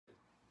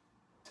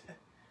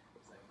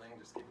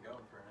just keep going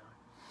for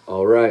now.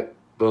 All right.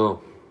 Boom.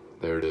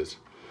 There it is.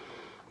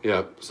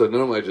 Yeah. So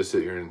normally I just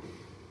sit here and,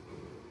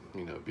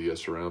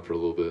 BS around for a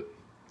little bit.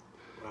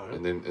 Right.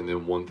 And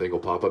then one thing will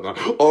pop up.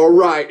 All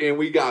right. And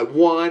we got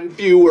one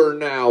viewer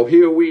now.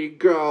 Here we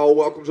go.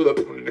 Welcome to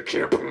the...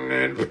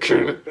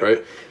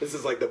 Right? This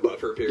is like the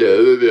buffer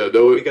period. Yeah.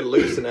 No, we can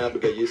loosen up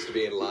and get used to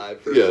being live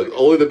for a second.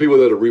 Only the people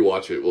that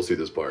rewatch it will see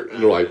this part.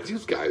 And they're like,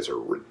 these guys are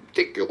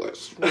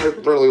ridiculous. I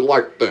really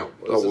like them.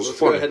 Let's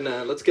go ahead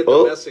and let's get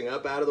the messing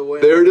up out of the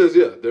way. There it is,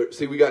 yeah.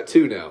 See, we got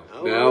two now.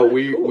 Now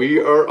right, we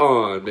are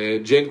on,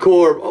 man. Jen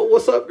Korb. Oh,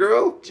 what's up,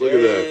 girl? Jen, look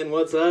at that.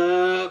 What's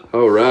up?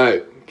 All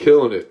right.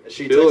 Killing it.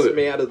 She texted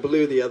me out of the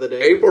blue the other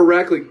day. April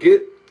Rackley,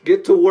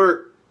 get to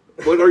work.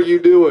 What are you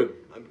doing?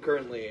 I'm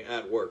currently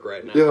at work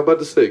right now. Yeah, I'm about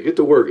to say, get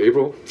to work,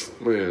 April.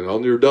 Man,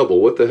 on your double.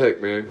 What the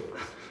heck, man?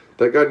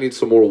 That guy needs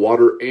some more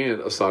water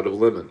and a side of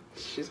lemon.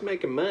 She's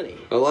making money.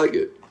 I like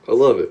it. I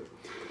love it.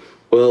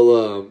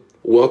 Well,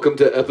 welcome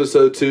to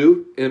episode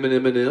 2,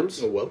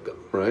 M&M&M's.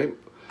 Welcome. Right?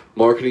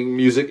 Marketing,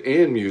 music,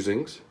 and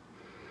musings.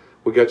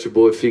 We got your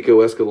boy Fico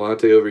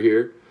Escalante over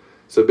here.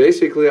 So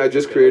basically, I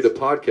just created a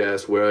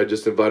podcast where I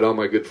just invite all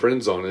my good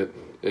friends on it,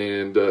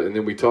 and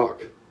then we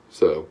talk.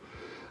 So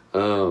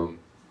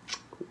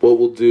what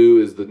we'll do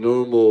is the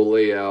normal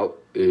layout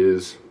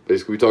is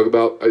basically we talk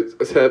about, I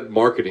have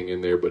marketing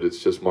in there, but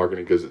it's just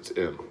marketing because it's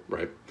M,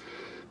 right?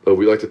 But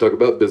we like to talk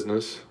about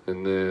business,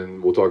 and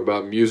then we'll talk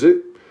about music,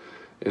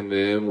 and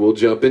then we'll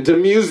jump into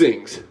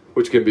musings,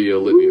 which can be a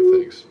litany of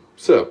things.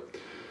 So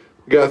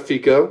we got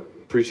Fico.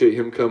 Appreciate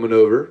him coming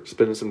over,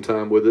 spending some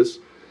time with us.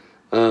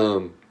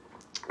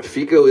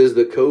 Fico is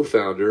the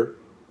co-founder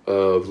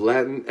of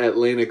Latin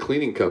Atlanta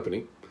Cleaning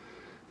Company.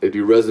 They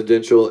do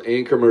residential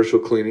and commercial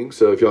cleaning.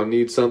 So if y'all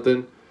need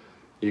something,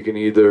 you can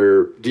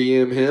either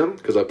DM him,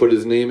 because I put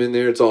his name in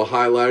there. It's all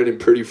highlighted and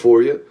pretty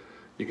for you.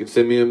 You can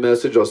send me a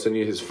message. I'll send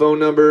you his phone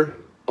number,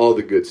 all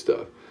the good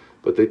stuff.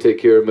 But they take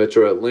care of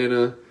Metro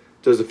Atlanta.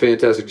 Does a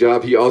fantastic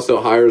job. He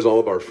also hires all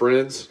of our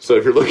friends. So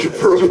if you're looking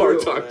for a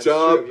part-time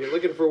job. If you're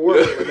looking for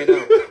work, let me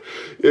know.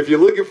 If you're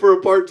looking for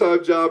a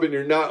part-time job and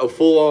you're not a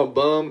full-on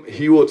bum,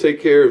 he will take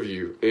care of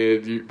you.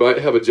 And you might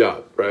have a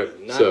job, right?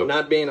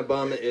 Not being a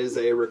bum is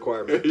a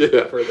requirement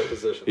for the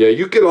position. Yeah,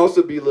 you could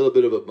also be a little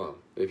bit of a bum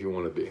if you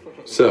want to be.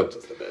 So,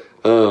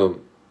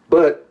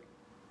 but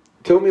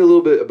tell me a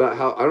little bit about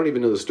how, I don't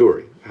even know the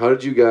story. How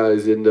did you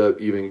guys end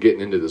up even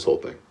getting into this whole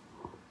thing?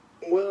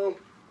 Well,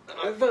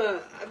 I've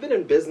been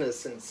in business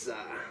since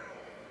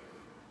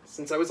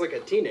I was like a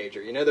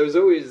teenager. There was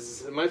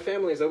always, my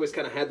family's always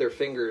kind of had their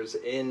fingers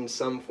in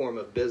some form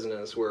of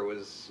business where it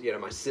was,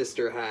 my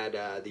sister had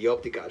the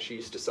Optica. She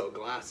used to sell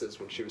glasses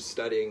when she was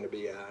studying to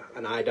be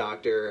an eye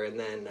doctor. And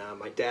then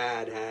my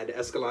dad had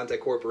Escalante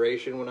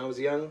Corporation when I was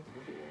young.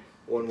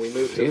 When we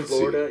moved to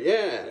Florida.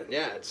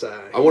 Yeah. It's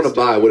I want to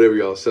buy whatever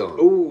y'all selling.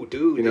 Oh,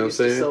 dude. You know what I'm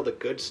saying? To sell the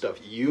good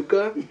stuff.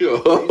 Yuca.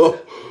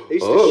 They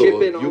used to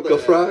ship in all yuca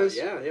fries?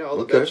 All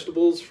the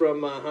vegetables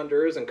from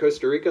Honduras and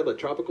Costa Rica, the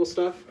tropical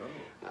stuff.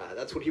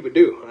 That's what he would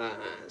do.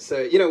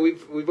 So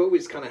we've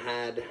always kind of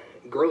had,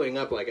 growing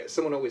up, like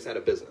someone always had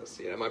a business.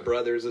 My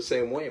brother's the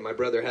same way. My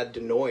brother had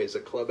Denoise,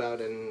 a club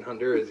out in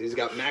Honduras. He's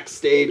got Max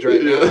Stage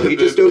right now. He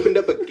just opened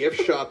up a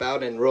gift shop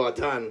out in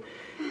Roatan.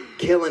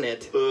 Killing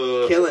it.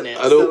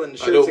 Selling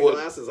shirts and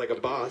glasses like a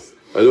boss.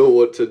 I don't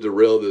want to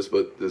derail this,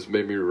 but this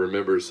made me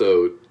remember.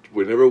 So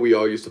whenever we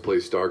all used to play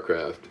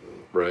StarCraft,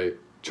 right?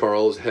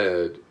 Charles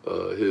had,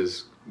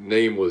 his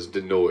name was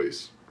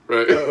Denoise.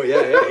 Right. Oh,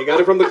 yeah. He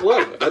got it from the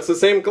club. That's the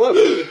same club.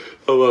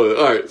 I love it.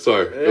 All right,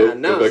 sorry.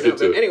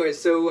 But anyway,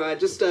 so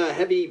just a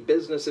heavy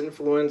business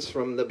influence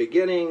from the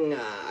beginning.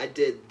 I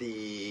did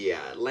the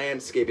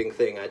landscaping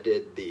thing. I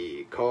did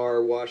the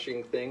car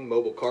washing thing,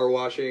 mobile car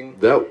washing.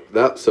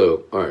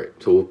 So, all right,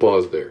 so we'll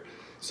pause there.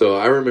 So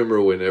I remember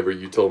whenever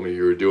you told me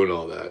you were doing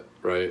all that,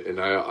 right?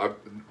 And I'm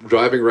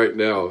driving right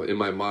now in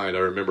my mind. I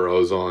remember I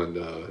was on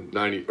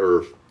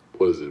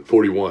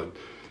 41.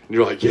 And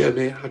you're like, yeah,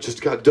 man, I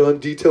just got done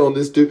detailing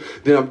this dude.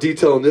 Then I'm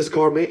detailing this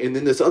car, man. And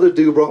then this other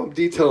dude, bro, I'm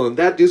detailing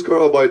that dude's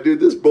car. I'm like, dude,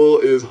 this bull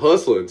is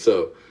hustling.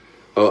 So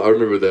I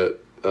remember that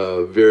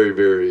very,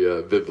 very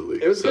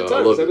vividly. It was good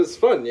times. It was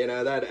fun,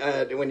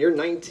 that when you're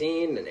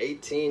 19 and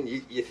 18,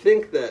 you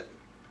think that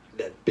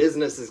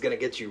business is going to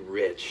get you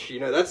rich.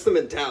 That's the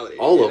mentality.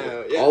 All of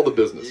it. All the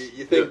business.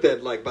 You think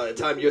that, like, by the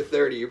time you're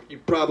 30, you're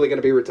probably going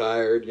to be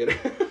retired,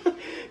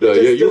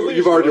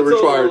 You've already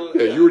retired.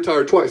 You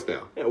retired twice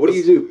now. Yeah, what do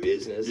you do?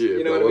 Business. Yeah,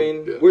 you know what I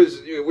mean?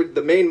 Yeah.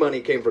 The main money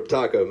came from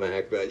Taco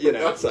Mac, but,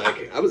 it's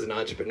like, I was an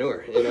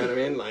entrepreneur. You know what I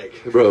mean? Like,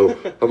 bro,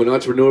 I'm an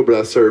entrepreneur, but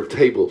I serve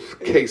tables,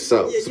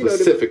 queso,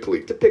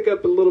 specifically. To pick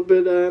up a little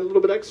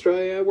bit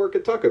extra, I work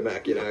at Taco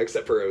Mac,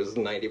 except for it was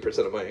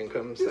 90% of my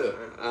income. So.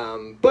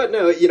 Yeah. But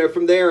no,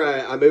 from there,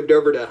 I moved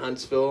over to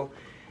Huntsville.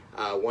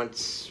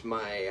 Once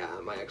my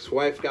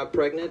ex-wife got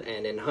pregnant,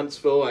 and in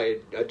Huntsville, I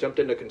jumped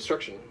into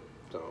construction.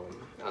 So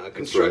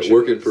construction.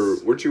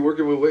 Right. Weren't you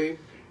working with Wayne?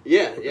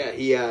 Yeah.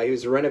 He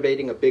was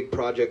renovating a big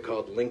project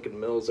called Lincoln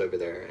Mills over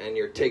there, and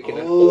you're taking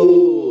an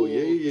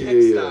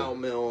textile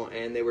mill,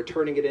 and they were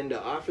turning it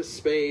into office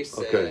space.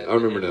 Okay, and, I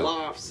remember and now.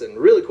 lofts and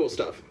really cool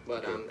stuff.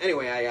 But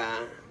anyway,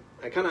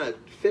 I kind of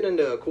fit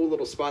into a cool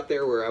little spot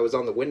there where I was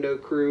on the window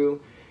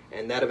crew,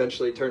 and that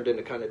eventually turned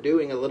into kind of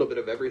doing a little bit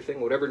of everything,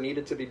 whatever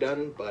needed to be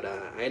done. But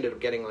I ended up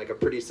getting like a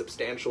pretty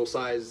substantial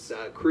size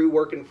crew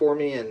working for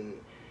me, and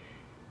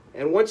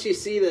once you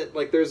see that,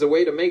 like, there's a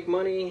way to make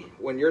money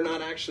when you're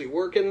not actually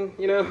working,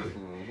 you know,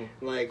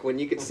 like when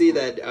you could see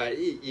that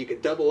you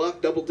could double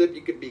up, double dip,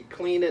 you could be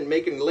cleaning,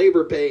 making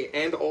labor pay,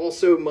 and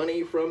also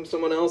money from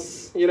someone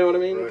else, you know what I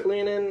mean? Right.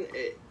 Cleaning,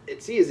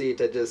 it's easy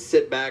to just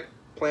sit back,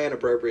 plan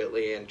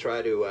appropriately, and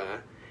try to,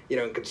 you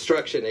know, in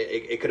construction,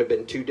 it could have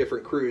been 2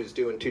 different crews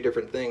doing 2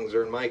 different things,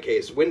 or in my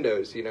case,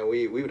 windows. You know,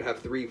 we would have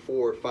 3,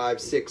 4, 5,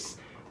 6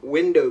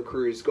 window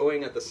crews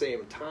going at the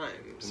same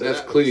time. So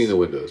that's cleaning the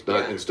windows,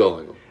 not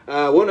installing them.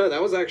 Well, no,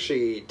 that was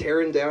actually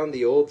tearing down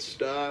the old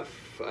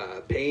stuff,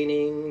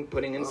 painting,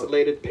 putting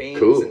insulated panes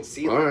and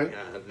sealing,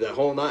 the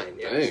whole 9.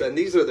 Yeah. So, and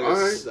these are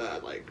those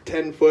like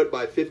 10-foot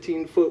by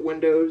 15-foot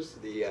windows,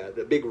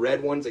 the big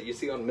red ones that you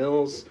see on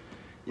mills.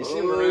 You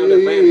see them around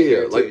Atlanta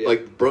here too,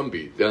 like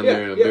Brumby down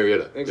there in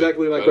Marietta.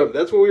 Exactly like Brumby.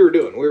 That's what we were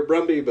doing. We were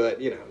Brumby,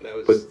 but you know that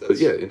was. But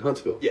yeah, in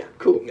Huntsville. Yeah,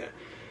 cool. Yeah.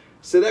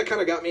 So that kind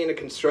of got me into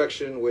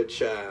construction,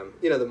 which,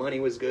 you know, the money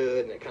was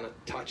good, and it kind of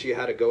taught you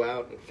how to go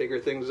out and figure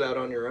things out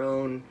on your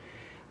own.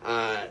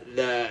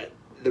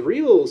 The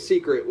real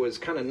secret was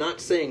kind of not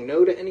saying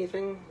no to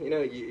anything. You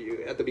know,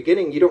 you at the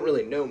beginning, you don't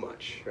really know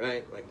much,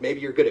 right? Like,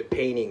 maybe you're good at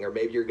painting, or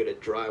maybe you're good at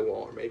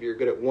drywall, or maybe you're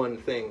good at one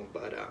thing,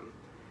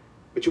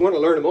 but you want to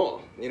learn them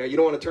all. You know, you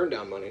don't want to turn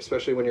down money,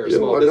 especially when you're a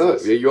small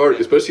business. Yeah, you are,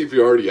 especially if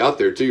you're already out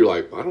there, too. You're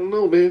like, I don't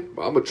know, man.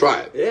 I'm going to try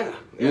it. Yeah.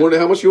 You want to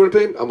know how much you want to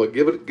pay? I'm going to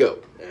give it a go.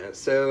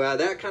 So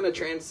that kind of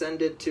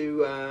transcended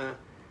to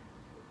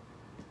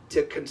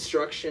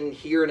construction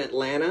here in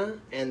Atlanta,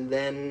 and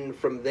then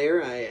from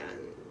there I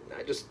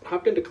just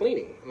hopped into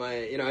cleaning.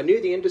 I knew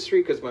the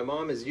industry because my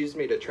mom has used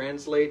me to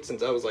translate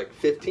since I was like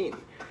 15.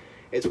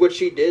 It's what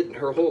she did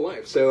her whole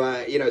life. So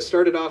I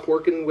started off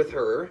working with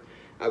her.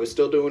 I was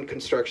still doing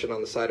construction on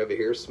the side over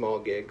here, small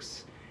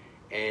gigs.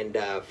 And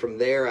from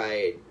there,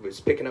 I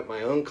was picking up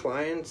my own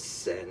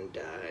clients, and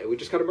we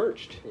just kind of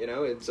merged. You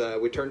know,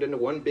 we turned into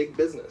one big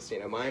business. You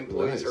know, my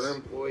employees, her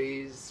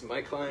employees,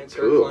 my clients,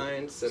 her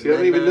clients. And see, I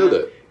didn't even know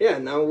that. Yeah,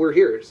 now we're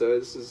here. So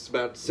this is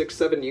about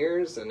 6-7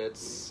 years, and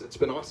it's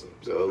been awesome.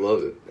 So I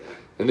love it. Yeah.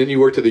 And then you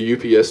worked at the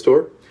UPS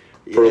store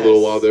for a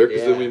little while there,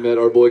 because then we met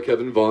our boy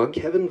Kevin Vaughn.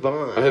 Kevin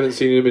Vaughn. I haven't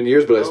seen him in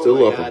years, but I still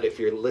love him. God, if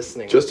you're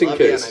listening, just in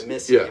case, and I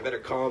miss you, you better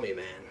call me,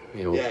 man.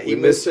 You know, he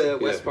moved to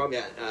West Palm.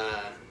 Yeah.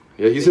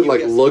 Yeah, he's in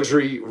like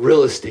luxury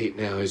real estate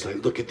now. He's like,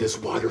 look at this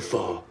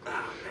waterfall.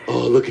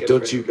 Oh, look at,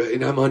 don't you?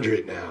 And I'm under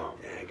it now.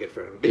 Yeah, good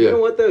for him. But you know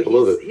what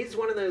though? He's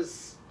one of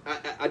those.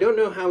 I don't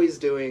know how he's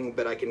doing,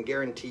 but I can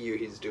guarantee you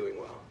he's doing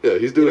well. Yeah,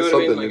 he's doing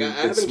something. I mean? Like,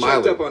 I haven't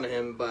checked up on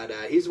him, but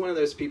he's one of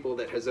those people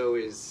that has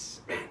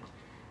always,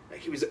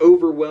 he was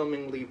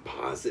overwhelmingly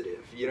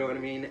positive. You know what I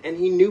mean? And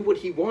he knew what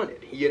he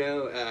wanted. You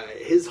know,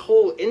 his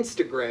whole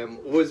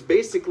Instagram was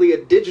basically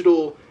a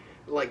digital,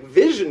 like,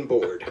 vision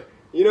board.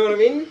 You know what I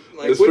mean?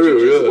 Like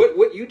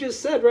what you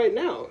just said right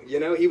now. You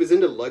know, he was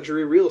into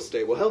luxury real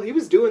estate. Well, hell, he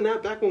was doing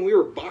that back when we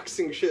were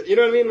boxing shit. You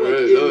know what I mean?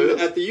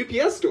 Like at the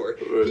UPS store.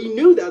 Right. He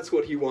knew that's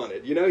what he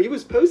wanted. You know, he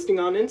was posting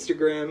on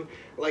Instagram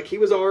like he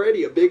was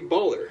already a big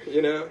baller.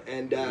 You know,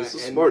 and this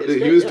is smart.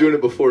 He was doing it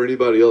before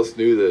anybody else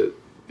knew that.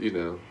 You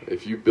know,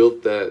 if you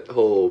built that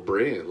whole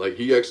brand, like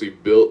he actually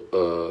built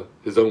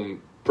his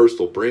own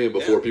personal brand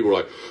before people were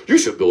like, you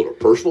should build a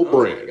personal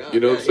brand. You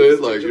know what I'm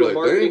saying? Like, you're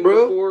like, dang,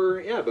 bro.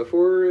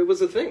 Before it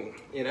was a thing.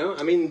 You know,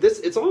 I mean,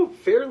 it's all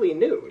fairly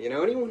new. You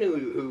know, anyone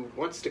who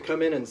wants to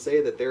come in and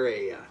say that they're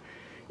a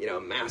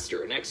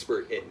master, an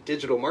expert in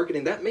digital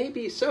marketing, that may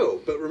be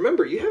so. But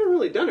remember, you haven't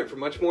really done it for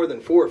much more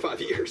than 4 or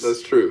 5 years.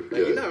 That's true.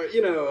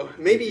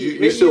 Maybe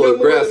you're still a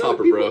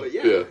grasshopper, bro. But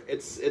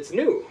it's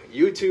new.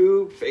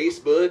 YouTube,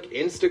 Facebook,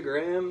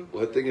 Instagram.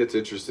 Well, I think it's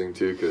interesting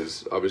too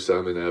because obviously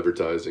I'm in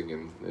advertising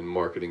and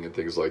marketing and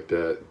things like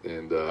that,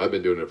 and I've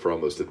been doing it for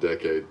almost a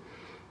decade.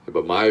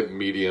 But my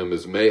medium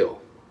is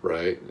mail,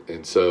 right?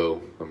 And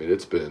so I mean,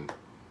 it's been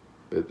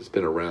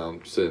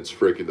around since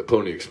freaking the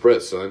Pony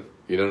Express, son.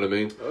 You know what I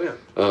mean? Oh,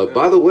 yeah.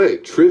 By the way,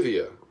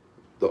 trivia.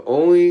 The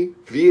only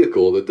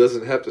vehicle that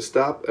doesn't have to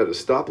stop at a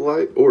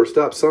stoplight or a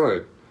stop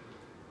sign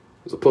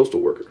is a postal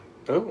worker.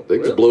 Oh, they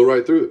just blow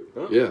right through it.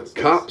 Oh, yeah.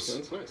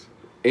 Cops, nice.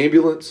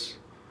 Ambulance,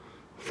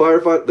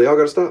 firefighter, they all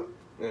got to stop.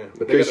 Yeah,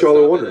 in case y'all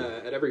are wondering.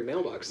 At every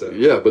mailbox, though.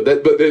 Yeah, but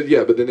then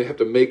they have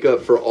to make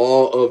up for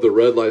all of the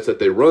red lights that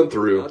they run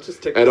through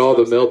at all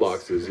the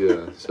mailboxes.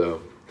 Yeah,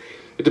 so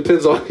it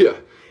depends on what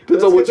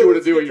you want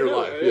to do in your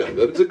life. Yeah,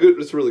 that's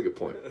a really good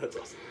point. That's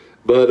awesome.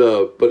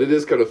 But it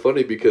is kind of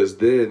funny because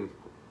then,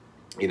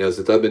 you know,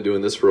 since I've been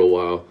doing this for a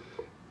while,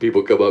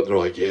 people come up and they're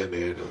like, yeah,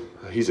 man,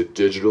 he's a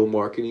digital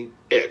marketing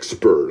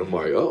expert. I'm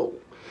like, oh,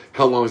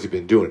 how long has he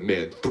been doing it?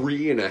 Man,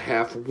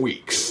 3.5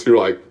 weeks. You're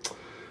like,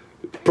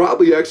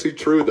 Probably actually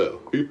true,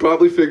 though. He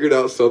probably figured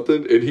out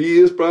something, and he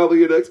is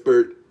probably an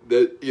expert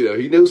that, you know,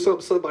 he knows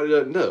something somebody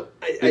doesn't know.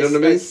 You know what I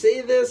mean? I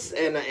say this,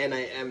 and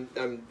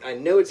I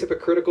know it's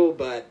hypocritical,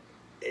 but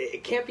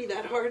it can't be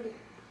that hard.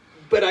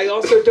 But I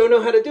also don't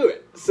know how to do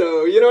it.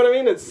 So, you know what I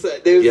mean?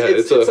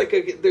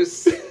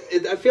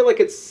 I feel like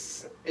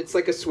it's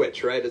like a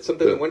switch, right? It's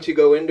something that once you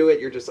go into it,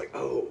 you're just like,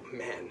 oh,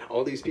 man,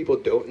 all these people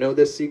don't know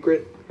this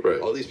secret. Right.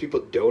 All these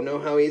people don't know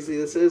how easy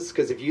this is.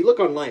 Because if you look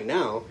online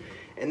now,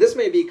 and this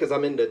may be because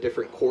I'm into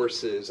different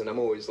courses, and I'm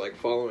always, like,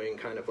 following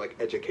kind of, like,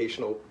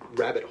 educational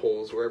rabbit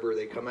holes wherever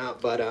they come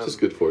out. But this is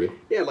good for you.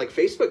 Yeah, like,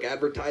 Facebook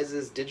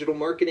advertises digital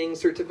marketing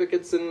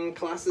certificates and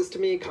classes to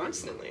me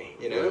constantly,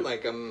 you know?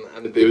 Right.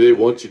 Like, they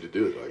want you to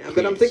do it. Like, yeah,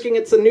 but I'm thinking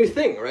it's a new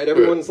thing, right?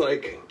 Everyone's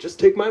like, just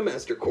take my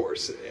master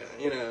course,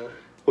 you know?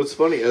 What's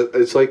funny,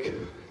 it's kind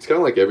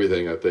of like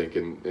everything, I think,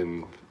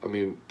 and I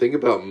mean, think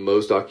about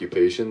most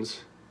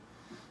occupations.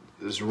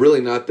 It's really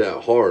not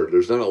that hard.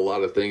 There's not a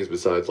lot of things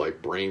besides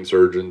like brain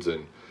surgeons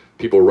and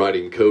people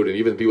writing code, and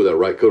even people that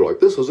write code are like,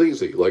 this was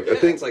easy. Like, yeah, I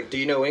think it's like, do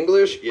you know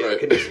English? Yeah. Right.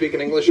 Can you speak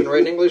in English and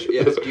write in English?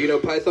 Yes. Do you know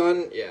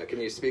Python? Yeah.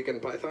 Can you speak in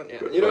Python?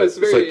 Yeah. You know, right. it's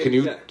very. It's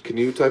like, can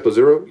you type a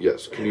 0?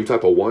 Yes. Can you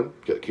type a 1?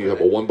 Can you have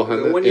a 1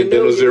 behind that and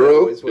then a 0?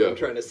 You know is what I'm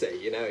trying to say.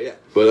 You know, yeah.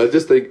 But I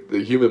just think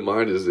the human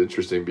mind is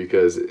interesting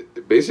because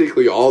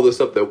basically all the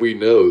stuff that we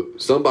know,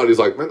 somebody's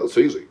like, man, that's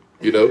easy.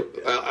 You know,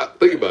 I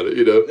think about it.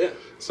 You know. Yeah.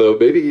 So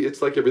maybe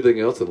it's like everything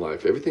else in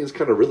life. Everything's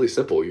kind of really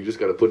simple. You just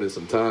got to put in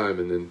some time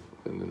and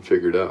then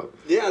figure it out.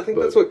 Yeah, I think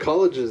that's what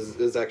college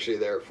is actually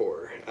there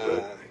for.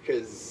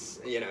 Because,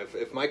 you know,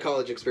 if my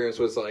college experience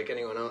was like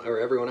anyone else, or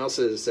everyone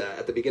else's,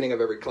 at the beginning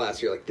of every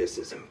class, you're like, this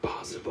is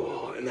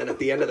impossible. And then at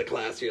the end of the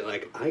class, you're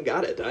like, I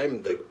got it.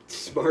 I'm the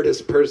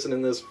smartest person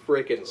in this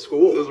freaking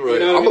school. That's right. You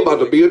know I'm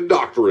about to be a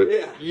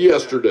doctorate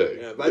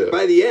yesterday. Yeah.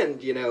 By the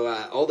end, you know,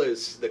 all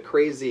the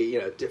crazy, you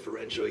know,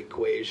 differential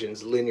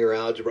equations, linear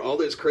algebra, all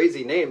those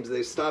crazy names,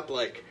 they stop,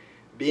 like,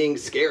 being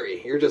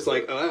scary. You're just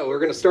like, oh, we're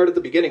going to start at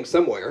the beginning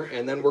somewhere,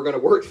 and then we're going to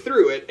work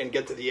through it and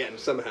get to the end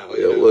somehow.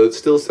 You know? Well, it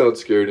still sounds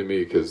scary to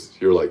me because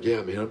you're like,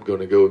 yeah, man, I'm going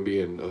to go and be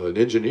an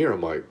engineer.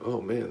 I'm like,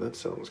 oh, man, that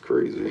sounds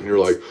crazy. And you're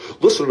like,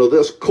 listen to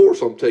this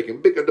course I'm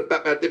taking.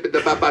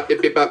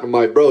 I'm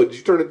like, bro, did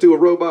you turn into a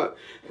robot?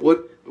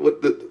 What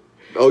the...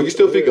 Oh, you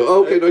still Fico.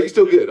 Oh, okay, no, you're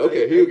still good.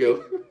 Okay, here you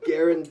go.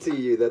 Guarantee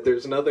you that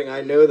there's nothing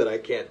I know that I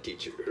can't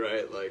teach you,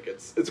 right? Like,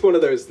 it's one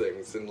of those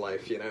things in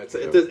life, you know?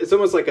 It's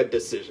almost like a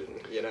decision,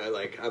 you know?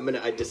 Like,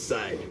 I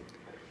decide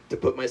to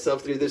put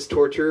myself through this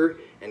torture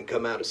and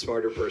come out a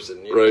smarter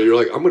person. You know? Right, you're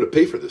like, I'm going to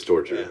pay for this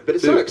torture. Yeah, but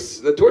it sucks.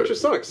 The torture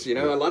sucks, you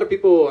know? A lot of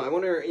people, I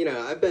wonder, you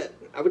know, I bet,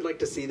 I would like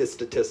to see the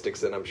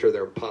statistics, and I'm sure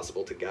they're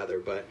impossible to gather,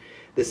 but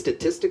the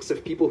statistics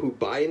of people who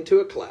buy into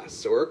a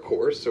class or a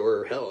course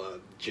or, hell, a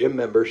gym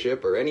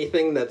membership or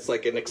anything that's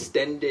like an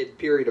extended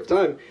period of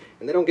time,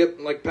 and they don't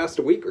get like past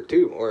a week or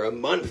two or a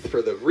month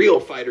for the real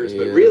fighters.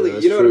 But really,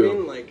 you know what I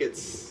mean? Like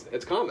it's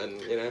common,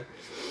 you know.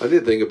 I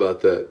didn't think about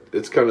that.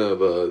 It's kind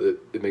of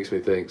it makes me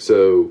think.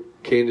 So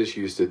Candace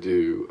used to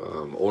do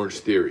Orange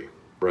Theory,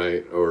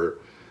 right? Or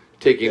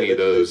take any of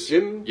those.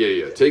 Gym.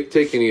 Yeah.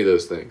 Take any of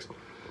those things.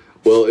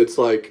 Well, it's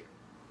like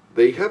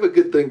they have a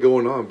good thing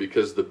going on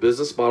because the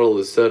business model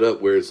is set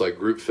up where it's like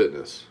group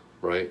fitness,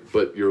 right?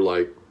 But you're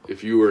like,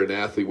 if you were an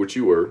athlete, which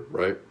you were,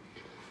 right?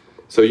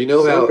 So you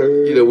know soccer.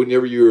 How, you know,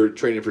 whenever you were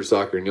training for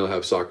soccer and you'll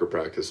have soccer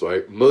practice,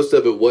 right? Most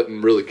of it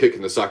wasn't really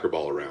kicking the soccer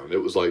ball around. It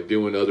was like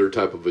doing other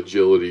type of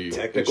agility,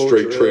 technical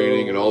straight drills,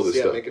 training and all this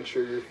stuff. Making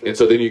sure you're fit. And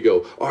so then you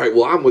go, all right,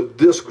 well, I'm with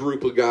this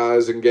group of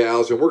guys and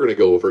gals, and we're going to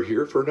go over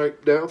here for a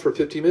night down for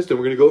 15 minutes, then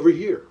we're going to go over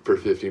here for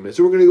 15 minutes,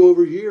 and we're going to go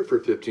over here for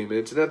 15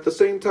 minutes, and at the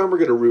same time, we're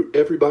going to root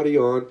everybody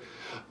on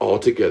all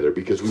together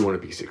because we want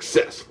to be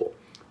successful.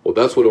 Well,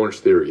 that's what Orange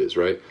Theory is,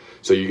 right?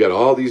 So you got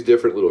all these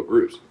different little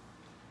groups.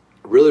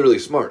 Really, really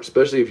smart,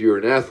 especially if you're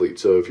an athlete.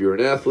 So if you're an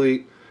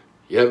athlete,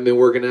 you haven't been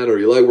working out or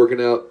you like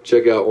working out,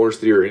 check out Orange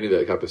Theory or any of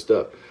that type of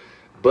stuff.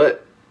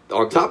 But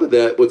on top of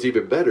that, what's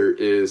even better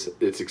is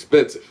it's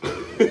expensive,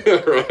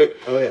 right?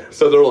 Oh, yeah.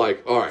 So they're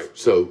like, all right,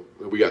 so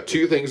we got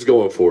two things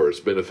going for us,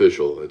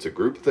 beneficial. It's a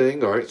group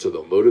thing, all right, so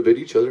they'll motivate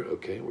each other.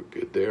 Okay, we're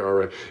good there, all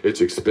right. It's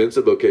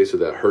expensive, okay, so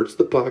that hurts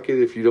the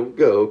pocket if you don't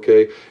go,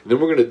 okay. And then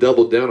we're going to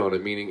double down on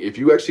it, meaning if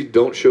you actually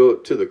don't show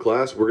up to the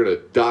class, we're going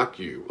to dock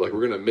you. Like,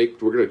 we're going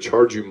to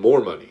charge you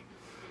more money.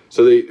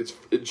 So it's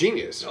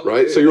genius,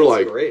 right? Dude, so you're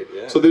like, great,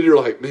 yeah. So then you're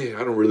like, man, I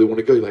don't really want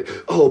to go. You're like,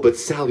 oh, but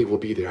Sally will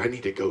be there. I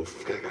need to go.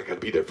 I got to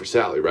be there for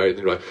Sally, right? And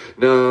then you're like,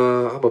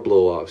 nah, I'm a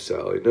blow off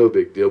Sally. No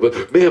big deal. But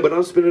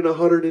I'm spending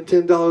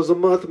 $110 a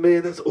month,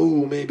 man. That's,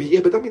 maybe.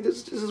 Yeah, but I mean,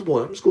 this is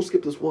one. I'm just going to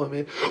skip this one,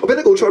 man. Oh, man,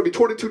 they're going to charge me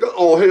 $22.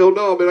 Oh, hell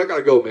no, man. I got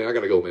to go,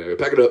 man.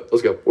 Pack it up.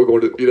 Let's go. We're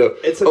going to, you know.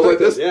 It's I was like,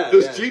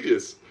 that's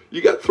genius.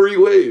 You got three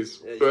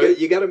ways, right?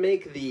 You got to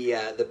make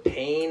the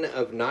pain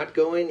of not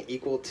going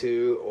equal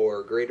to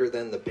or greater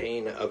than the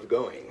pain of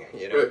going,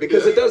 you know,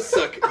 because it does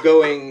suck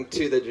going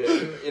to the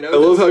gym, you know. I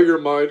love how your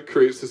mind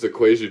creates this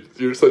equation.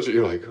 You're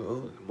like,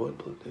 oh, 1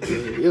 plus,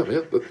 yeah,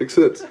 man, that makes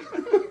sense.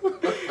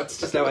 That's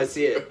just how I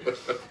see it.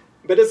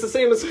 But it's the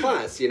same as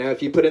class, you know,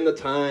 if you put in the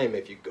time,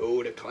 if you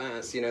go to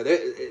class, you know,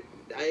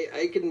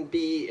 I can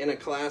be in a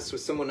class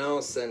with someone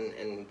else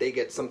and they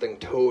get something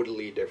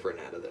totally different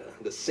out of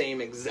the same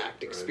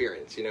exact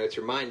experience. You know, it's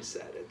your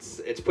mindset.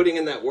 It's putting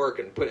in that work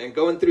and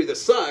going through the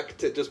suck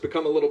to just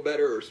become a little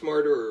better or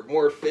smarter or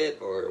more fit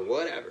or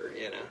whatever,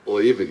 you know.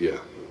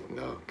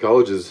 Well,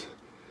 college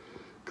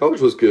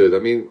was good. I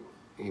mean,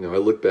 you know, I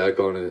look back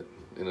on it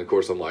and of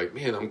course I'm like,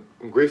 man,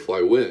 I'm grateful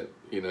I went,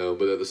 you know,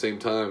 but at the same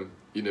time,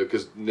 you know,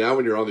 because now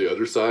when you're on the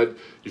other side,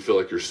 you feel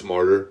like you're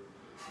smarter.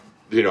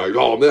 You know, like,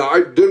 oh man,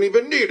 I didn't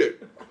even need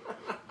it.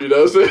 You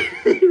know what I'm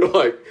saying? You're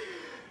like,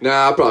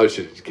 nah, I probably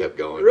should have just kept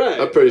going.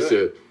 Right. I probably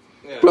should.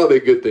 Yeah. Probably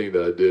a good thing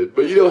that I did.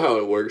 But you know how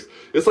it works.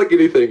 It's like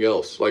anything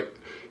else. Like,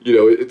 you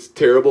know, it's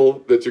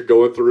terrible that you're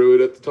going through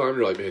it at the time.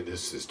 You're like, man,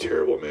 this is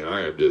terrible, man.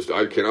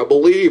 I cannot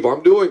believe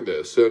I'm doing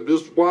this. And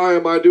just, why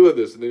am I doing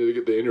this? And then you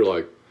get to the end, you're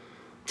like,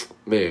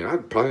 man, I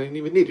probably didn't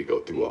even need to go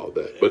through all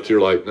that. But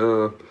you're like,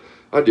 nah,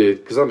 I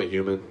did, because I'm a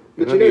human.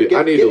 But you know,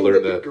 I need to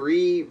learn the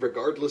degree,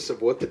 regardless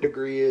of what the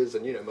degree is,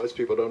 and you know, most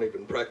people don't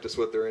even practice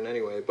what they're in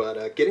anyway.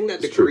 But getting that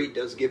degree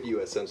does give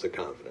you a sense of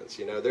confidence.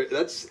 You know,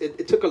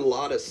 it took a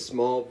lot of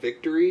small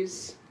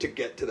victories to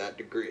get to that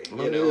degree.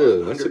 You know,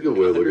 yeah, that's a good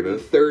way of looking at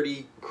it.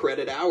 130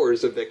 credit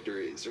hours of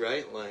victories,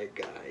 right?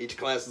 Like each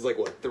class is like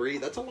what, 3?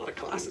 That's a lot of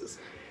classes.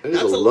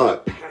 That's a lot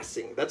of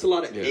passing. That's a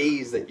lot of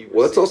A's that you receive.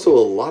 Well, that's also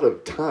a lot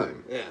of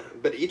time. Yeah,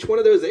 but each one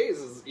of those A's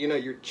is, you know,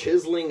 you're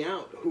chiseling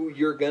out who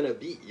you're going to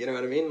be. You know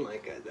what I mean?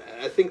 Like,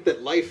 I think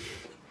that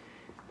life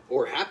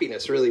or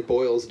happiness really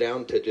boils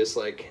down to just,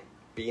 like,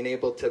 being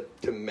able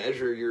to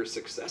measure your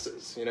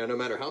successes, you know, no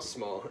matter how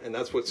small. And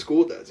that's what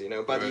school does, you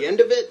know. By the end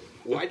of it,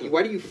 why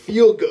do you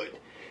feel good?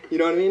 You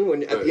know what I mean?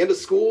 When at the end of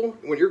school,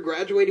 when you're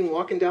graduating,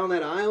 walking down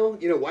that aisle,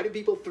 you know, why do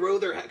people throw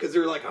their hat? Because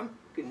they're like, I'm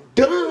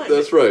done.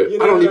 That's right. You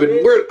know I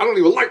don't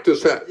even like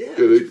this hat. Yeah,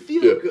 you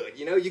feel good.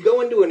 You know, you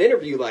go into an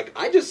interview like,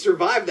 I just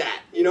survived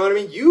that. You know what I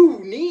mean? You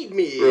need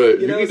me. Right.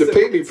 You need to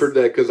pay me for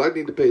that because I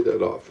need to pay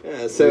that off.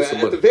 Yeah. So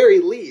at the very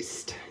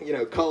least, you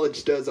know,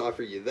 college does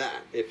offer you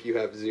that if you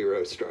have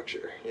zero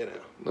structure. You know.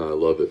 No, I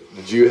love it.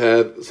 Did you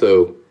have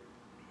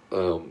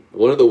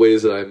one of the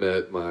ways that I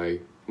met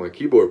my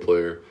keyboard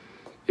player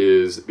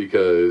is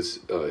because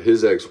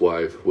his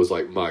ex-wife was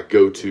like my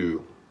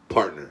go-to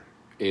partner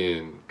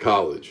in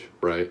college,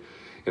 right?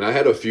 And I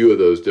had a few of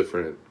those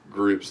different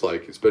groups,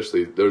 like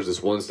especially there's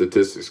this one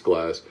statistics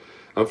class.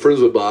 I'm friends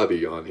with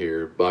Bobby on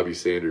here, Bobby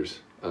Sanders.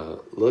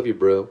 Love you,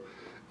 bro.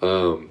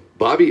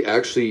 Bobby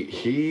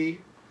actually,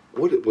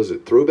 what was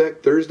it,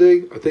 Throwback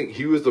Thursday? I think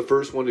he was the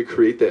first one to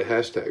create that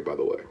hashtag, by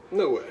the way.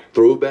 No way.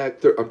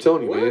 I'm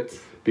telling you, man,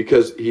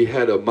 because he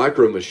had a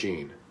micro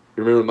machine.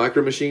 You remember the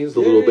micro machines,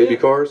 the little baby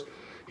cars?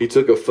 He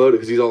took a photo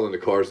because he's all into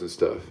cars and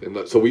stuff,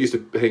 and so we used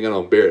to hang out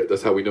on Barrett.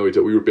 That's how we know each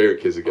other. We were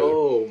Barrett kids together.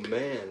 Oh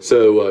man!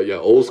 So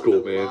old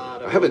school, man.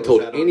 I haven't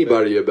told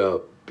anybody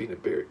about being a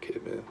Barrett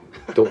kid, man.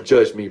 Don't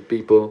judge me,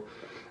 people.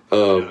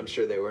 I'm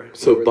sure they were.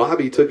 So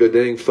Bobby took a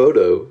dang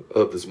photo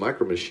of this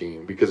micro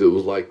machine because it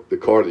was like the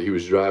car that he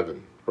was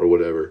driving or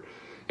whatever,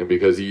 and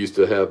because he used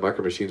to have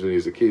micro machines when he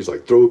was a kid, he's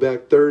like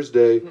Throwback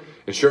Thursday,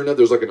 and sure enough,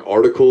 there's like an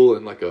article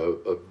and like a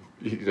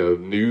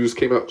news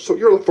came out. So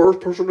you're the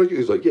first person to use.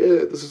 He's like,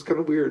 yeah, this is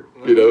kind of weird.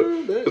 You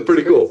know, it's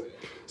pretty cool.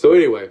 So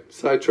anyway,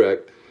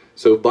 sidetrack.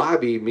 So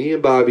me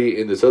and Bobby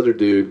and this other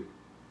dude,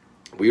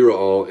 we were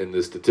all in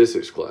this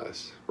statistics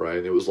class, right?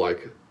 And it was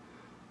like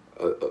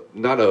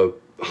not a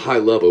high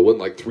level. It wasn't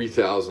like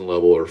 3,000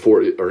 level or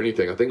 40 or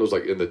anything. I think it was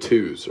like in the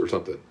 2s or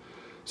something.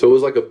 So it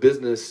was like a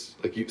business,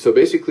 so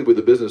basically with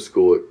the business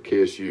school at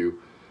KSU,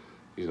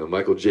 you know,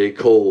 Michael J.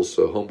 Cole's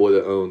a homeboy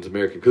that owns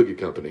American Cookie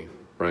Company.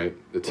 Right,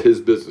 it's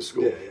his business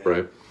school,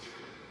 right?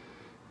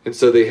 And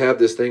so they have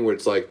this thing where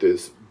it's like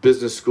this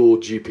business school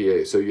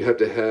GPA. So you have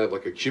to have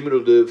like a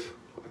cumulative,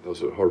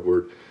 that's a hard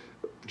word,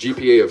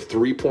 GPA of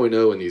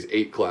 3.0 in these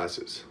 8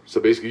 classes.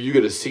 So basically you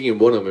get a C in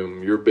one of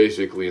them, you're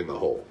basically in the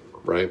hole,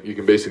 right? You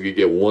can basically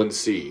get 1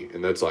 C,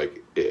 and that's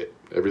like it.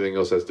 Everything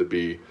else has to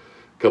be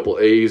a couple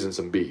A's and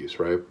some B's,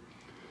 right?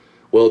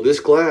 Well, this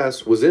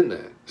class was in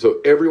that.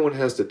 So everyone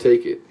has to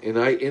take it. And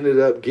I ended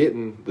up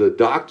getting the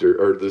doctor,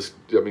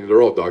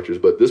 they're all doctors,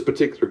 but this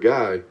particular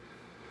guy,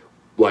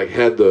 like,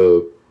 had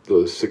the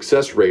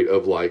success rate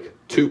of, like,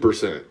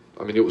 2%.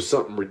 I mean, it was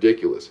something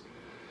ridiculous.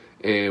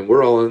 And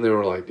we're all in there,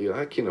 we're like, dude,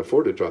 I can't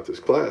afford to drop this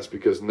class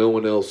because no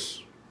one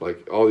else,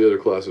 like, all the other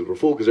classes were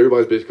full because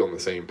everybody's basically on the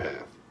same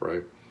path,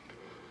 right?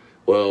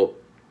 Well,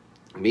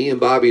 me and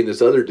Bobby and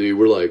this other dude,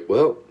 we're like,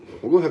 well,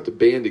 we're going to have to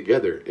band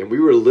together. And we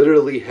were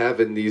literally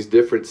having these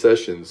different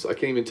sessions. I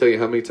can't even tell you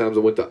how many times I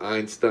went to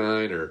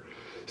Einstein or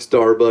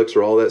Starbucks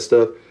or all that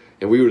stuff.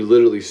 And we would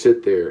literally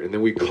sit there and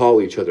then we'd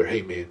call each other,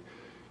 hey, man,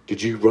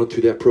 did you run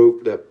through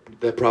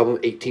that problem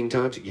 18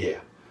 times?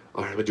 Yeah.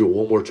 all right, I'm gonna do it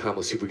one more time.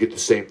 Let's see if we get the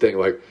same thing.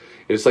 Like,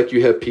 and it's like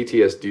you have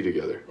PTSD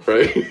together,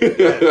 right?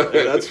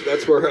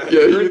 That's where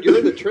you're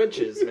in the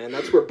trenches, man.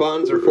 That's where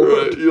bonds are formed.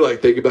 Right. You're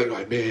like thinking back,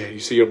 like, man, you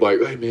see him like,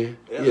 hey, man,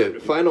 The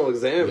final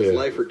exam is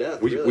life or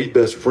death. We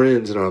best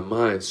friends in our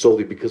minds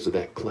solely because of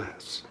that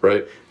class,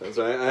 right? That's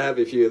right. I have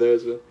a few of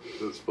those. But...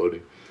 That's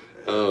funny.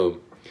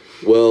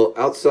 Well,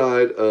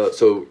 outside,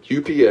 so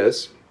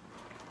UPS.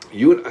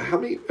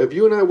 Have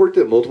you and I worked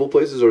at multiple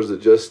places, or is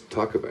it just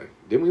Taco Bell?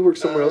 Didn't we work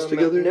somewhere else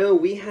together? No,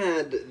 we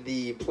had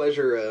the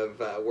pleasure of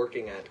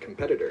working at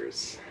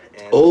competitors.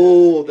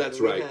 And, that's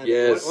right.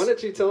 Yes. Why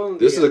don't you tell them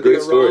this is a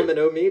great story. Ramen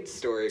O meat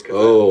story?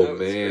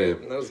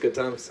 Man, that was good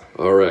times.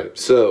 All right,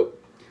 so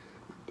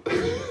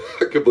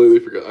I completely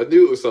forgot. I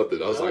knew it was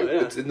something. I was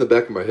it's in the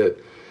back of my head.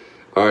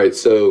 All right,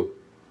 so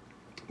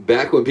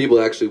back when people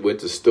actually went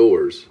to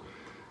stores,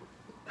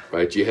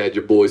 right? You had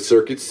your boy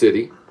Circuit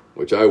City,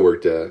 which I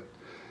worked at.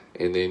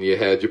 And then you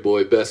had your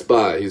boy Best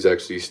Buy. He's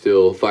actually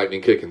still fighting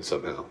and kicking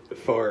somehow.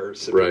 Far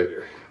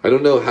superior. Right. I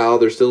don't know how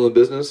they're still in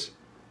business,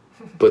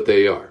 but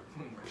they are.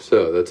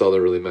 So that's all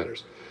that really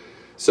matters.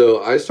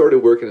 So I started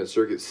working at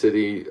Circuit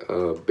City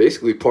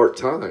basically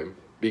part-time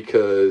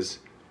because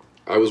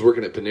I was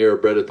working at Panera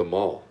Bread at the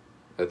mall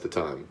at the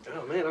time.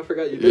 Oh, man, I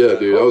forgot you did that. Yeah,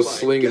 dude. I was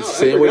slinging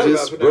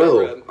sandwiches.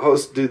 Bro, I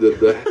was, dude,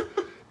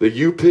 the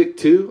you pick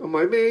two. I'm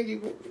like,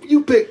 man,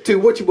 you pick two.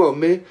 What you want,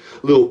 man?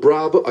 Little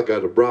Bravo. I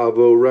got a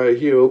Bravo right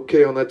here.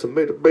 Okay, on that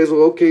tomato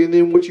basil. Okay, and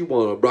then what you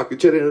want? A broccoli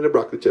cheddar and a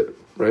broccoli cheddar.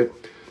 Right?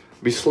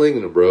 Be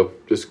slinging them, bro.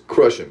 Just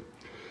crushing.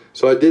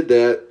 So I did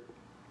that,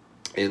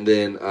 and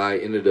then I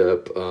ended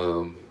up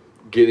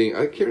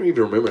I can't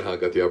even remember how I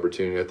got the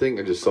opportunity. I think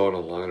I just saw it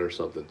online or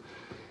something.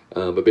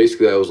 But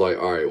basically, I was like,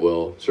 all right,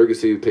 well, Circuit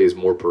City pays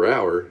more per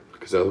hour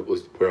because that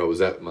was where I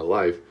was at in my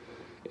life.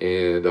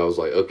 And I was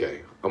like,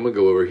 okay, I'm going to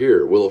go over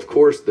here. Well, of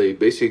course, they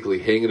basically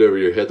hang it over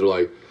your head. They're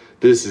like,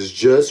 this is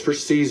just for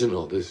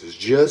seasonal. This is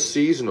just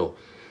seasonal.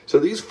 So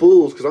these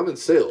fools, because I'm in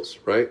sales,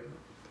 right?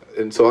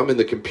 And so I'm in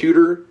the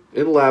computer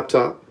and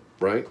laptop,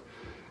 right?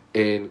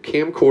 And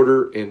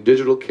camcorder and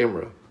digital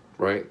camera,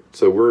 right?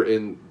 So we're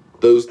in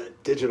those...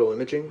 digital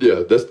imaging?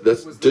 Yeah, that's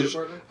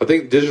I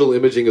think digital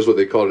imaging is what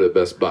they called it at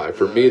Best Buy.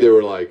 For me, they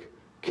were like,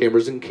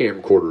 cameras and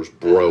camcorders,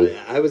 bro.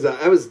 Yeah, I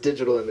was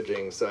digital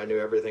imaging, so I knew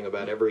everything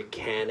about every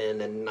Canon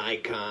and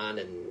Nikon,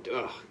 and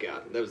oh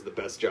god, that was the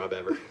best job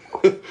ever.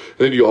 And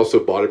then you also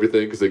bought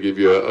everything because they give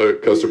you a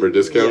customer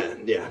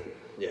discount. Yeah.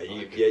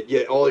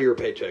 You all your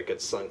paycheck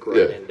gets sunk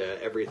right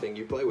into everything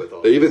you play with.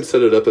 They even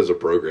set it up as a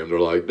program. They're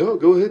like, no,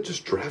 go ahead,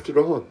 just draft it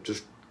on.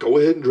 Just go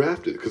ahead and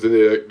draft it, because then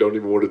they don't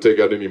even want to take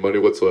out any money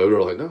whatsoever.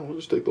 They're like, no, we'll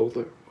just take the whole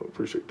thing. I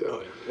appreciate that.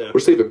 Oh, yeah.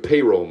 We're saving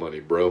payroll money,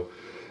 bro.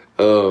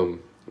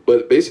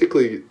 But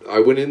basically, I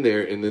went in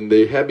there, and then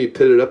they had me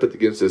pitted up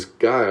against this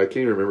guy. I can't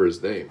even remember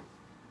his name.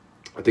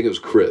 I think it was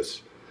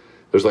Chris.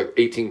 There's like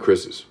 18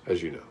 Chris's,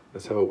 as you know.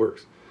 That's how it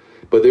works.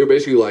 But they were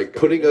basically like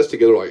putting us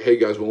together like, hey,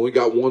 guys, we only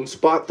got one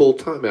spot full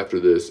time after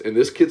this. And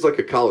this kid's like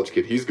a college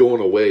kid. He's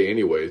going away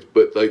anyways.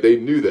 But like they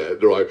knew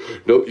that. They're like,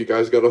 nope, you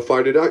guys got to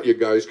fight it out. You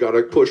guys got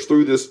to push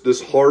through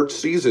this hard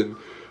season.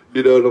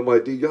 You know, and I'm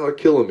like, dude, y'all are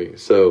killing me.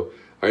 So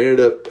I ended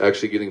up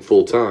actually getting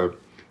full time.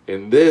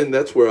 And then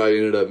that's where I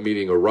ended up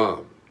meeting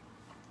Aram.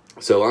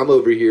 So I'm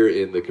over here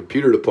in the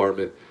computer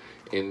department,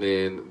 and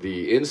then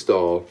the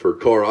install for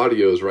car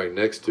audio is right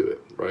next to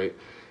it, right?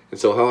 And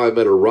so how I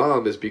met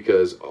Aram is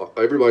because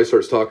everybody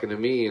starts talking to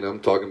me, and I'm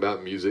talking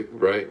about music,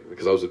 right?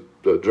 Because I was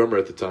a drummer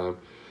at the time.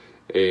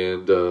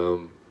 And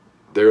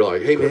they're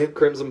like, hey, man.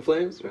 Crimson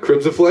Flames? Right?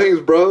 Crimson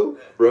Flames, bro,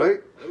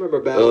 right? I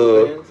remember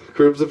Battle Bands.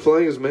 Crimson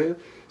Flames, man.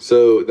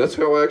 So that's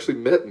how I actually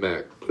met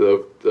Mac,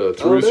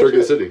 through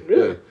Circuit City.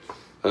 Really?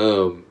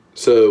 Yeah.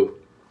 So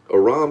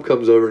Aram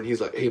comes over, and he's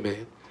like, hey,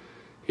 man.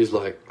 He's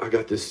like, I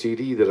got this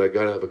CD that I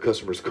got out of a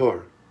customer's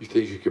car. You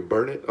think you can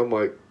burn it? I'm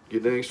like, you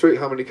dang straight,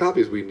 how many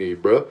copies we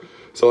need, bro?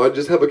 So I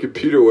just have a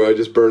computer where I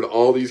just burn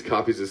all these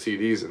copies of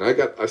CDs, and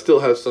I still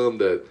have some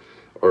that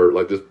are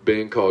like this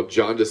band called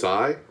Jaundice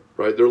Eye,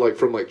 right? They're like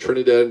from like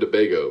Trinidad and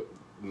Tobago.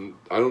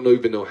 I don't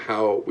even know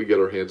how we get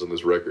our hands on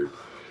this record,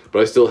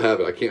 but I still have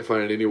it. I can't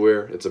find it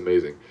anywhere. It's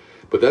amazing.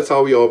 But that's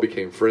how we all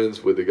became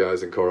friends with the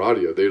guys in car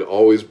audio. They'd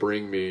always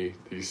bring me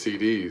these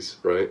CDs,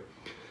 right?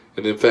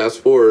 And then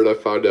fast forward, I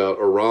found out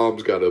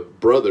Aram's got a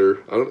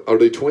brother. Are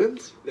they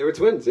twins? They were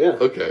twins, yeah.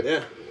 Okay.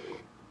 Yeah.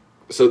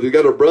 So they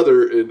got a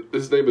brother, and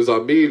his name is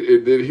Avid,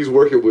 and then he's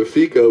working with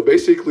Fico,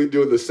 basically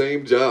doing the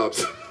same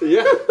jobs.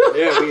 Yeah.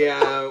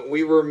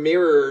 We were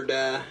mirrored.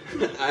 I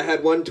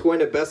had one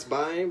twin at Best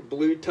Buy,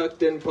 blue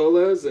tucked-in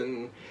polos,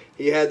 and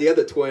he had the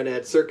other twin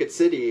at Circuit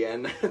City,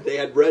 and they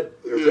had red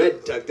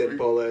tucked-in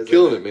polos.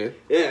 Killing it, man.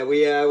 Yeah,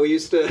 we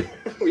used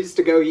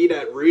to go eat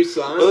at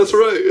Roussan. Oh, that's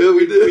right. Yeah,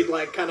 we did. We'd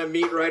like kind of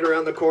meet right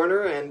around the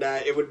corner, and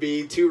it would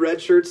be 2 red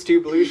shirts,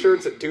 2 blue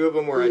shirts, and 2 of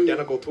them were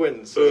identical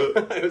twins. So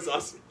it was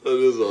awesome. That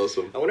is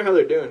awesome. I wonder how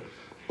they're doing.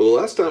 Well,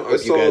 last time I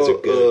saw, you guys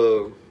are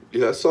good.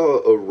 I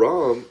saw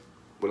Aram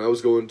when I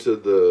was going to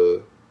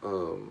the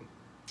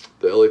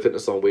LA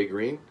Fitness on Way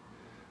Green.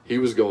 He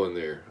was going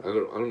there. I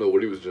don't know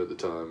what he was doing at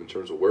the time in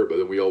terms of work, but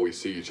then we always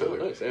see each other.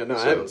 Nice. Yeah, no,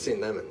 I haven't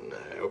seen them in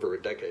over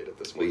a decade at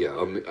this point. Yeah,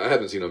 I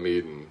haven't seen them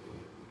eat in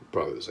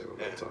probably the same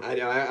amount of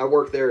time. I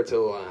worked there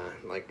until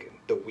like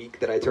the week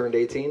that I turned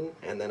 18,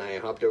 and then I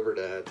hopped over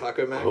to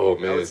Taco Mac. Oh,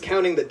 man. I was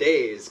counting the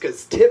days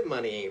because tip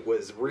money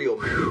was real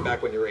money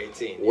back when you were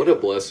 18. What a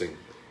blessing.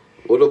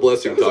 What a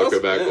blessing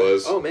Taco Mac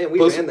was. Oh, man,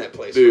 we ran that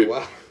place for a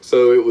while.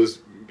 So it was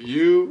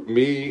you,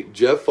 me,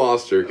 Jeff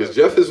Foster, because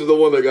Jeff is the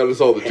one that got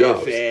us all the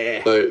jobs.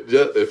 Like,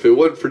 Jeff, if it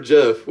wasn't for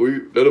Jeff,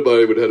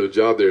 nobody would have had a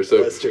job there.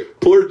 So that's true.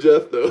 Poor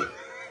Jeff, though.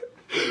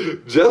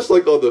 Jeff's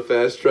like on the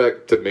fast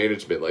track to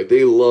management. Like,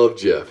 they love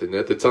Jeff. And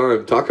at the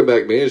time, Taco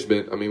Mac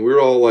management, I mean, we were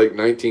all like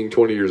 19,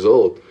 20 years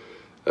old.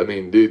 I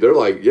mean, dude, they're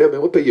like, yeah,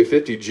 man, we'll pay you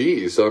 50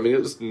 G's. So, I mean,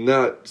 it was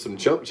not some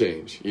chump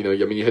change. You know, I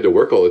mean, you had to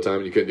work all the time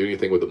and you couldn't do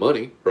anything with the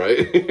money,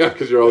 right?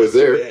 Because you're always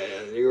there.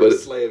 Yeah, you were a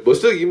slave. But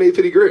still, you made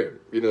 50 grand,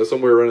 you know,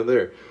 somewhere around in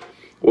there.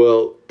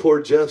 Well,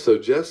 poor Jeff. So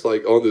Jeff's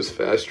like on this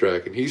fast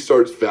track and he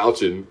starts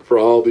vouching for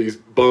all these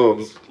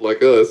bums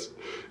like us.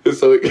 And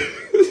so,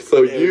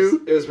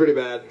 it was pretty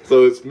bad.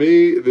 So it's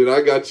me, then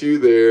I got you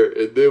there,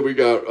 and then we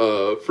got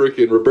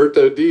freaking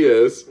Roberto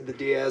Diaz. The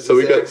Diaz. So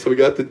we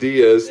got the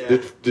Diaz. Yeah.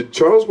 Did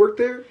Charles work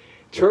there?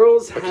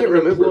 Charles had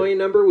an employee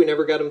number. We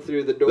never got him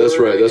through the door. That's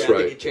right. I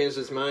think he changed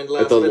his mind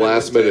last minute. At the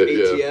last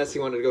minute, ATS, he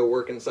wanted to go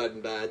work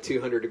inside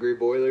 200-degree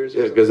boilers.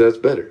 Yeah, because that's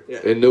better. Yeah.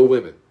 And no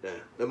women. Yeah,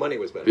 the money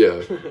was better.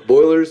 Yeah,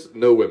 boilers,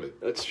 no women.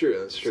 That's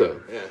true.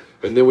 So, yeah.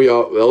 And then we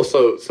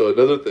also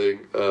another thing.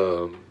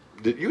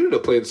 You ended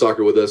up playing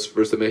soccer with us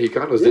versus the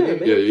Mexicanos,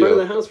 didn't you? Yeah, front of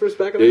the house versus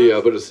back of the house. Yeah, I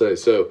was about to say.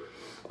 So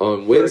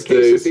on Wednesdays, for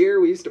a case of beer,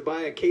 we used to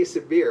buy a case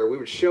of beer. We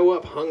would show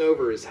up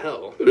hungover as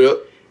hell. Yep.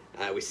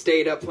 We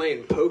stayed up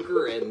playing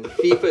poker and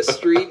FIFA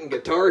Street and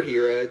Guitar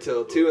Hero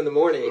till 2 in the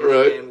morning.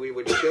 Right. And we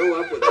would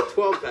show up with a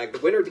 12-pack. The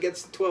winner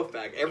gets the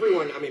 12-pack.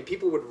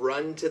 People would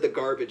run to the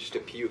garbage to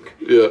puke.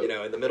 Yeah. You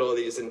know, in the middle of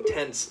these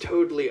intense,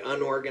 totally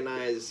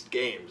unorganized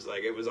games.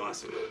 Like, it was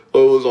awesome.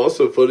 Well, it was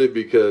also funny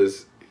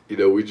because, you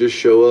know, we just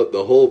show up,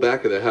 the whole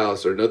back of the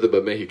house are nothing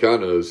but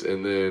Mexicanos,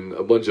 and then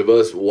a bunch of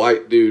us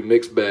white dude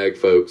mixed bag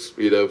folks,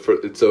 you know,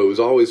 so it was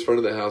always front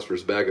of the house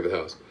versus back of the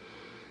house.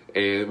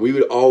 And we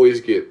would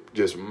always get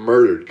just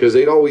murdered because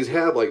they'd always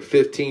have like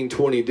 15,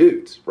 20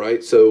 dudes,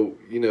 right? So,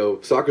 you know,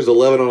 soccer's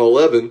 11 on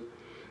 11,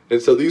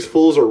 and so these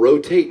fools are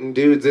rotating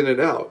dudes in and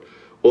out.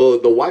 Well,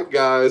 the white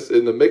guys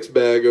in the mixed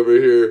bag over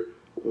here,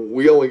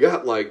 we only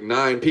got like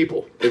 9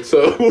 people. And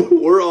so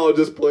we're all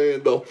just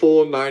playing the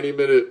full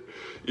 90-minute,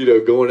 you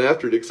know, going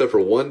after it, except for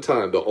one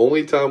time. The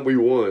only time we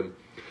won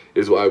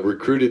is I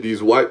recruited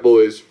these white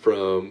boys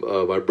from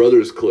my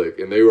brother's clique,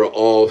 and they were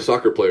all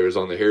soccer players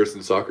on the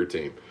Harrison soccer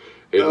team.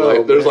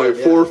 And there's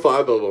 4 or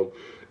 5 of them.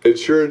 And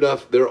sure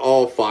enough, they're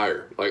all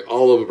fire. Like,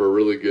 all of them are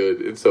really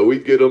good. And so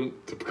we'd get them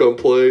to come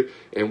play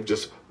and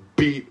just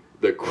beat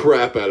the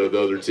crap out of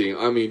the other team.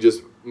 I mean,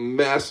 just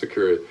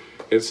massacre it.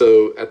 And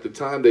so at the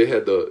time,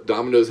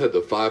 Domino's had the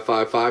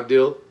 5-5-5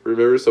 deal.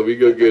 Remember? So we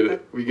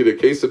get a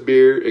case of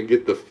beer and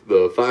get the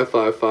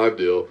 5-5-5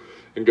 deal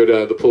and go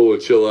down to the pool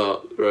and chill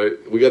out, right?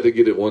 We got to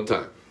get it one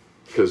time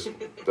because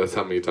that's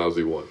how many times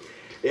we won.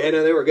 Yeah,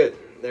 no, they were good.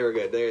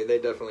 They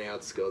definitely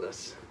outskilled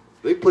us.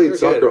 They played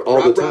soccer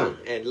all the time.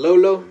 And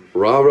Lolo.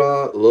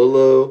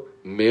 Lolo,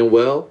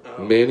 Manuel,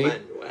 Manny.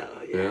 Manuel,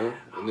 yeah.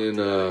 And then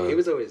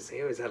he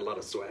always had a lot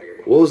of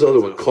swagger. What was the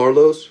other one? Awesome.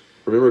 Carlos.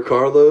 Remember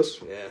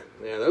Carlos?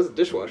 Yeah, that was a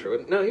dishwasher,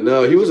 wasn't it?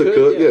 No, he was a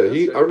cook.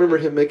 Yeah, I remember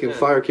him making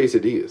fire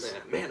quesadillas. Yeah,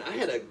 man, I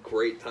had a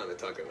great time at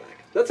Taco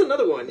Mac. That's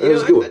another one.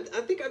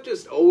 I think I've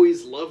just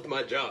always loved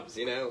my jobs.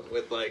 You know,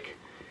 with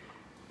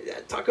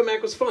Taco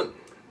Mac was fun.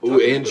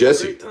 Ooh, and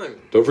Jesse.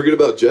 Don't forget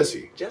about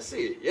Jesse.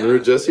 Jesse, yeah.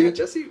 Remember Jesse? Yeah,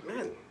 Jesse,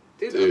 man.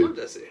 Dude, I love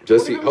Jesse.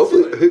 Jesse,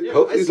 hopefully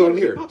he's on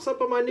here. He pops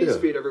up on my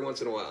newsfeed every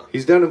once in a while.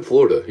 He's down in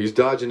Florida. He's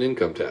dodging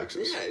income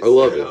taxes. Yeah, I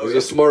love it. He's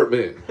a smart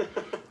man.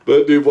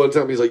 But dude, one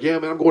time he's like, "Yeah,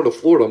 man, I'm going to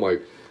Florida." I'm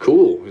like,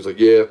 "Cool." He's like,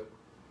 "Yeah,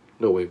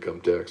 no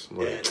income tax." I'm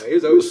like,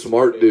 he's always a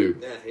smart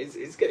dude. Yeah, he's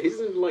in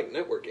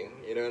networking.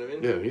 You know what I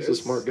mean? Yeah, he's a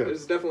smart guy.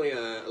 There's definitely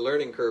a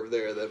learning curve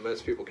there that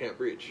most people can't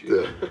reach.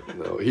 Yeah,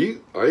 no,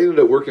 I ended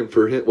up working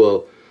for him.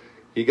 Well,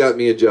 he got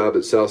me a job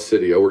at South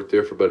City. I worked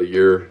there for about a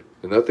year,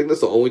 and I think that's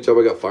the only job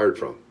I got fired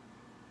from.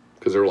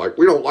 Because they're like,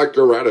 we don't like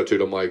your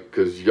attitude. I'm like,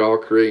 because y'all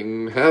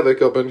creating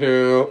havoc up in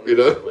here, you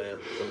know? Man,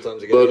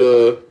 sometimes you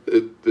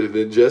get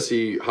then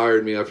Jesse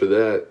hired me after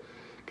that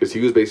because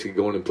he was basically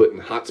going and putting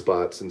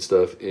hotspots and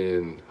stuff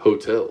in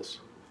hotels,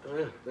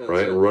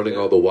 right? And running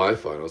all the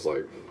Wi-Fi. And I was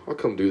like, I'll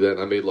come do that.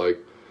 And I made like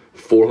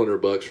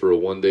 $400 for a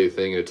one-day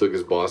thing, and it took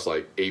his boss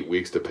like 8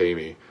 weeks to pay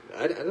me.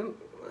 I didn't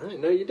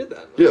know you did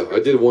that. I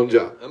did one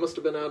job. I must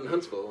have been out in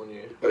Huntsville when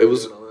you. It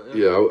was doing all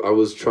that, I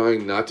was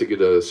trying not to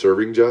get a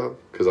serving job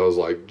because I was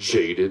like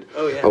jaded.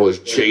 Oh yeah, I was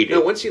jaded.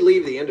 No, once you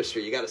leave the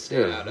industry, you got to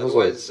stay out.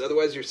 Otherwise,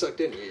 you're sucked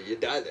in. You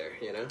die there.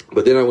 You know.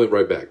 But then I went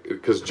right back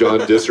because John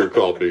Disser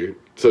called me.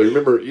 So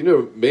remember,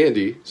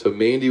 Mandy. So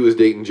Mandy was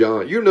dating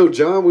John. You know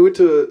John. We went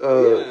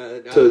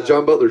to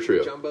John Butler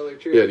Trio. John Butler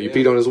Trio. Yeah, and you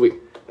peed on his wig.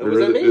 Was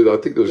that me? I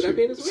think it was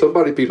you.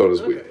 Somebody peed on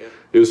his wig. Yeah.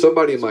 It was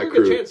somebody in There's my a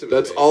good crew. chance it was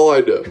That's me. all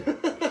I know.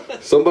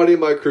 Somebody in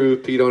my crew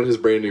peed on his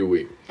brand new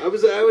Wii.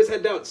 I always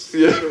had doubts.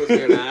 Yeah. That it was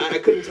me or not. I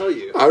couldn't tell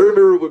you. I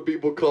remember when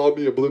people called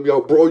me and blew me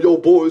out, bro, your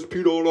boys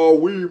peed on our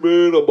Wii,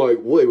 man. I'm like,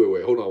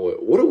 wait, hold on,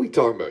 what are we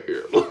talking about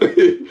here?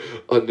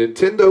 A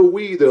Nintendo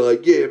Wii, they're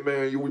like, yeah,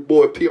 man, your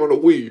boy pee on a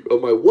Wii.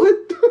 I'm like, what?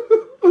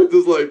 I'm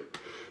just like,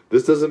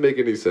 this doesn't make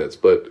any sense.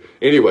 But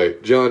anyway,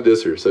 John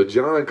Disser. So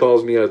John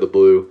calls me out of the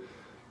blue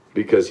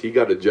because he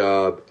got a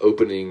job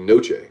opening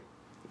Noche.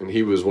 And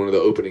he was one of the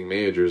opening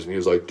managers. And he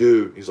was like,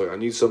 dude, I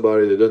need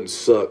somebody that doesn't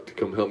suck to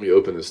come help me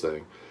open this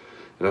thing.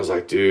 And I was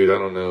like, dude, I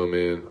don't know,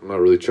 man. I'm not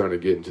really trying to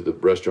get into the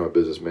restaurant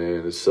business,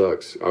 man. It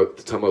sucks. At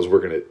the time I was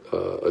working at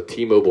a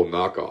T-Mobile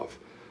knockoff.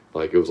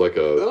 Like, it was like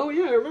a... Oh,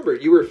 yeah, I remember.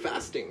 You were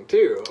fasting,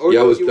 too. Or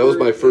yeah, that was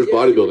my first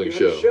bodybuilding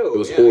show. It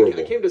was horrible.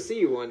 I came to see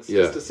you once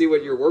just to see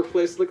what your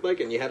workplace looked like,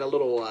 and you had a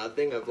little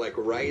thing of, like,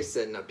 rice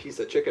and a piece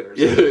of chicken or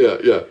something.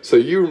 Yeah. So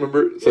you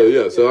remember...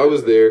 So I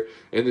was there,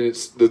 and then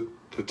it's the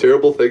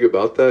terrible thing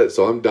about that,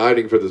 so I'm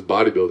dieting for this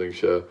bodybuilding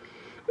show,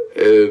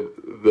 and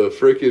the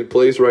freaking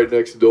place right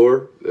next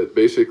door, that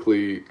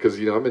basically, because,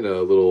 I'm in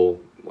a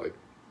little,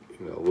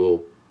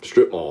 little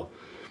strip mall,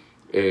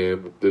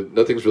 and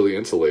nothing's really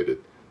insulated.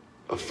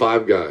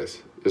 Five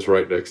Guys is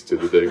right next to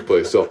the dang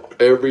place. So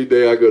every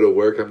day I go to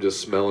work, I'm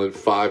just smelling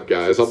Five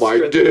Guys. I'm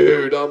like,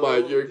 dude,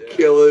 you're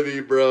killing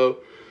me, bro.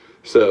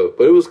 So,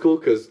 but it was cool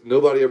because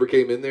nobody ever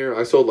came in there.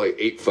 I sold like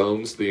 8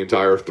 phones the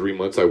entire 3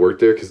 months I worked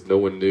there because no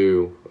one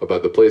knew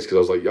about the place. Because I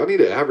was like, y'all need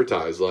to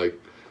advertise like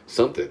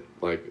something,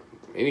 like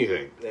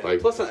anything. Yeah.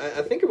 Like, plus,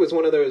 I think it was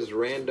one of those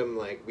random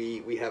like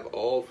we have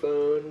all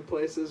phone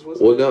places.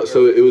 Wasn't well, it? no.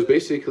 So it was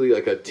basically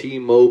like a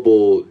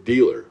T-Mobile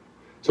dealer.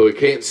 So it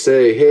can't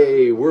say,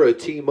 hey, we're a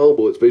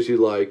T-Mobile. It's basically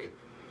like,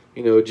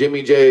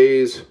 Jimmy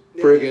J's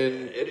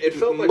friggin' it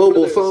felt like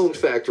mobile phone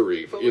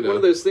factory. It felt like one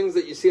of those things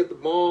that you see at the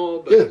mall,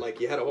 but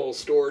like you had a whole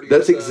store to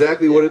That's yourself.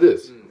 exactly what it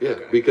is.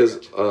 Okay,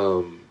 because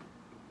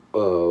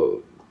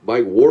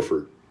Mike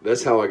Warford,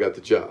 that's how I got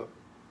the job.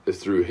 It's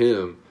through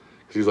him.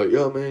 Because he was like,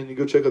 yo, man, you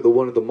go check out the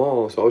one at the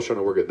mall. So I was trying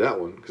to work at that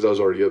one because I was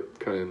already up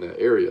kind of in that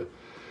area.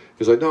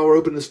 He's like, no, we're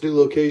opening this new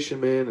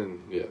location, man.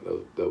 And yeah,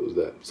 that was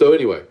that. So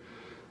anyway,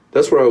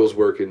 that's where I was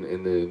working.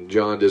 And then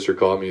John Disser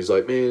called me. He's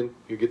like, man,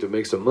 you get to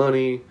make some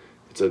money.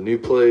 It's a new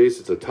place.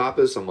 It's a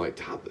tapas. I'm like,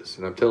 tapas.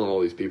 And I'm telling all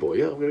these people,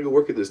 yeah, I'm going to go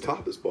work at this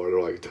tapas bar.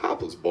 They're like,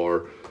 tapas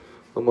bar?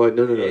 I'm like,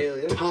 no,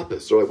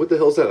 tapas. They're like, what the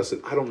hell is that? I said,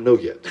 I don't know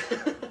yet.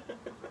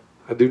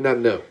 I do not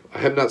know. I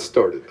have not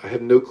started. I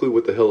have no clue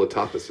what the hell a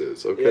tapas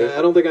is, okay? Yeah,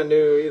 I don't think I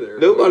knew either.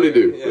 Nobody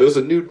knew. Yeah. It was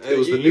the new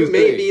thing. You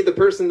may be the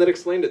person that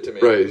explained it to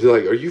me. Right. He's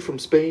like, are you from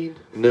Spain?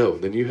 No.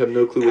 Then you have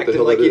no clue what the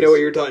hell like it is. you know what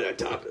you're talking about.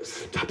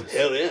 Tapas. Tapas.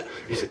 Hell yeah.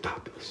 He said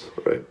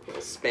tapas. Right.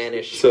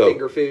 Spanish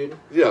finger food.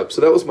 Yeah,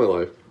 so that was my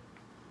life.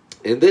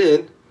 And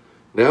then,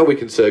 now we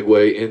can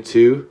segue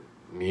into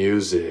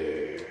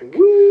music.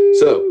 Woo!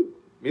 So,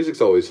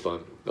 music's always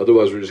fun.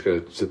 Otherwise, we're just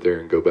going to sit there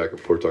and go back and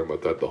forth talking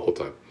about that the whole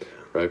time.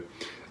 Right?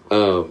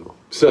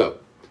 So,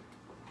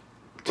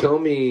 tell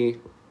me,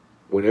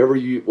 whenever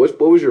what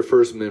was your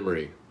first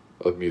memory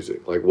of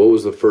music? Like, what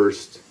was the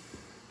first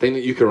thing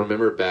that you can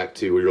remember back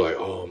to where you're like,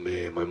 oh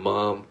man, my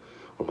mom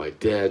or my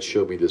dad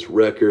showed me this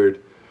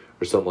record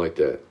or something like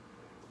that?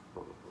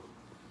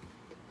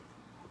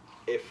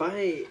 If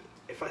I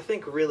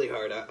think really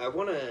hard, I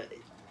want to...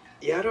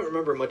 Yeah, I don't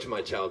remember much of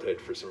my childhood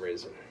for some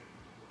reason.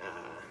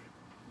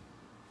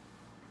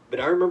 But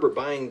I remember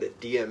buying the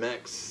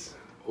DMX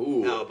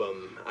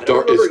album.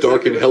 It's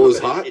Dark and Hell is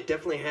Hot? It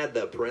definitely had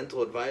the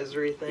parental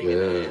advisory thing, Yeah.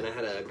 and I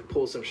had to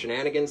pull some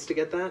shenanigans to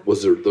get that.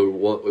 Was there the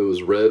one, it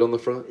was red on the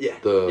front? Yeah.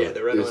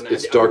 The red it's, one.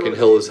 It's Dark and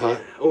Hell is Hot?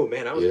 Yeah. Oh,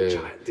 man, I was a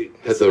child, dude.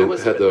 Had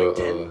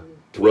the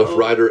Rough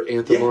Rider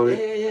anthem on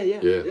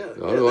it? Yeah.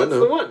 I know.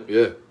 The one.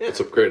 Yeah,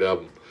 it's a great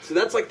album. So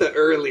that's like the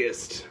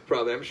earliest,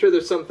 probably. I'm sure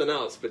there's something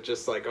else, but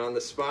just like on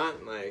the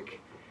spot, like...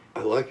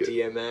 I like it.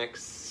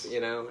 DMX,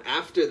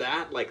 After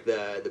that, like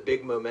the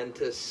big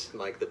momentous,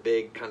 like the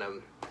big kind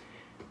of...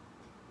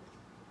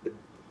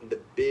 The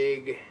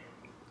big...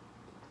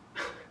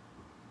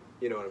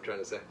 You know what I'm trying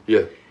to say?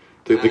 Yeah.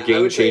 The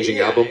game-changing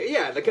album?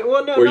 Yeah.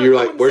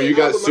 Where you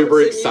got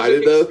super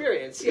excited, though?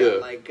 Experience. Yeah.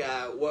 Like,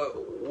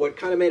 what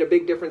kind of made a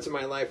big difference in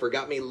my life or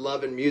got me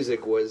loving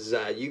music was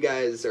you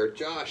guys, or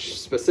Josh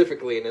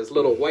specifically, in his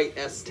little white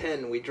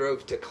S10, we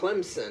drove to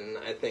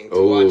Clemson, I think,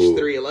 to watch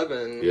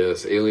 311.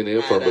 Yes, Alien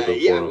Ant Farm was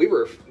yeah, we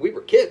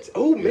were kids.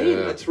 Oh,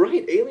 man, that's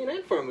right. Alien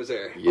Ant Farm was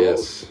there.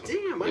 Yes. Oh,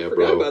 damn, I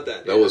forgot about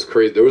that. That was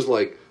crazy. There was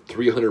like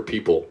 300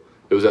 people.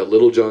 It was at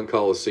Little John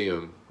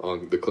Coliseum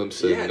on the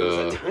Clemson. Yeah, it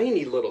was a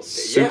tiny little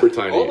stage. Super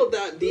tiny. All of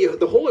that,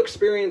 the whole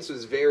experience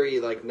was very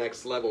like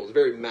next level. It was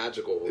very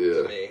magical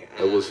to me.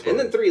 That was fun. And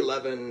then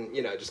 311,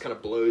 just kind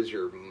of blows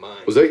your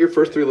mind. Was that your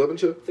first 311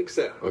 show? I think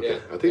so. Okay, yeah.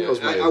 I think that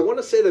was my. I want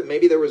to say that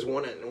maybe there was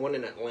one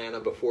in Atlanta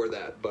before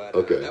that, but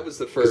that was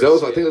the first.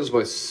 Because I think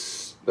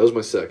that was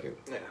my second.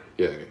 Yeah.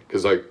 Yeah,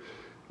 because like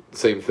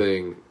same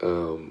thing.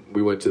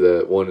 We went to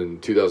that one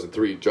in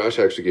 2003. Josh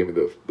actually gave me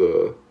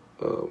the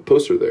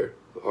poster there.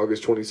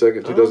 August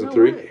 22nd,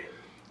 2003.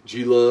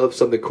 G-Love,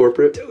 something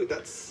corporate. Dude,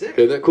 that's sick.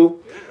 Isn't that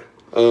cool?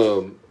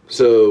 Yeah.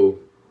 So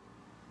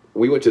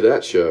we went to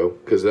that show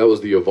because that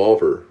was the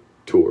Evolver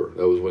tour.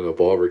 That was when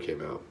Evolver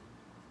came out.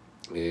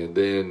 And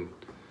then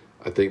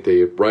I think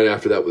right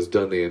after that was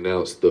done, they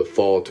announced the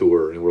fall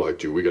tour, and we're like,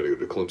 dude, we got to go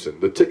to Clemson.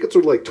 The tickets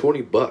were like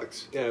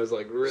 $20. Yeah, it was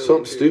like really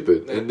something cheap.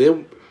 stupid. Yeah.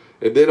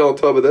 And then on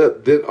top of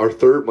that, then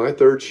my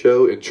third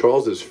show and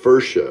Charles's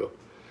first show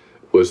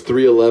was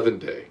 3/11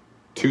 Day,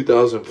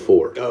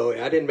 2004. Oh,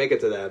 I didn't make it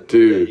to that.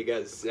 Dude. Yeah, you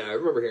guys, I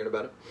remember hearing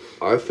about it.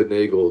 I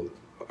finagled.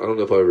 I don't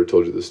know if I ever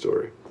told you this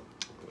story,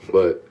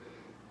 but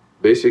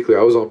basically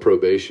I was on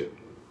probation,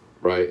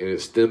 right? And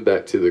it stemmed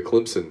back to the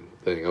Clemson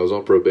thing. I was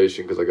on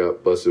probation because I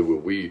got busted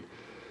with weed.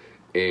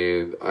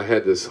 And I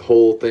had this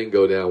whole thing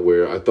go down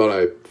where I thought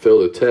I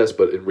failed a test,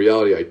 but in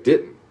reality I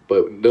didn't.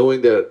 But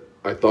knowing that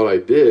I thought I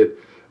did,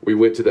 we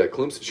went to that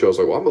Clemson show. I was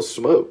like, well, I'm going to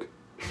smoke.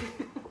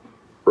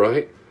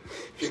 Right?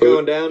 If you're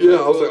going down. Yeah,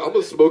 I was like, I'm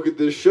going to smoke at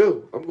this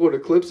show. I'm going to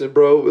Clemson,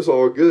 bro. It's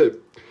all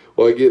good.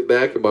 Well, I get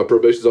back and my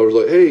probation officer's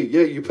like, hey,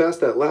 yeah, you passed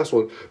that last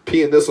one.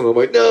 Pee in this one. I'm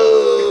like,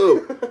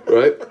 no!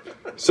 Right?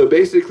 So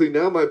basically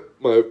now my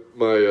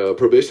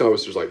probation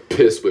officer's like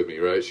pissed with me,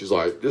 right? She's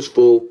like, this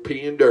fool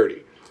peeing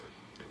dirty.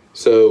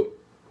 So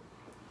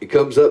it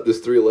comes up, this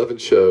 3/11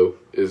 show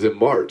is in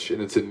March,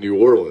 and it's in New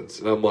Orleans.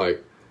 And I'm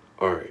like,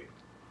 all right,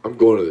 I'm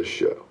going to this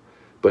show.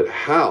 But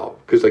how?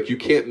 Because, like, you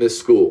can't miss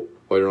school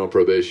while you're on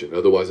probation.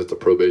 Otherwise, it's a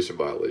probation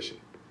violation.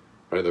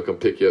 Right? They'll come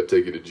pick you up,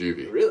 take you to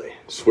juvie. Really?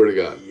 Swear to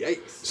God.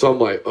 Yikes. So I'm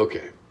like,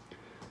 okay.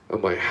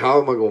 I'm like,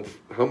 how am I going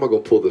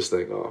to pull this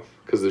thing off?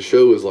 Because the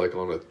show is, like,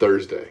 on a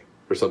Thursday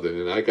or something,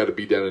 and I got to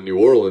be down in New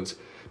Orleans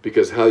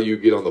because how you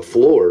get on the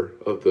floor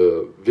of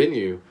the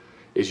venue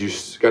is you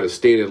got to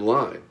stand in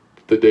line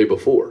the day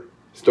before,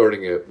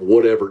 starting at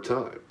whatever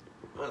time,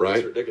 right?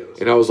 That's ridiculous.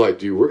 And I was like,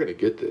 dude, we're going to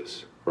get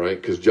this, right?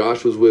 Because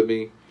Josh was with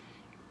me.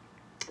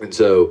 And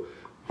so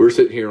we're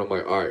sitting here, and I'm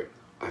like, all right,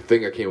 I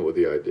think I came up with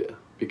the idea.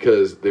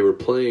 Because they were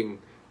playing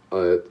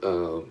at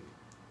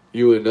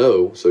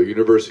UNO, so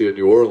University of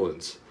New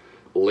Orleans,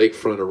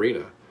 Lakefront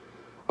Arena.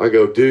 I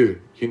go,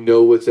 dude, you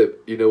know what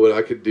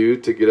I could do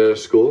to get out of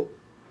school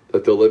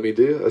that they'll let me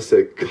do? I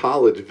said,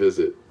 college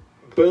visit.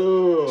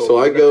 Boom. So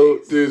I go,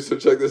 dude, so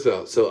check this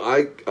out. So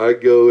I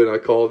go and I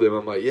call them.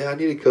 I'm like, yeah, I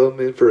need to come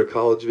in for a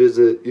college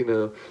visit,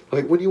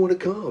 Like, when do you want to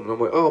come? And I'm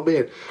like, oh,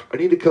 man, I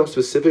need to come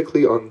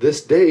specifically on this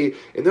day.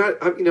 And I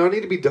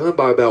need to be done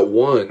by about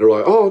 1. They're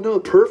like, oh, no,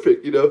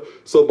 perfect,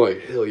 So I'm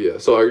like, hell yeah.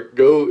 So I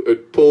go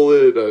and pull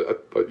it.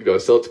 I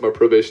sell it to my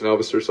probation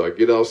officer. So I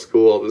get out of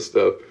school, all this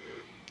stuff.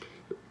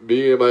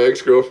 Me and my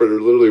ex-girlfriend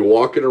are literally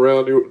walking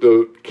around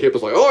the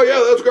campus like, oh,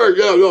 yeah, that's great.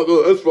 Yeah,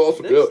 no, that's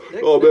awesome.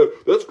 Man,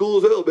 that's cool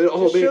as hell, man.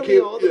 Oh, man, show me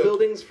all the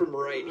buildings from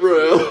right.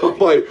 I'm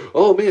like,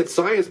 oh, man,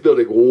 science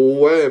building.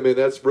 Wow, man,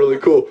 that's really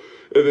cool.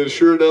 And then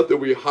sure enough that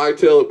we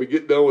hightail it, we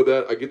get done with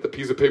that, I get the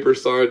piece of paper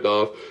signed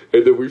off,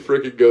 and then we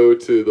freaking go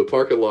to the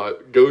parking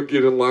lot, go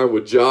get in line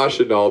with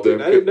Josh and all them.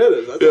 Dude, I didn't know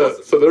this. That's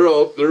awesome.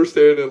 So they're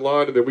standing in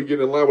line, and then we get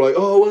in line, we're like,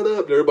 oh, what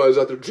up? And everybody's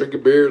out there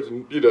drinking beers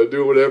and,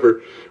 doing whatever.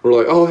 And we're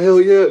like, oh,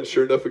 hell yeah. And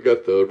sure enough, we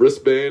got the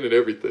wristband and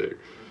everything.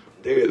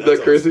 Dude, isn't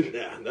that crazy? Awesome.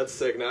 Yeah, that's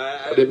sick. No,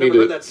 I didn't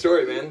never heard that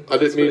story, man. I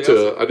didn't mean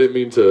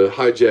to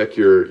hijack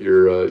your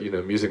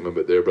music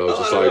moment there, but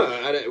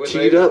I was tee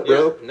it up,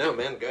 bro. No,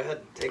 man, go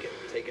ahead, take it.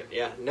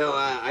 Yeah, no,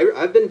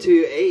 I've been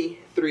to a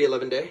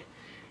 3/11 Day.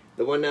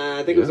 The one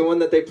I think it was the one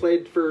that they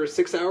played for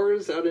 6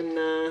 hours out in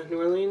New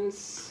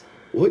Orleans.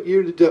 What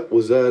year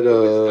was that?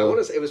 I want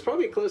to say it was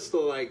probably close to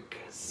like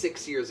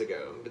 6 years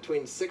ago,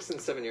 between 6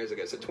 and 7 years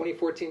ago. So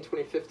 2014,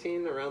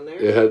 2015, around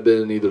there. It had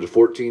been either the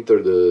 14th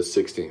or the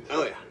 16th.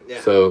 Oh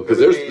yeah. So because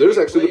there's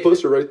actually the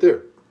poster right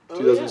there,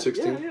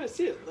 2016. Yeah, I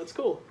see it. That's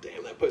cool.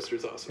 Damn, that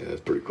poster's awesome. Yeah,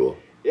 that's pretty cool.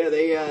 Yeah,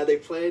 they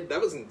played. That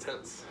was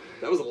intense.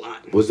 That was a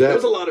lot. That was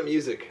a lot of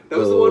music. That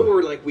was the one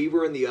where like we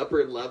were in the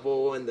upper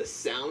level and the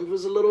sound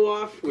was a little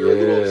off. We were a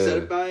little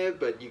upset by it,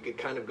 but you could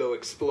kind of go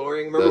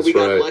exploring. Remember, we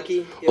got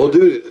lucky. Oh,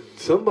 dude,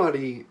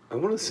 somebody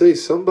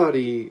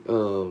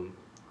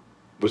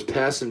was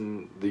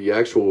passing the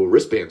actual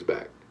wristbands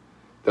back.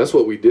 That's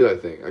what we did, I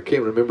think. I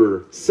can't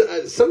remember.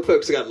 Some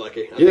folks got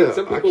lucky. I think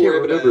some people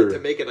were able to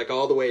make it like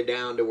all the way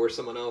down to where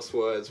someone else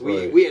was.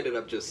 We ended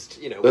up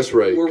just, That's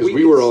right, because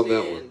we were on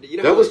that one.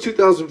 That was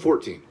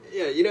 2014.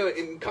 Yeah,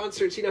 in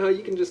concerts, how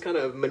you can just kind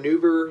of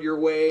maneuver your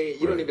way.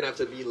 You don't even have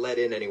to be let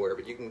in anywhere,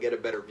 but you can get a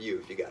better view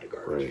if you got a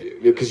garbage view.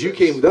 Yeah, because you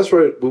came. That's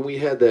right. When we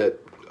had that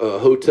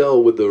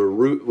hotel with the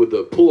roof, with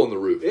the pool on the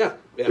roof. Yeah.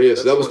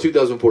 So that was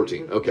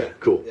 2014. Okay,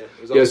 cool.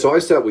 Yeah, so I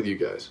sat with you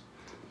guys.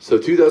 So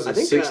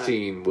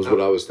 2016 was what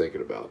I was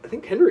thinking about. I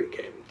think Henry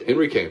came.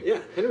 Henry came.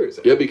 Yeah, Henry was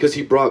there. Yeah, because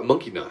he brought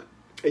Monkey Knot.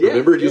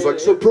 Remember? He was like,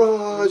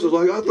 surprise! I was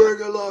like, I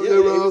think I love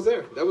you. Yeah, he was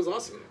there. That was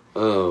awesome.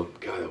 God,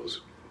 that was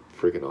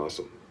freaking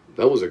awesome.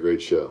 That was a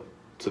great show.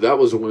 So that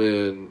was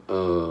when,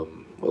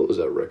 what was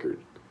that record?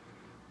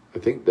 I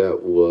think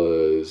that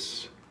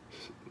was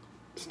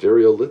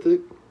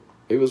Stereolithic.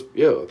 I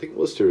think it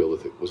was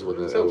Stereolithic. Was when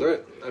that sounds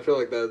right. I feel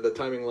like the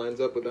timing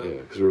lines up with that.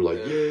 Yeah, because we were like,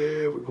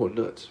 yeah, we're going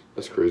nuts.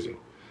 That's crazy.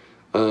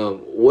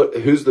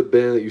 Who's the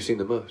band that you've seen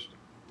the most?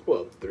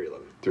 Well,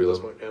 311.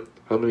 311. Yeah.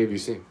 How many have you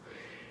seen?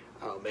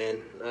 Oh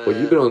man. Well,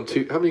 you've been on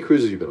 2. How many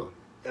cruises have you been on?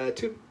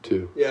 2.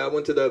 2. Yeah, I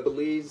went to the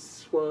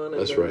Belize one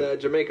and That's then right.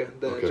 Jamaica.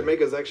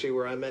 Jamaica is actually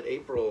where I met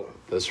April.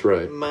 That's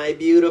right. My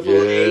beautiful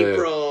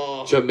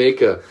April.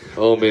 Jamaica.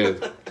 Oh man,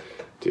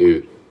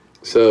 dude.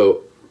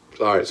 So,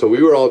 all right. So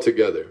we were all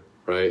together,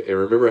 right? And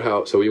remember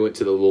how? So we went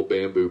to the little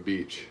bamboo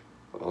beach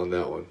on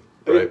that one,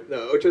 right? The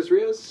Ochos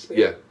Rios.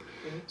 Yeah.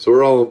 Mm-hmm. So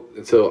we're all.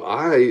 And so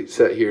I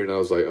sat here and I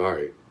was like, all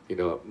right,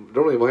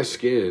 normally my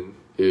skin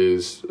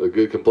is a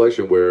good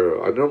complexion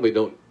where I normally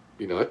don't.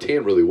 I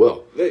tan really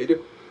well. Yeah, you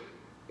do.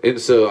 And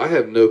so I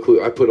have no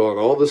clue. I put on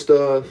all the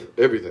stuff,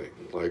 everything.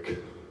 Like,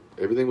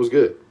 everything was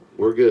good.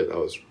 We're good. I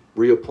was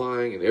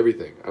reapplying and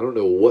everything. I don't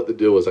know what the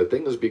deal was. I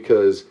think it was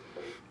because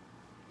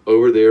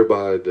over there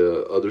by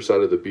the other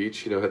side of the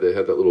beach, how they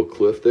had that little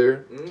cliff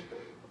there.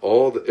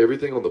 Mm-hmm.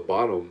 Everything on the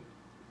bottom,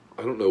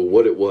 I don't know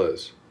what it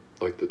was.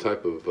 Like the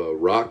type of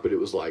rock, but it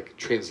was like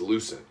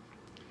translucent.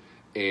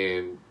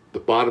 And the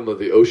bottom of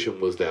the ocean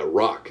was that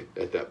rock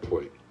at that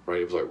point,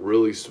 right? It was like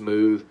really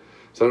smooth.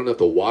 So I don't know if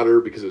the water,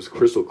 because it was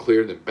crystal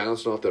clear and then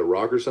bouncing off that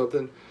rock or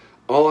something.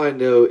 All I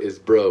know is,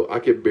 bro, I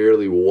could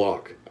barely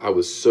walk. I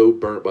was so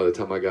burnt by the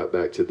time I got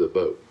back to the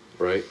boat,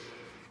 right?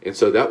 And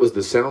so that was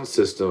the sound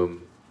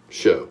system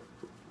show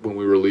when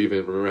we were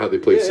leaving. Remember how they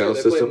played sound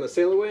system? Played in the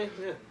Sail Away?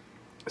 Yeah.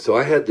 So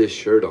I had this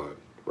shirt on,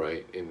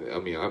 right? And I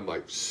mean, I'm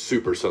like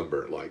super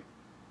sunburned, like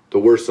the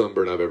worst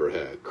sunburn I've ever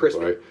had. Crispy.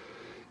 Right?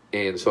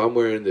 And so I'm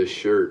wearing this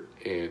shirt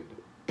and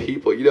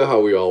people, you know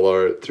how we all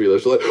are at 3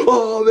 levels, like,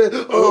 oh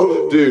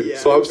man, dude. Yeah,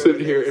 so I'm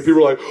sitting here and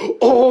people are like,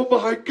 oh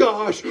my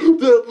gosh,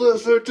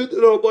 listen to,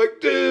 and I'm like,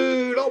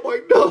 dude, I'm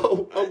like,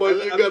 no, I'm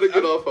like, you gotta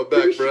get off my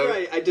back, bro.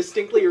 Sure I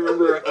distinctly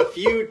remember a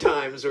few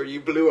times where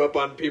you blew up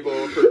on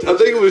people for touching. I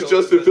think it was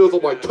your Justin shoulders. Fields.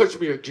 I'm like, touch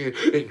me again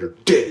and you're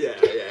dead.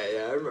 Yeah.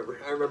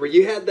 I remember.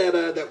 You had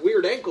that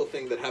weird ankle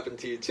thing that happened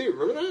to you too.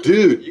 Remember that?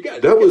 Dude,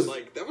 that was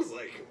like,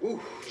 ooh,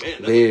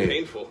 man, that was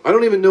painful. I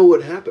don't even know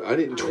what happened. I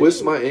didn't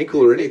twist my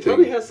ankle or anything. It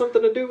probably has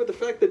something to do with the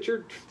fact that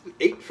you're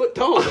 8 foot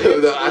tall.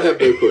 I have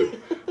no clue.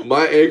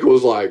 My ankle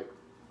was like,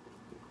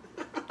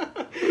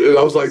 and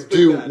I was like,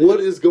 dude, what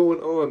is going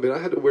on, man? I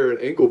had to wear an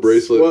ankle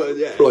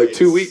bracelet for like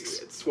 2 weeks.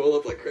 It swelled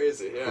up like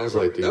crazy. Yeah, I was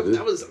like, dude,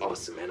 that was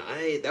awesome, man.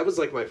 That was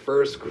like my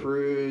first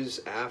cruise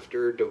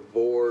after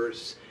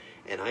divorce.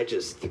 And I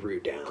just threw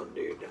down,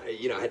 dude.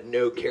 I had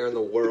no care in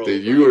the world.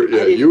 Dude,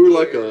 you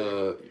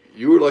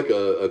were like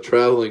a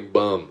traveling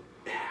bum.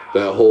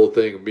 That whole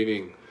thing,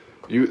 meaning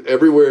you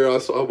everywhere I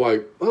saw, I'm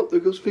like, oh,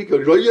 there goes Fico.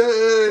 And you're like,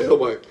 yeah. I'm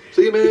like,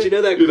 see you, man.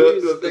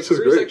 But that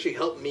cruise actually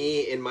helped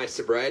me in my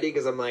sobriety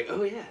because I'm like,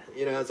 oh yeah,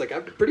 it's like I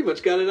pretty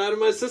much got it out of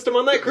my system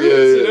on that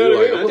cruise. You know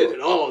what I mean? I did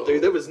it all,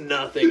 dude. There was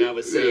nothing I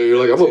was saying. Yeah, you're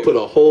like, I'm gonna put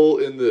a hole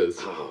in this.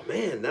 Oh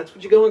man, that's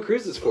what you go on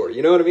cruises for.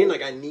 You know what I mean?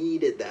 Like I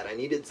needed that. I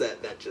needed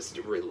that just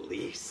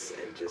release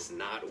and just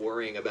not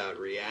worrying about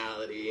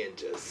reality and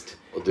just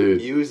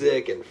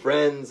music and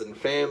friends and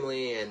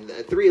family and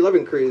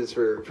 311 cruise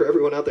for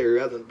everyone out there who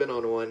hasn't been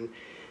on one.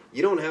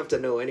 You don't have to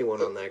know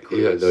anyone on that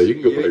cruise. Yeah, no, you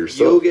can go by yourself.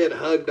 You'll get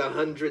hugged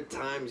 100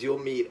 times. You'll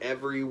meet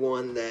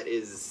everyone that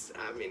is,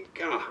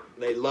 God,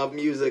 they love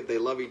music. They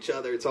love each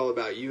other. It's all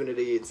about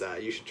unity.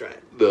 You should try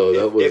it. No,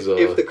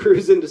 if the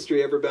cruise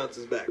industry ever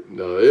bounces back.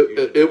 No,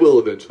 it will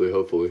eventually,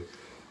 hopefully.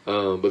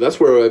 But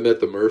that's where I met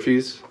the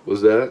Murphys,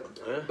 was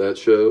that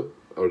show,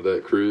 or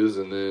that cruise.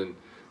 And then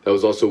that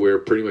was also where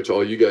pretty much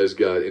all you guys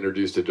got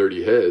introduced to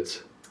Dirty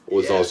Heads.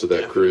 Was also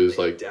that cruise,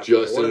 like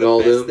Justin and all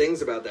them. One of the best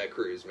things about that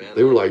cruise, man.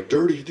 They were like,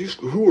 dirty,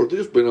 who are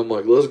this? But I'm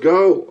like, let's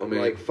go. I mean,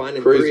 like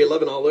finding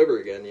 311 all over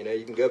again.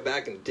 You can go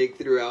back and dig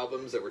through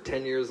albums that were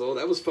 10 years old.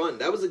 That was fun.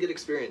 That was a good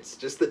experience.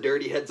 Just the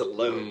Dirty Heads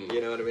alone. You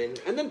know what I mean?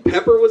 And then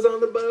Pepper was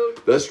on the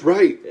boat. That's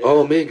right. Yeah.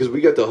 Oh man, because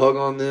we got to hug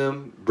on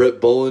them.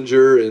 Brett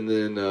Bollinger and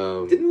then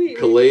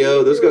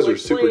Kaleo. Those guys were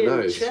super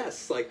nice.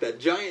 Chess, like that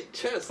giant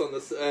chess on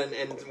this, and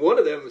one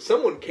of them,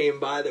 someone came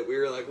by that we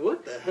were like,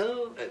 what the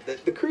hell?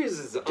 The cruise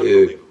is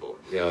unbelievable.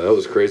 Yeah, that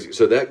was crazy.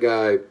 So that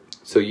guy,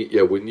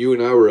 when you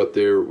and I were up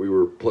there, we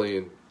were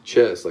playing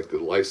chess, like the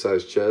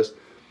life-size chess.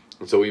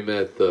 And so we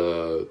met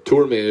the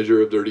tour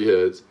manager of Dirty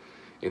Heads.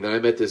 And then I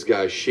met this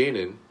guy,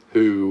 Shannon,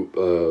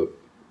 who,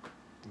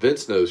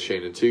 Vince knows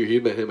Shannon too. He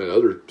met him at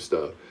other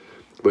stuff.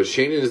 But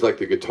Shannon is like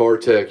the guitar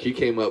tech. He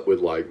came up with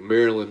like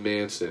Marilyn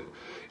Manson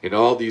and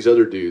all these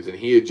other dudes. And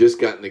he had just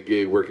gotten a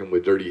gig working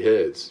with Dirty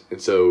Heads.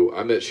 And so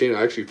I met Shannon.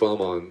 I actually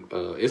follow him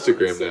on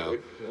Instagram now.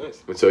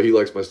 Nice. And so he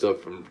likes my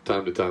stuff from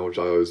time to time, which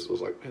I always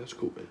was like, man, that's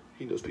cool, man.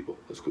 He knows people.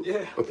 That's cool.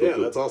 Yeah, cool.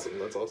 That's awesome.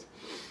 That's awesome.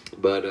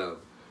 But, well,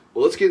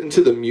 let's get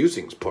into the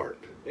musings part,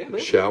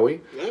 shall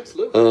we? Yeah,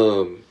 absolutely.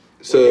 What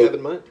do you have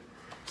in mind?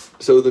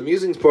 So the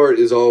musings part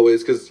is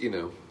always, because,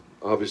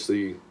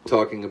 obviously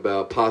talking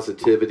about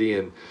positivity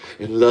and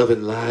love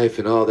and life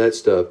and all that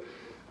stuff.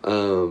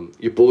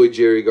 Your boy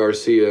Jerry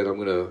Garcia, and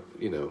I'm going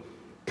to,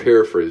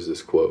 paraphrase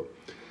this quote.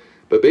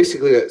 But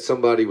basically,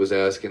 somebody was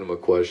asking him a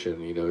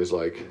question, he's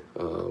like,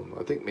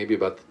 I think maybe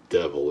about the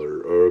devil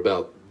or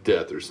about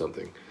death or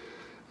something.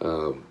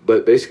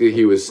 But basically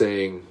he was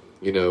saying,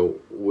 you know,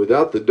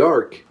 without the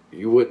dark,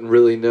 you wouldn't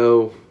really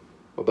know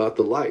about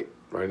the light,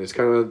 right? And it's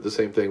kind of the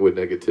same thing with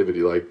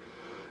negativity. Like,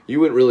 you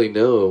wouldn't really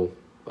know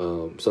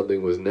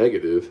something was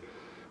negative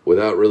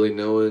without really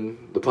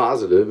knowing the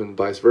positive, and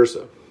vice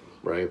versa,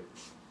 right?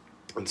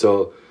 And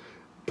so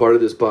part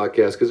of this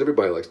podcast, because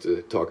everybody likes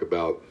to talk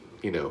about,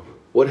 you know,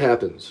 what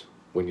happens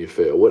when you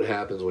fail? What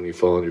happens when you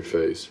fall on your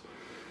face?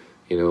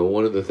 You know,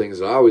 one of the things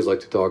that I always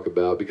like to talk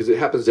about, because it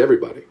happens to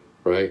everybody,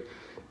 right?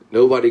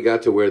 Nobody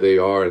got to where they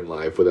are in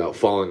life without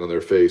falling on their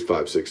face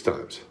 5-6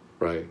 times,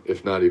 right?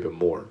 If not even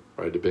more,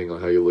 right? Depending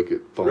on how you look at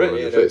falling on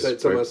your face.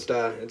 It's right? almost,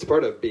 it's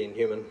part of being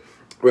human.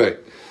 Right.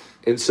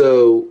 And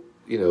so,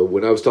 you know,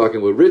 when I was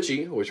talking with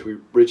Richie,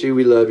 Richie,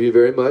 we love you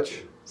very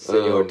much.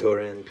 Senor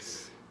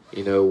Torrance.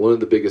 You know, one of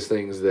the biggest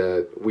things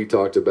that we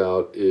talked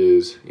about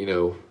is, you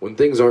know, when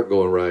things aren't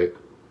going right,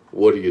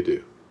 what do you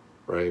do,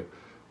 right?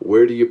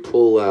 Where do you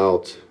pull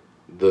out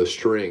the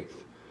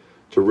strength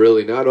to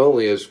really, not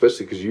only,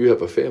 especially because you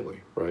have a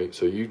family, right?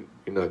 So you're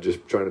not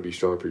just trying to be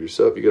strong for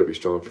yourself. You got to be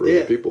strong for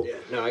other people. Yeah.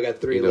 No, I got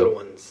 3 little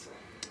ones.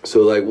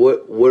 So, like,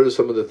 what are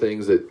some of the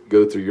things that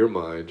go through your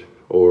mind,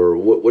 or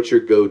what's your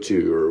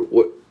go-to,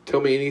 or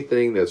tell me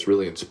anything that's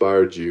really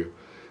inspired you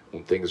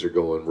when things are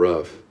going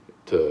rough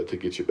to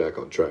get you back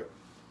on track.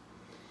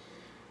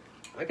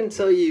 I can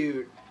tell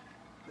you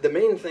the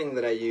main thing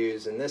that I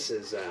use, and this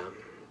is,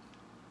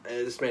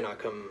 this may not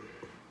come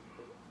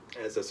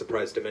as a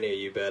surprise to many of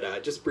you,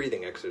 but just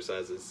breathing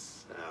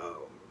exercises,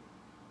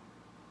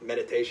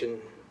 meditation,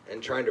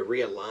 and trying to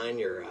realign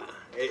your,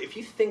 if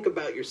you think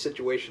about your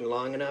situation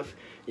long enough,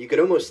 you could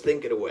almost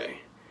think it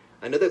away.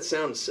 I know that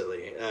sounds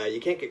silly. You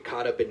can't get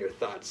caught up in your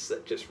thoughts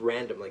that just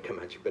randomly come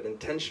at you, but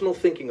intentional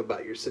thinking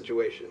about your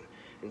situation,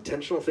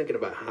 intentional thinking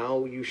about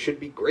how you should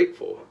be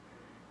grateful.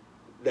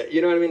 That,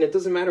 you know what I mean? It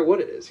doesn't matter what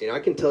it is. You know, I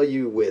can tell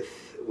you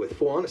with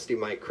full honesty,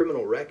 my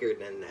criminal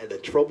record and the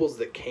troubles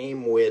that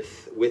came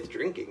with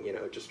drinking, you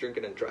know, just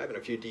drinking and driving, a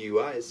few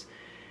DUIs,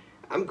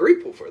 I'm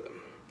grateful for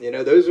them. You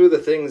know, those were the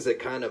things that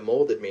kind of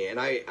molded me. And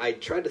I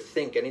try to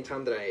think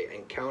anytime that I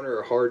encounter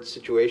a hard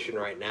situation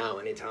right now,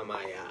 anytime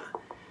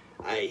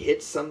I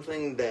hit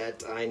something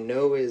that I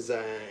know is,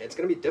 it's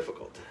going to be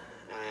difficult.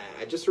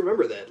 I just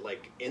remember that,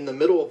 like, in the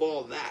middle of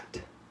all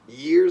that,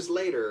 years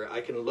later,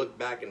 I can look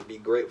back and be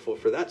grateful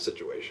for that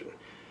situation.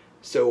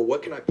 So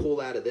what can I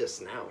pull out of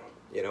this now?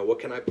 You know, what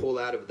can I pull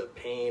out of the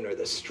pain or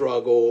the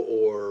struggle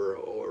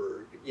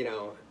or you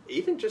know,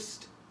 even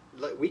just,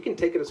 like, we can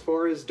take it as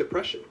far as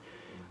depression,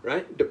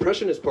 right?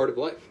 Depression is part of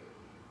life.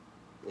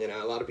 You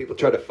know, a lot of people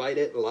try to fight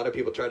it. A lot of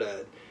people try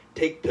to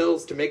take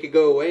pills to make it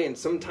go away. And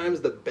sometimes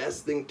the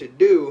best thing to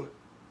do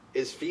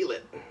is feel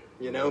it,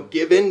 you know,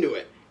 give into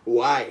it.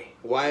 Why?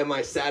 Why am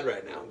I sad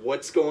right now?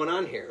 What's going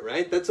on here,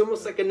 right? That's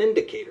almost like an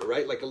indicator,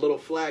 right? Like a little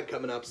flag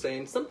coming up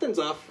saying something's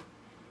off.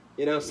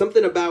 You know,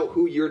 something about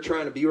who you're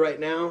trying to be right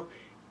now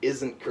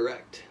isn't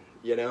correct.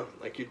 You know,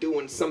 like you're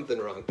doing something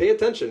wrong. Pay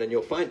attention and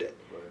you'll find it.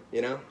 Right.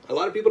 You know, a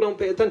lot of people don't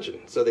pay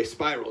attention. So they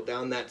spiral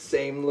down that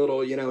same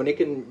little, you know, and it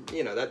can,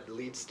 you know, that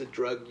leads to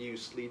drug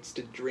use, leads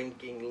to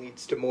drinking,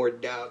 leads to more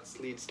doubts,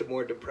 leads to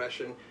more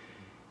depression.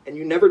 And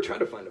you never try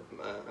to find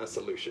a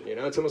solution, you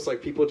know? It's almost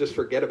like people just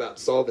forget about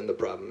solving the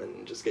problem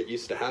and just get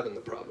used to having the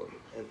problem.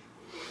 And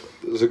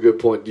that's a good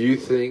point. Do you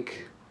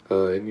think,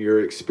 in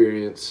your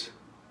experience,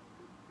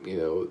 you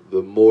know,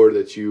 the more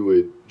that you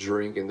would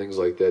drink and things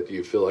like that, do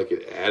you feel like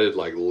it added,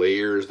 like,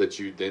 layers that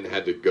you then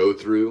had to go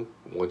through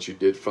once you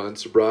did find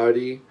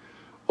sobriety?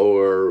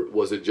 Or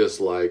was it just,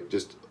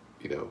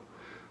 you know,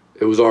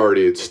 it was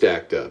already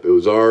stacked up? It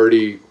was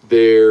already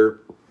there,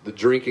 the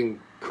drinking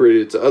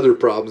created its other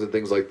problems and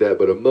things like that,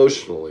 but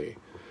emotionally,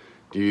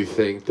 do you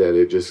think that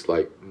it just,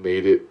 like,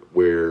 made it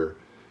where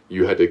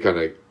you had to kind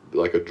of,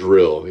 like a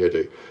drill, you had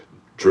to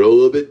drill a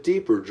little bit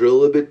deeper,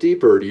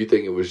 or do you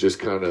think it was just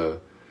kind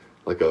of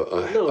like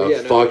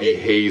a foggy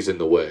haze in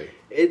the way?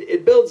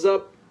 It builds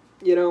up,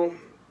 you know,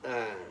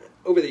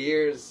 over the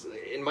years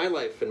in my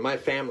life and my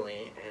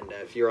family, and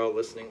if you're all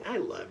listening, I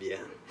love you.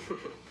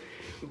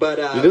 But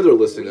you know they're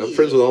listening. I'm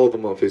friends with all of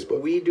them on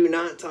Facebook. We do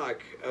not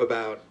talk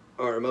about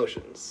our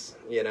emotions,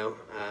 you know.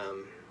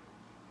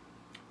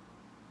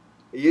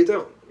 You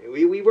don't.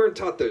 We weren't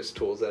taught those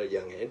tools at a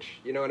young age,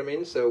 you know what I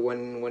mean? So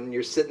when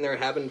you're sitting there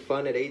having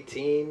fun at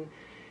 18,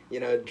 you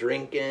know,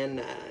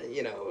 drinking,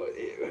 you know,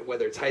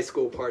 whether it's high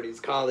school parties,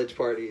 college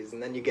parties,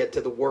 and then you get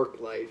to the work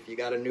life, you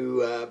got a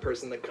new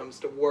person that comes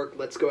to work,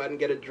 let's go out and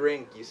get a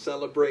drink, you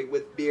celebrate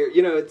with beer,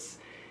 you know, it's,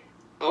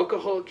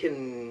 alcohol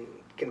can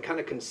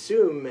kind of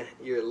consume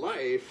your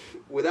life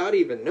without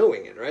even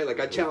knowing it, right? Like,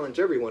 I challenge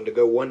everyone to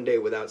go one day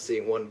without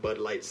seeing one Bud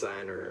Light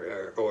sign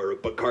or a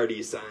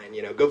Bacardi sign,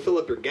 you know, go fill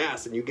up your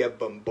gas and you get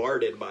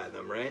bombarded by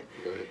them, right?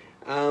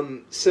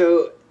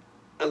 So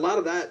a lot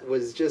of that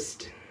was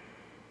just,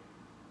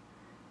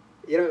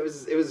 you know,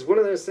 it was one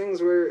of those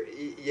things where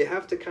you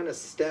have to kind of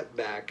step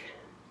back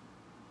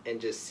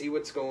and just see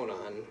what's going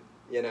on,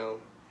 you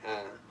know,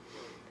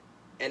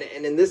 and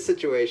in this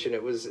situation,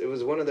 it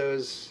was one of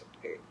those.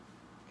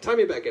 Tie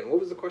me back in.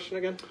 What was the question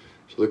again?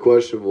 So the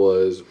question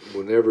was,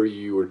 whenever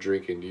you were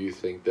drinking, do you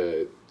think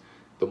that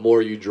the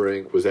more you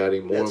drank was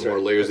adding more and more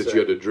layers that you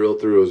had to drill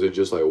through, or was it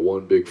just like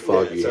one big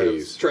foggy haze? I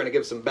was trying to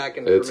give some back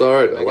information. It's all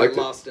right. I liked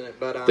got lost in it.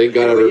 But, thank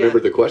God I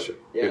remembered the question.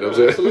 Yeah, you know what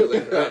I'm saying?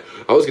 Absolutely.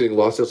 I was getting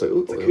lost. I was like,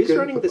 ooh, who's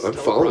running this I'm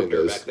following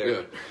this. Back there?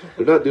 Yeah.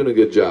 They're not doing a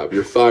good job.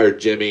 You're fired,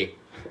 Jimmy.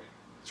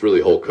 It's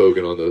really Hulk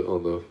Hogan on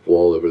the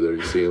wall over there.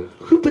 You see him?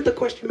 Who put the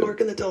question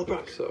mark in the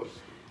teleprompter? So,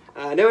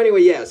 no,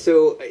 anyway, yeah.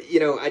 So,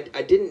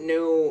 I didn't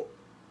know.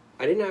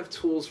 I didn't have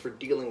tools for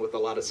dealing with a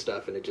lot of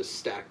stuff, and it just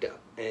stacked up.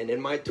 And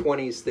in my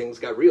 20s, things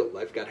got real.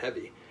 Life got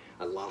heavy.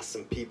 I lost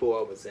some people.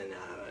 I was in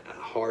a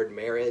hard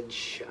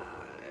marriage.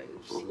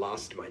 I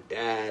lost my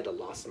dad. I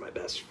lost my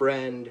best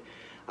friend.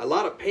 A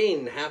lot of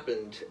pain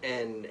happened,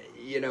 and,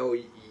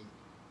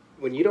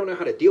 when you don't know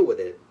how to deal with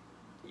it,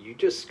 you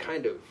just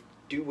kind of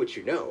do what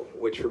you know,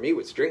 which for me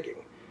was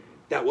drinking.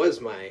 That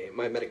was my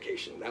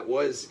medication. That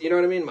was,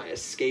 my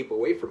escape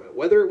away from it.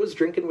 Whether it was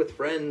drinking with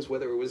friends,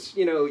 whether it was,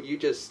 you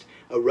just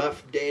a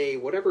rough day,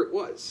 whatever it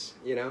was,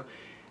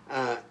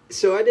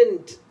 So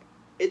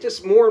it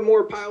just more and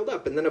more piled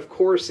up. And then, of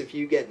course, if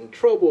you get in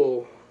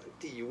trouble,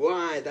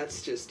 DUI,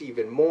 that's just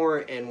even more.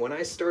 And when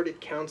I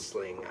started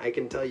counseling, I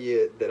can tell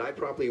you that I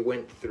probably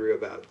went through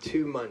about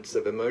 2 months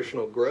of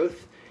emotional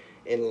growth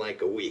in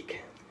like a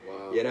week.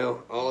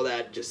 Wow. All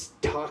that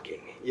just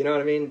talking, you know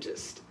what I mean?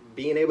 Just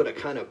being able to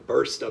kind of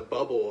burst a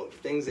bubble of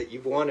things that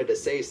you've wanted to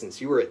say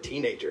since you were a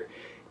teenager.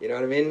 You know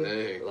what I mean?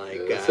 Dang,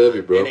 like that's heavy,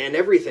 bro. And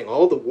everything,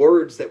 all the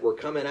words that were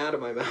coming out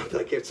of my mouth,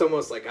 like it's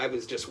almost like I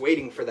was just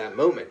waiting for that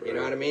moment. You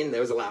know what I mean? There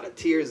was a lot of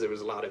tears. There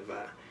was a lot of,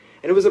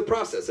 and it was a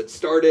process. It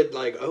started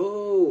like,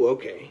 oh,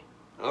 okay,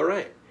 all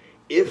right.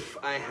 If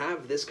I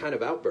have this kind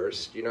of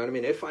outburst, you know what I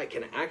mean? If I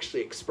can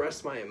actually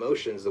express my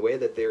emotions the way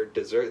that they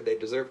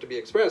deserve to be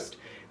expressed,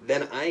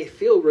 then I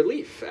feel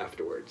relief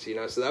afterwards.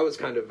 So that was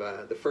kind of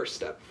the first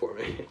step for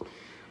me.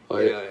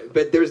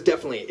 But there's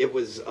definitely, it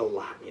was a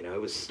lot, it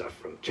was stuff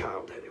from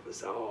childhood. It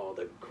was all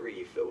the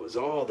grief. It was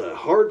all the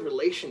hard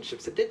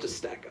relationships. It did just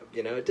stack up,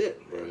 it did.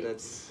 Right. And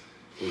that's...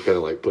 You kind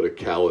of like put a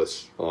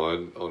callus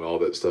on all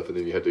that stuff, and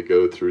then you had to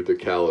go through the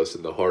callus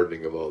and the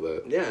hardening of all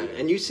that. Yeah,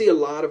 and you see a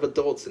lot of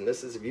adults, and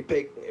this is if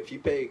you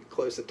pay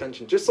close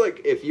attention, just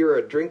like if you're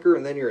a drinker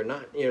and then you're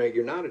not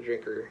a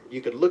drinker,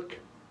 you could look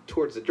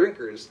towards the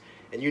drinkers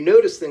and you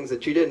notice things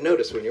that you didn't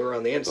notice when you were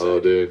on the inside. Oh,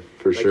 dude,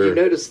 for sure. You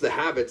notice the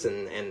habits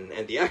and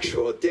the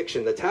actual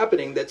addiction that's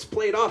happening that's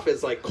played off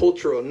as like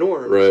cultural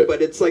norms, right.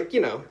 But it's like,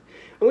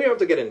 and we don't have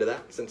to get into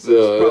that since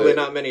there's probably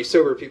not many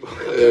sober people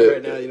out there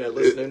right now,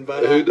 listening.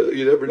 But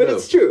you never know. But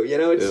it's true,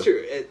 it's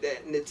true.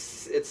 And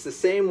it's the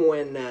same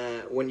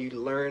when you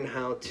learn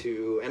how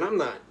to. And I'm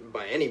not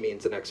by any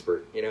means an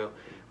expert,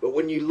 but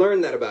when you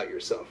learn that about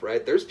yourself,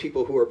 right? There's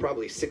people who are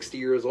probably 60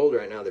 years old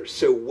right now. They're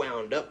so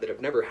wound up that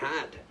have never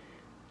had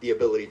the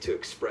ability to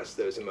express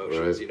those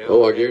emotions. Right.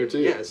 Oh, I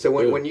guarantee. Yeah. So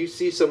when you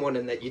see someone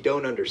and that you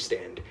don't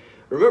understand.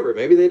 Remember,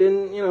 maybe they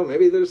didn't,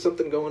 maybe there's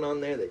something going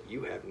on there that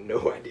you have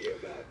no idea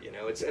about,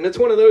 It's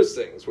one of those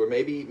things where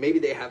maybe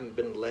they haven't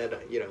been led,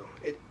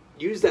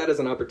 use that as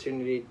an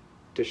opportunity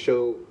to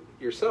show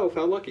yourself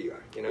how lucky you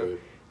are, Right.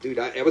 Dude,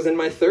 I was in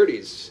my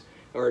 30s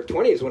or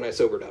 20s when I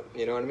sobered up,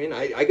 you know what I mean?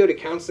 I go to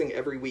counseling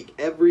every week.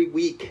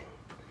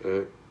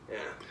 Right. Yeah.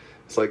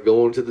 It's like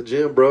going to the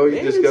gym, bro.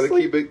 You just got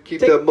to keep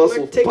that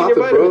muscle popping,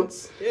 bro.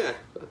 Yeah.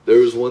 There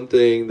was one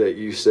thing that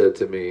you said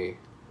to me,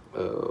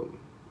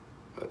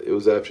 it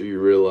was after you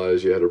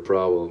realized you had a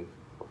problem,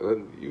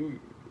 and you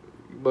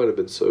might have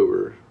been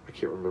sober. I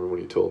can't remember when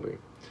you told me.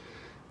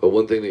 But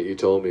one thing that you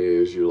told me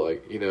is you're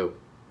like,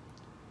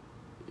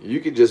 you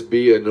can just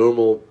be a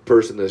normal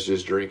person that's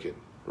just drinking,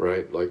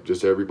 right? Like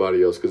just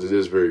everybody else, because it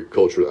is very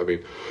cultural. I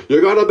mean,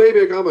 you got a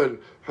baby coming,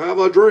 have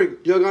a drink.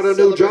 You got a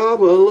new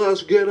job, well,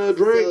 let's get a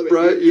drink,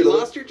 right? You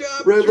lost your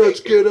job? Right, let's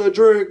get a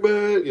drink,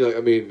 man.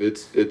 I mean,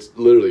 it's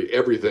literally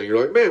everything.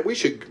 You're like, man,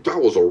 that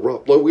was a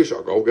rough, we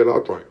should go get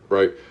a drink,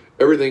 right?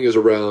 Everything is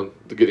around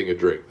getting a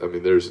drink. I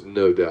mean, there's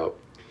no doubt.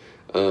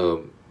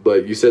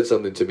 But you said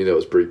something to me that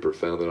was pretty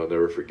profound that I'll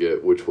never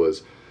forget, which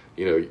was,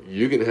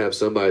 you can have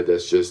somebody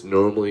that's just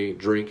normally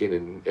drinking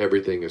and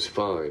everything is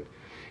fine.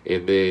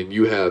 And then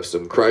you have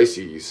some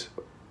crises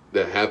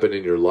that happen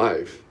in your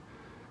life,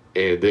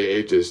 and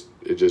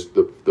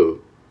the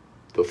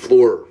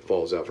floor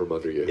falls out from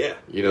under you. Yeah.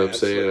 You know what I'm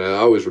saying? And I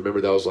always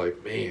remember that. I was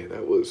like, man,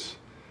 that was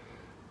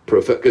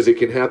profound, because it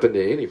can happen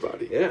to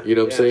anybody. Yeah. You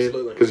know what I'm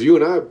saying? Because you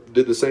and I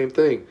did the same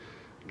thing.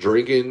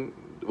 Drinking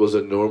was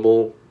a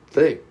normal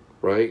thing,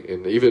 right?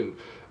 And even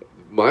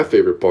my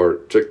favorite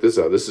part, check this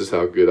out. This is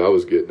how good I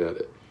was getting at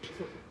it.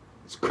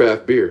 It's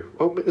craft beer.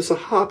 Oh man, it's a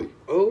hobby.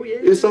 Oh yeah,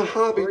 it's a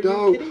hobby,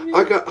 dog.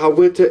 I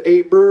went to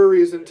 8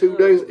 breweries in 2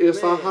 days.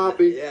 It's a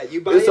hobby. Yeah,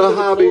 you buy into the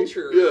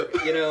culture,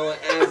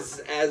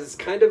 as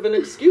kind of an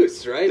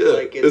excuse, right? Yeah,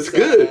 like it's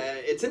good.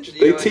 It's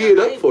interesting. They tee it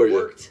up for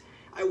you.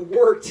 I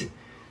worked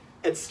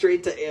at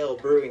Straight to Ale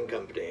Brewing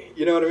Company.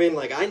 You know what I mean?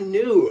 Like, I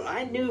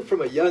knew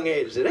from a young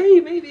age that, hey,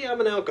 maybe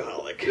I'm an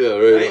alcoholic. Yeah,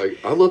 right?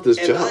 Like, I love this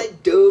and job. I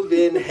dove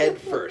in head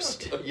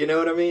first. You know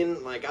what I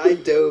mean? Like, I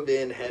dove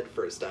in head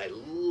first. I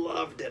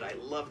loved it. I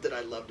loved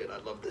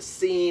the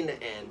scene,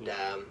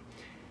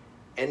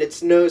 and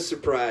it's no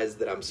surprise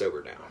that I'm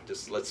sober now.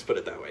 Just let's put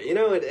it that way. You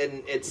know,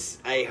 and it's,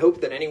 I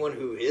hope that anyone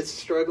who is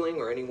struggling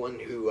or anyone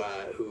who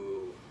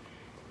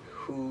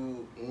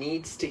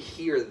needs to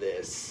hear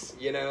this,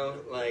 you know,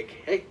 like,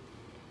 hey,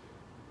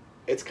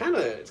 it's kind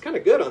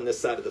of good on this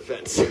side of the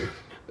fence.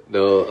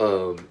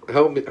 No,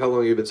 how long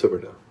have you been sober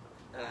now?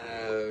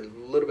 A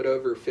little bit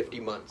over 50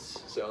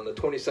 months. So on the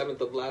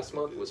 27th of last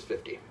month was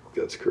 50.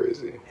 That's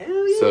crazy.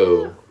 Hell yeah.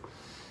 So,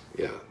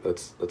 yeah,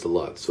 that's a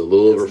lot. So a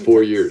little over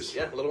 4 years.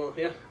 Yeah, a little,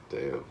 yeah.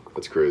 Damn,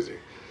 that's crazy.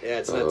 Yeah,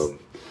 it's nuts.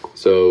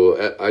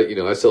 So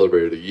I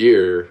celebrated a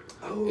year.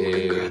 Oh, and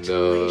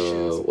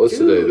congratulations. what's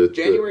Dude,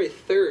 today? January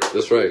 3rd.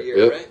 That's right. Year,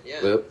 yep. Right?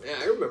 Yeah. Yep. Yeah,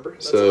 I remember.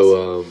 That's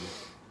so awesome.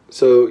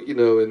 so you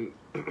know, and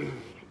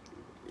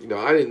you know,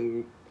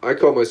 I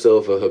call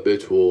myself a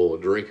habitual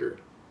drinker,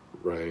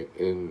 right?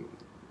 And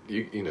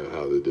you know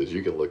how it is.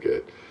 You can look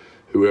at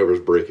whoever's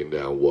breaking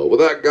down what. Well,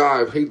 that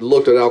guy, he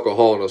looked at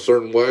alcohol in a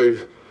certain way.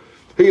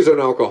 He's an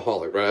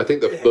alcoholic, right? I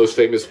think the most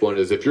famous one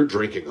is if you're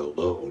drinking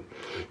alone,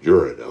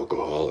 you're an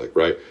alcoholic,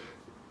 right?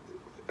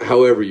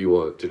 However you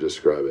want to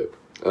describe it.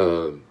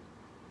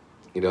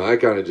 You know, I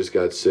kind of just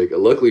got sick.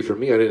 Luckily for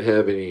me, I didn't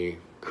have any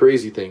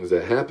crazy things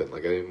that happened.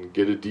 Like I didn't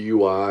get a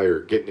DUI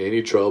or get in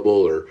any trouble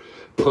or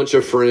punch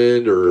a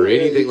friend or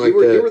anything like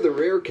that. You were the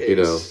rare case. You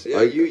know,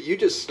 yeah, you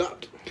just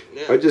stopped.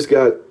 Yeah. I just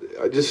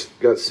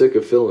got sick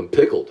of feeling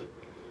pickled.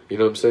 You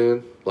know what I'm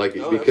saying? Like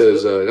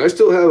because and I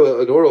still have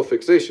an oral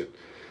fixation.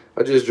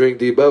 I just drink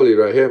deep bubbly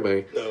right here,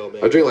 man. Oh,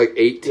 man. I drink like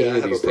 18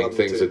 of I these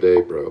things too. a day,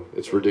 bro.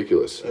 It's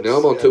ridiculous. Now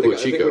I'm on Topo Chico.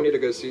 I think we need to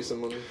go see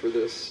someone for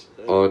this.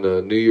 On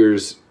New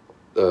Year's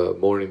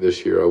morning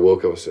this year, I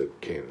woke up and said,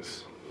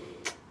 Candace,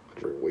 I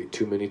drink way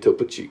too many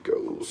Topo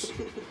Chicos.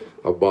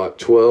 I bought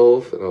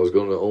 12, and I was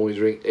going to only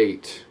drink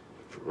 8,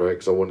 right?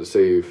 Because I wanted to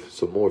save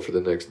some more for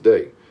the next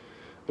day.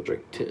 I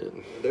drank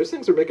 10. Those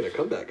things are making a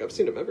comeback. I've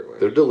seen them everywhere.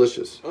 They're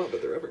delicious. Oh,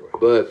 but they're everywhere.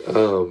 But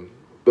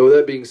with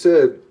that being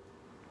said,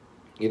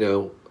 you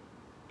know,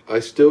 I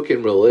still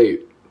can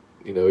relate,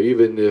 you know,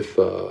 even if,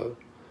 you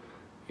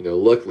know,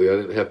 luckily I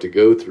didn't have to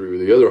go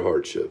through the other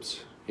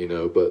hardships, you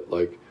know, but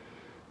like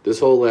this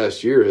whole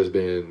last year has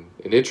been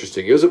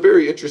it was a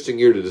very interesting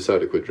year to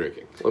decide to quit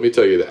drinking. Let me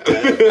tell you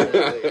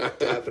that.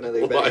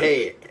 Definitely. But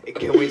hey,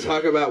 can we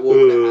talk about what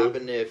would have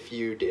happened if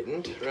you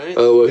didn't, right?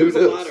 Well, there was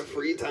who knows? a lot of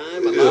free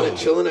time, a lot of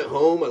chilling at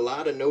home, a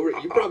lot of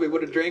you probably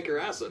would have drank your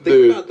ass off. Think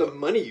Dude, about the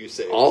money you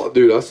saved.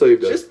 Dude, I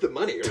saved just the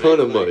money, right? Ton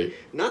of money.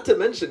 Not to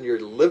mention your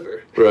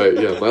liver. Right,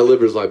 yeah. My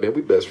liver's like, man,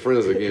 we best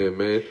friends again,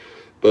 man.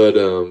 But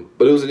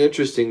it was an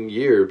interesting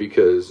year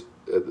because,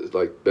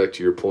 like, back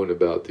to your point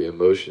about the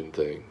emotion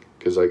thing,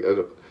 because like I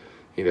don't.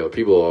 You know,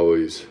 people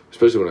always,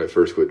 especially when I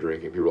first quit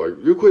drinking, people are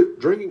like, you quit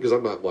drinking? Because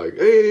I'm not like,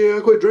 hey, I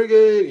quit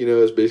drinking. You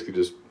know, it's basically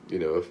just, you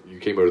know, if you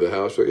came out of the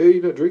house, like, hey,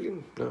 you're not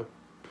drinking? No.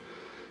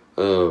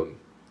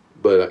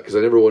 But, because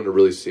I never wanted to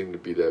really seem to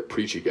be that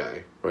preachy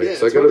guy, right? Yeah,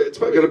 so I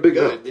got a big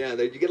mouth. Yeah,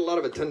 you get a lot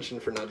of attention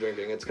for not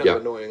drinking. It's kind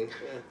of annoying.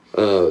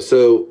 Yeah.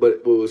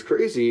 But what was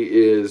crazy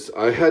is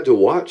I had to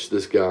watch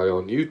this guy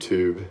on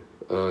YouTube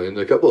and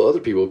a couple of other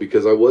people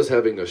because I was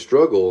having a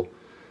struggle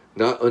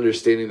not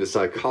understanding the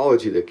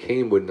psychology that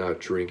came with not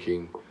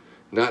drinking.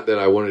 Not that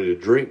I wanted to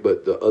drink,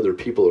 but the other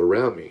people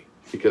around me.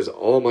 Because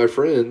all my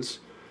friends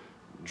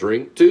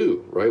drink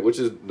too, right? Which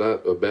is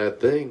not a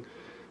bad thing.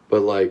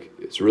 But, like,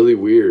 it's really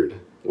weird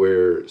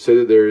where, say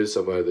that there is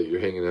somebody that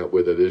you're hanging out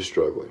with that is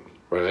struggling,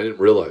 right? I didn't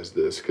realize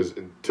this because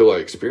until I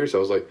experienced it,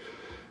 I was like,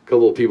 a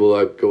couple of people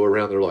I go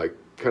around, they're, like,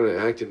 kind of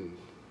acting,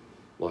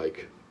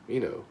 like,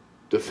 you know,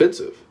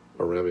 defensive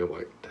around me. I'm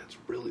like, that's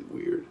really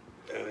weird.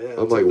 Yeah,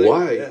 I'm like,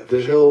 why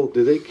the hell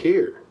do they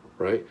care,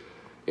 right?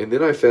 And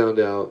then I found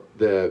out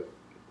that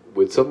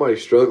with somebody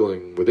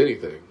struggling with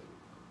anything,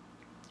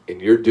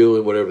 and you're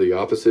doing whatever the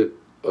opposite,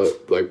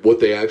 like what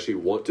they actually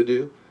want to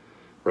do,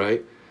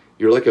 right?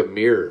 You're like a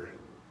mirror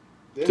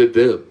to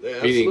them,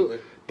 meaning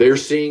they're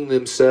seeing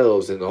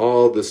themselves and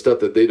all the stuff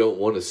that they don't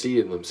want to see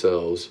in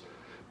themselves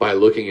by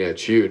looking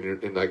at you,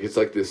 and like it's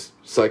like this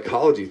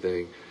psychology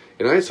thing.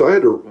 And so I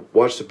had to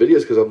watch the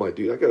videos because I'm like,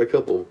 dude, I got a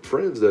couple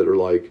friends that are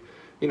like.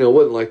 You know, it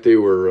wasn't like they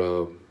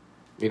were,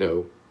 you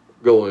know,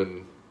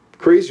 going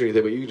crazy or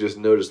anything, but you just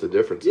notice the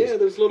differences. Yeah,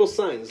 there's little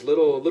signs,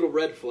 little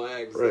red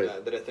flags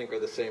right. that I think are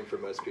the same for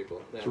most people.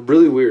 Yeah. It's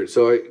really weird.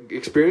 So I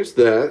experienced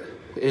that,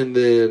 and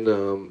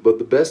then, but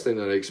the best thing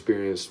that I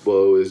experienced,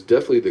 is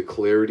definitely the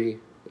clarity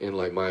and,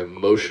 like, my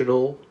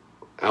emotional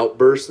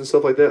outbursts and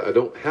stuff like that. I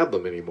don't have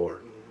them anymore,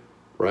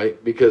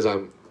 right? Because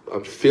I'm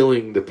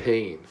feeling the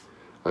pain.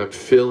 I'm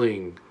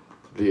feeling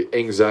the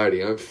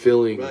anxiety. I'm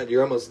feeling. Right,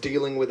 you're almost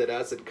dealing with it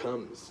as it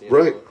comes. You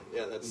right. know?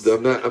 Yeah, that's.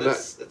 I'm not.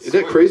 That's is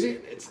that crazy?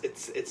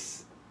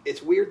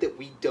 It's weird that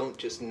we don't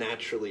just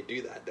naturally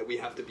do that. That we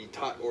have to be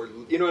taught, or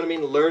you know what I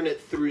mean, learn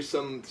it through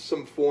some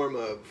form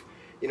of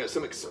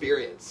some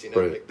experience,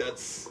 Right. like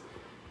that's...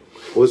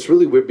 Well, it's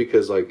really weird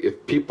because, like,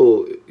 if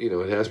people,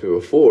 had asked me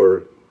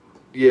before,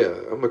 yeah,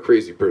 I'm a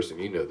crazy person,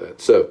 you know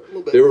that. So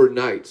there were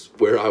nights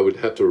where I would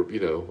have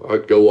to,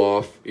 I'd go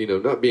off,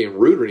 not being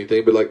rude or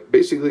anything, but, like,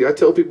 basically I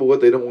tell people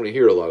what they don't want to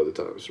hear a lot of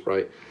the times,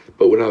 right?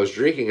 But when I was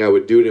drinking, I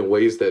would do it in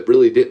ways that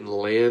really didn't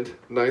land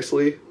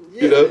nicely,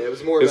 It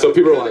was more. And so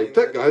people are like,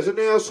 "That guy's an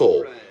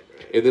asshole," right.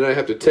 And then I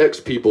have to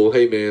text people,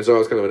 "Hey man, so I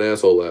was kind of an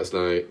asshole last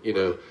night,"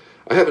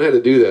 I haven't had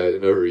to do that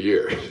in over a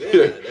year,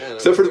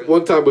 except for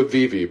one time with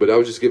Vivi, but I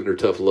was just giving her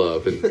tough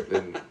love, and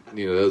that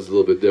was a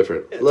little bit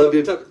different. Yeah, love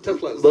you,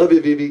 tough love. Love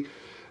you, Vivi.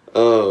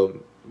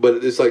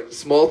 But it's like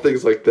small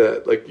things like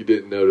that, like you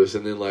didn't notice,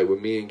 and then like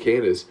with me and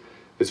Candace,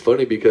 it's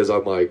funny because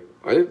I'm like,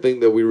 I didn't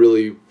think that we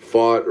really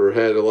fought or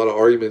had a lot of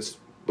arguments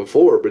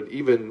before, but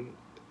even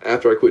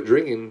after I quit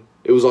drinking,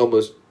 it was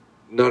almost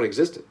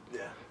non-existent.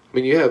 Yeah. I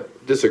mean, you have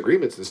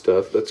disagreements and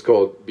stuff. That's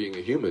called being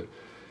a human.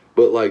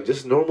 But like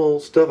just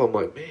normal stuff, I'm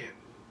like, man,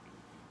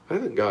 I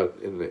haven't got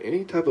into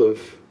any type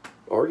of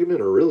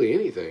argument or really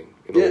anything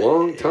in a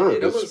long time.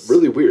 It's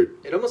really weird.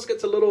 It almost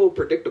gets a little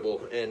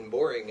predictable and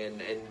boring,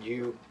 and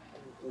you,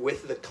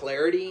 with the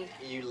clarity,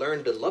 you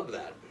learn to love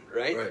that,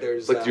 right?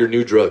 It's like your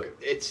new drug.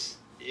 It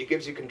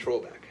gives you control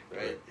back,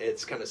 right?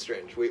 It's kind of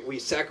strange. We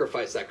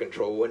sacrifice that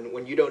control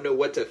when you don't know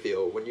what to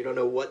feel, when you don't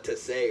know what to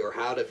say or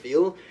how to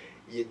feel.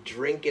 You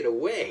drink it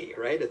away,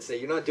 right?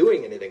 You're not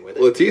doing anything with it.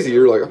 Well, it's easy.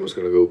 You're like, I'm just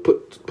going to go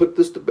put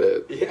this to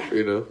bed. Yeah.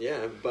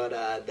 Yeah, but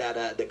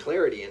the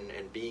clarity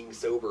and being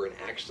sober and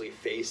actually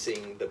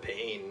facing the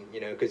pain,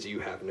 because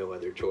you have no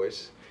other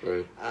choice.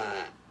 Right.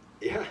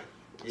 Yeah.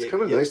 It's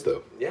kind of nice,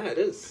 though. Yeah, it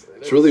is.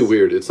 It's really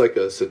weird. It's like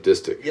a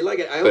sadistic. You like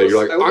it. You're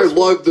like, I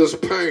love this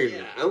pain.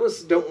 Yeah, I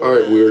almost don't want All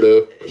right,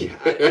 weirdo. Yeah,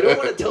 I don't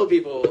want to tell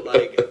people,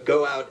 like,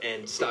 go out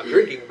and stop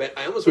drinking, but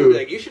I almost want to be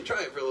like, you should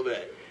try it for a little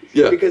bit.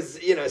 Yeah. Because,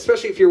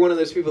 especially if you're one of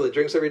those people that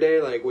drinks every day,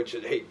 like,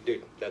 hey,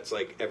 dude, that's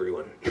like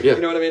everyone. Yeah.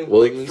 You know what I mean?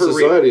 Well, like, in for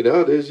society real.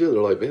 Nowadays, they're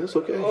like, man, it's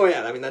okay. Oh,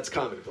 yeah, that's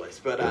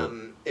commonplace. But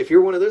if you're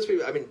one of those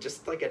people,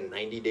 just like a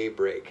 90-day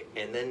break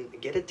and then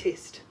get a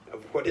taste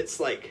of what it's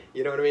like.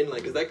 You know what I mean? Like,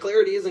 because that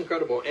clarity is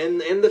incredible.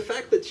 And the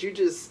fact that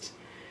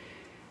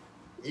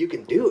you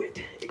can do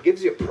it. It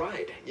gives you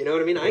pride. You know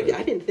what I mean? I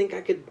didn't think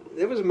I could...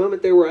 There was a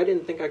moment there where I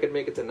didn't think I could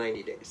make it to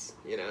 90 days.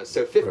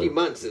 So 50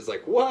 months is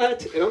like,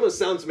 what? It almost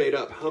sounds made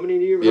up. How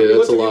many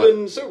months have you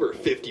been sober?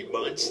 50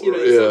 months.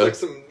 It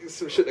sounds like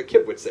some shit a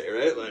kid would say,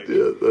 right? Like,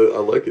 yeah, I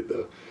like it,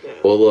 though. Yeah.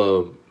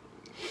 Well,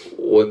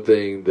 one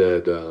thing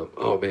that...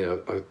 oh,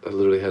 man, I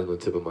literally had it on the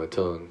tip of my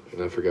tongue,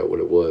 and I forgot what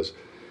it was.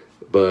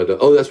 But,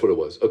 that's what it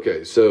was.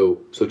 Okay,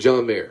 so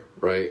John Mayer,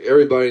 right?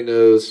 Everybody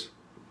knows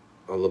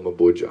I love my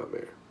boy John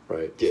Mayer.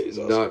 Right, yeah, he's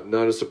awesome.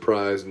 Not a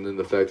surprise, and then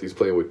the fact he's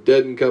playing with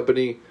Dead and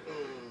Company.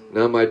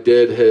 Now my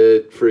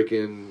deadhead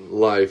freaking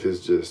life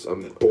is just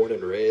I'm born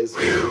and raised,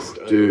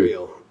 just dude,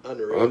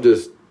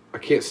 unreal. I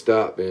can't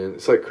stop, man.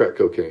 It's like crack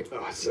cocaine.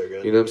 Oh, it's so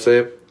good. You know what I'm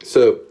saying?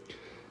 So,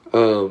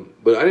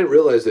 but I didn't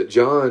realize that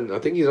John. I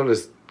think he's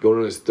going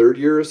on his third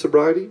year of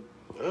sobriety.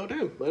 Oh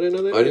damn, I didn't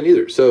know that. I didn't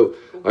either. So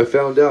I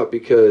found out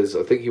because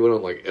I think he went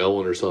on like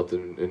Ellen or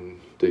something,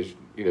 and they.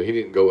 He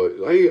didn't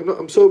go, hey,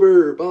 I'm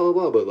sober, blah, blah,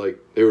 blah. But, like,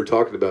 they were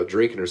talking about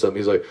drinking or something.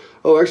 He's like,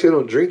 oh, actually, I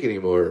don't drink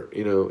anymore,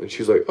 And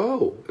she's like,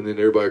 oh. And then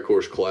everybody, of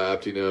course,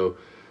 clapped,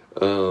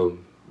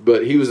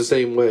 But he was the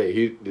same way.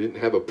 He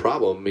didn't have a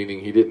problem,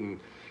 meaning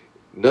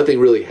nothing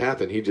really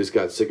happened. He just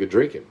got sick of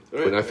drinking.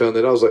 Right. When I found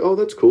that, I was like, oh,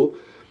 that's cool.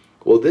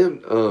 Well,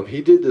 then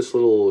he did this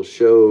little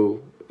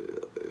show.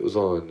 It was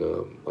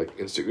on, like,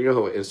 Instagram. You know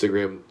how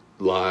Instagram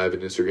Live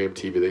and Instagram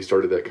TV, they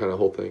started that kind of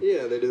whole thing.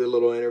 Yeah, they did a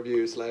little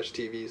interview /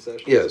 TV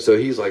session. Yeah, so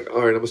he's like, all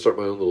right, I'm going to start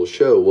my own little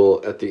show.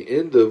 Well, at the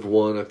end of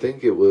one, I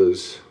think it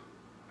was,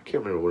 I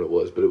can't remember when it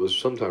was, but it was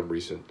sometime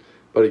recent,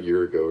 about a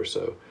year ago or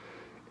so.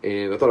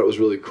 And I thought it was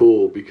really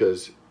cool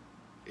because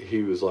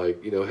he was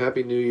like,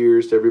 Happy New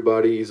Year's to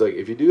everybody. He's like,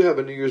 if you do have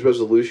a New Year's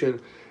resolution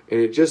and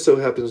it just so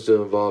happens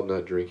to involve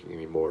not drinking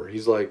anymore,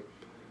 he's like,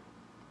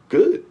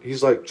 good.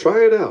 He's like,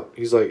 try it out.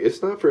 He's like,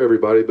 it's not for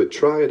everybody, but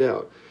try it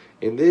out.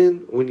 And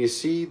then when you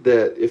see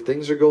that if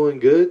things are going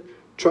good,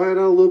 try it out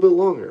a little bit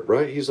longer,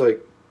 right? He's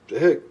like,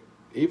 heck,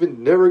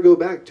 even never go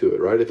back to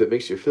it, right? If it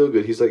makes you feel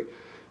good. He's like,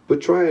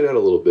 but try it out a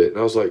little bit. And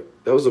I was like,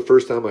 that was the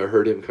first time I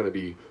heard him kind of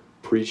be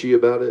preachy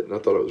about it. And I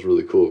thought it was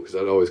really cool because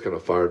that always kind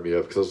of fired me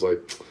up because I was like,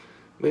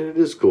 man, it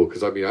is cool.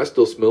 Because, I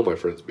still smell my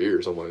friend's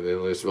beers. I'm like,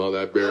 they smell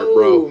that beer,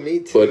 bro. Oh, me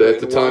too. But at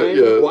the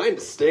time, wine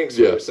stinks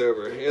when you're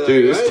sober. You're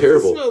dude, like, it's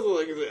terrible. It smells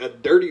like a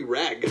dirty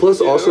rag.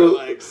 Plus also,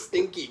 like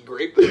stinky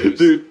grape juice.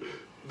 Dude.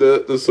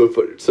 That's so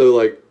funny. So,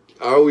 like,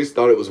 I always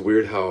thought it was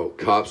weird how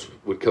cops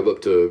would come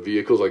up to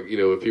vehicles, like,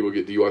 if people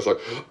get DUI, it's like,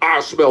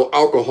 I smell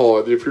alcohol.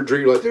 And if you're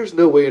drinking, you're like, there's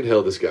no way in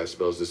hell this guy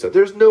smells this stuff.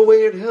 There's no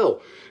way in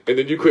hell. And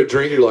then you quit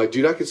drinking, you're like,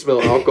 dude, I can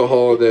smell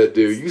alcohol in that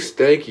dude. You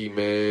stanky,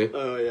 man.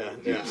 Oh,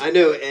 yeah. I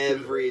know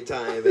every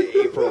time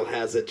April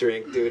has a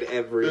drink, dude,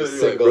 every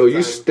single bro, time.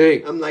 you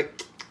stink. I'm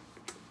like,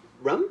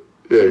 rum?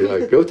 Yeah, you're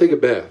like, go take a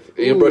bath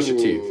and brush your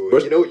teeth.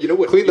 Brush, you know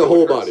what? Clean the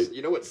whole body.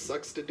 You know what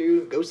sucks to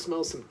do? Go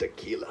smell some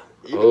tequila.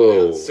 Even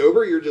Oh.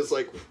 sober, you're just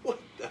like, what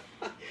the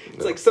fuck?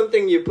 It's like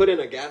something you put in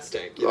a gas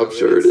tank. You know? I'm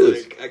sure it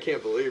is. Like, I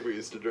can't believe we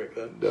used to drink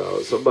that.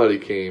 No, somebody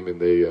came and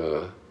they,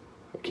 I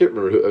can't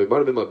remember who, it might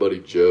have been my buddy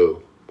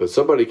Joe, but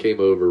somebody came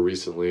over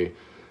recently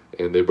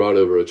and they brought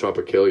over a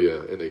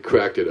Tropicalia and they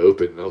cracked it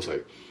open and I was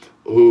like,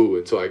 ooh,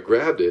 and so I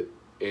grabbed it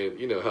and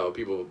you know how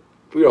people,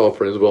 we're all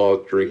friends, we all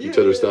drink each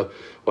other's stuff.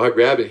 Well, I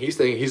grabbed it and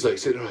he's like,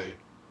 sitting right,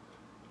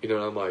 you know,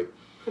 and I'm like,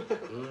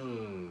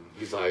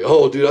 He's like,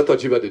 oh, dude, I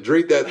thought you were about to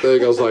drink that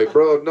thing. I was like,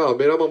 bro, no,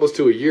 man, I'm almost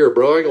to a year,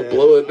 bro. I ain't going to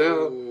blow it down.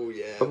 Oh,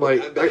 yeah. I'm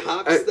like, I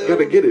got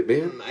to get it,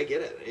 man. I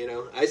get it, you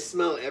know. I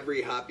smell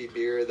every hoppy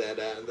beer that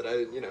I,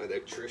 you know,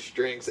 that Trish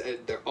drinks. And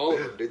they're all of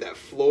them, dude, that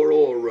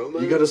floral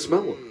aroma. You got to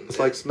smell them. It's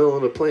like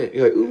smelling a plant.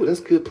 You're like, ooh, that's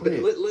a good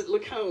plant.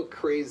 Look how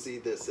crazy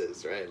this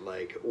is, right?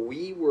 Like,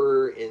 me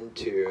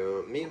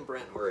and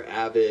Brent were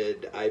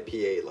avid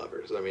IPA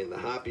lovers. I mean, the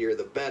hoppier,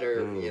 the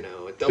better, you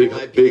know. Double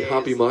IPAs. Big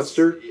hoppy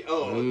monster?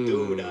 Oh,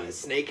 dude,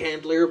 Snake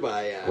Handler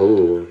by...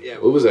 yeah,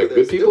 what was that,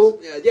 Good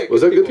People?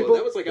 Was that Good People?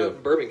 That was like out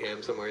in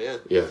Birmingham somewhere, yeah.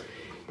 Yeah.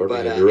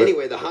 But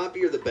anyway, the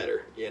hoppier the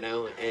better, you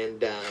know.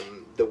 And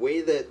the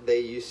way that they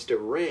used to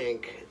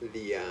rank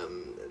the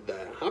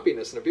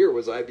hoppiness in a beer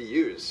was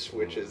IBUs,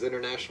 which is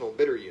International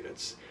Bitter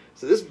Units.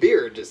 So this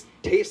beer just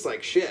tastes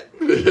like shit.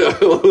 Yeah,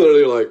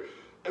 literally like,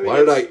 I mean,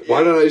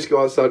 why did I just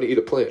go outside and eat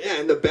a plant? Yeah,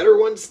 and the better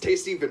ones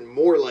taste even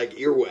more like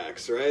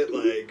earwax, right?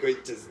 Like,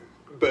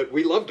 but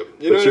we loved them.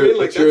 You know what I mean?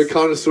 Like, you're a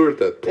connoisseur at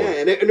that point. Yeah,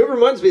 and it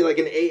reminds me, like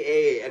in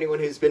AA, anyone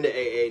who's been to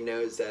AA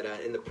knows that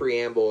in the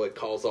preamble it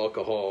calls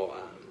alcohol,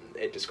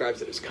 it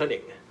describes it as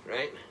cunning,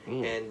 right?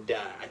 And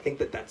I think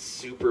that's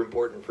super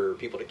important for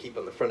people to keep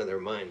on the front of their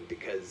mind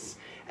because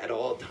at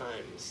all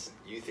times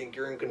you think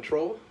you're in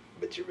control,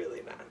 but you're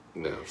really not.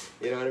 No.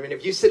 You know what I mean?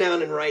 If you sit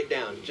down and write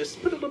down, just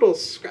put a little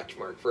scratch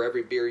mark for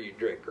every beer you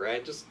drink,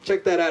 right? Just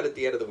check that out at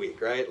the end of the week,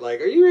 right?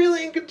 Like, are you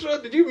really in control?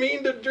 Did you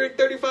mean to drink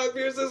 35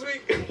 beers this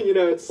week? You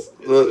know, it's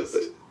just...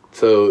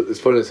 So it's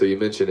funny. So you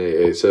mentioned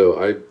AA.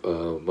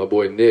 So my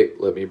boy Nick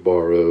let me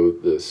borrow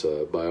this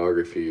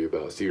biography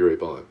about Stevie Ray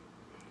Vaughan,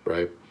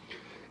 right?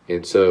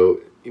 And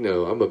so, you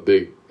know, I'm a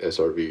big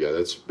SRV guy.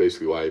 That's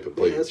basically why I even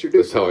played.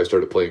 That's how I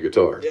started playing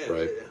guitar,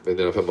 right? Yeah. And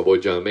then I found my boy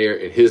John Mayer,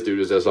 and his dude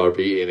is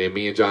SRV, and then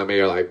me and John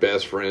Mayer are like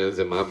best friends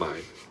in my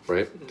mind,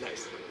 right?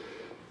 Nice.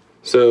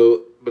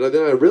 So, but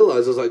then I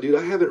realized, I was like, dude,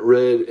 I haven't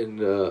read in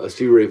a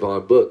Stevie Ray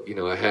Vaughan book. You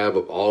know, I have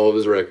all of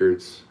his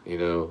records. You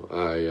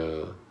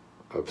know,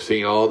 I've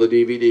seen all the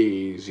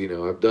DVDs. You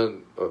know,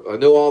 I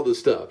know all the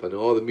stuff. I know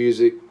all the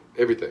music,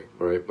 everything,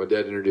 right? My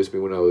dad introduced me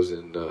when I was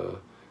in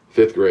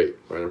 5th grade,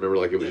 right? I remember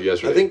like it was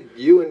yesterday. I think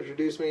you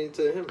introduced me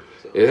to him.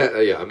 So.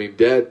 Yeah, I mean,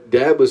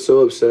 Dad was so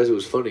obsessed. It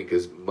was funny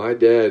because my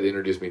dad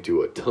introduced me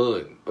to a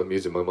ton of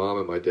music. My mom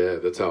and my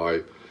dad. That's how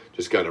I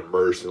just got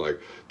immersed in like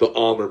the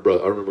Allman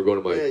Brothers. I remember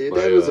going to my your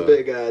dad was a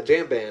big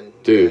jam band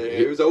dude.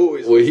 He was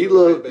always he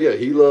loved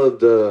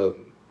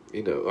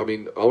you know, I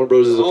mean, Allman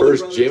Brothers is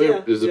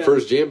the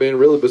first jam band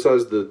really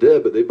besides the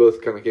Dead, but they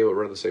both kind of came up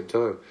around the same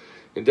time.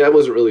 And Dad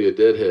wasn't really a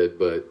Deadhead,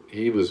 but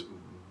he was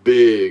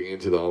big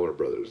into the Allman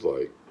Brothers,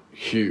 like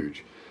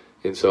huge.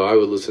 And so I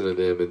would listen to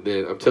them, and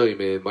then I'm telling you,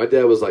 man, my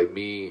dad was like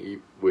me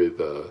with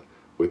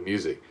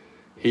music.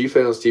 He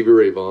found Stevie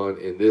Ray Vaughan,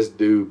 and this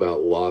dude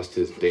about lost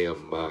his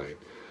damn mind.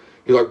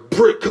 He's like,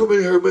 Britt, come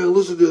in here, man,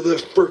 listen to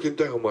this freaking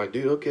thing. I'm like,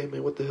 dude, okay,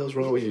 man, what the hell's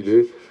wrong with you,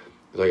 dude?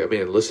 He's like,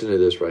 man, listen to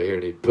this right here,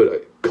 and he put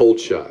a Cold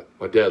Shot.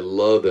 My dad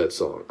loved that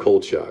song,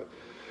 Cold Shot.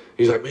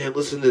 He's like, man,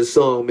 listen to this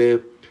song,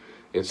 man.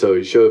 And so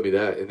he showed me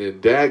that, and then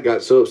Dad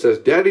got so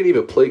obsessed. Dad didn't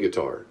even play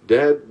guitar.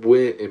 Dad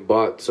went and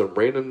bought some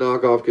random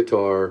knockoff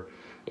guitar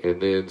and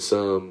then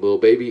some little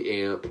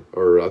baby amp,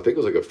 or I think it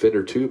was like a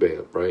Fender tube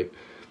amp, right?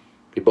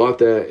 He bought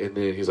that, and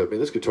then he's like, man,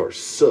 this guitar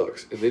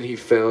sucks. And then he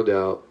found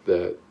out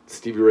that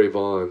Stevie Ray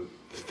Vaughan,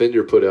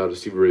 Fender put out a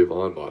Stevie Ray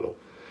Vaughan model.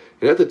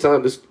 And at the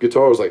time, this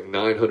guitar was like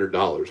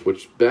 $900,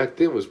 which back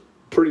then was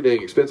pretty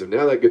dang expensive.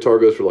 Now that guitar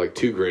goes for like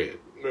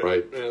 $2,000,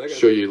 right? Yeah,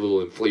 show you a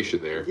little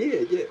inflation there.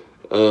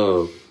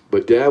 Yeah.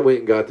 But Dad went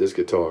and got this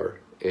guitar,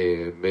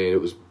 and man, it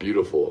was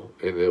beautiful.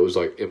 And it was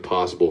like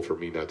impossible for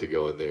me not to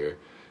go in there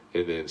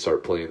and then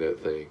start playing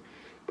that thing.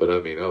 But I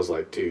mean, I was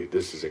like, dude,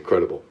 this is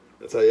incredible.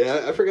 That's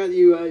I forgot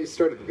you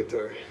started the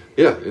guitar.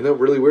 Yeah, isn't that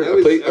really weird?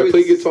 I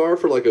played guitar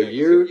for like a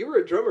year. You were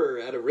a drummer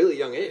at a really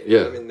young age.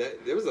 Yeah. I mean,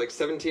 it was like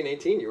 17,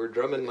 18. You were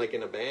drumming like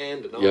in a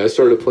band and all. Yeah, I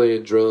started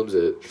playing drums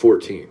at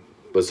 14.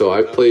 But so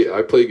I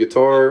played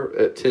guitar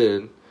at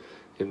 10.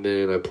 And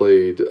then I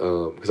played,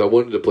 because I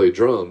wanted to play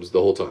drums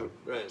the whole time.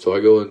 Right. So I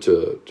go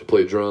to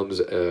play drums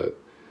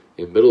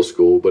in middle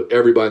school, but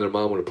everybody and their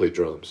mom wanted to play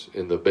drums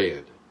in the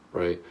band,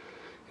 right?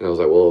 And I was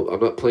like, well, I'm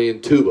not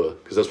playing tuba,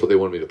 because that's what they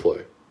wanted me to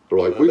play. They're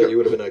like, I bet you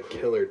would have been a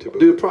killer tuba.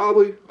 Dude,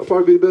 probably. I'll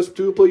probably be the best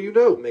tuba player you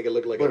know. Make it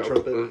look like a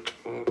trumpet.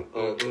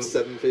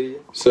 750.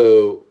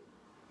 So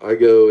I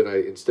go, and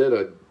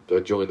I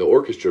joined the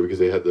orchestra because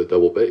they had the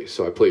double bass.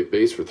 So I played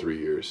bass for 3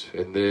 years.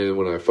 And then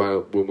when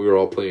we were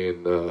all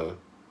playing...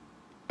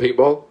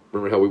 paintball,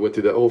 Remember how we went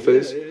through that whole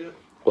phase? Yeah.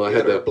 Well, I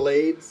had our that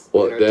blades.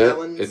 Well, and our that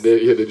talons. and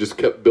then they just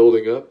kept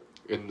building up.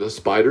 And the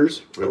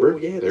spiders, remember? Oh,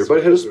 yeah,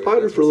 everybody had a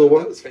spider for a little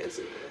while. That was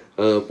fancy.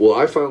 Well,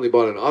 I finally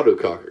bought an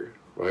autococker,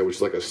 right, which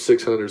is like a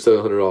 $600,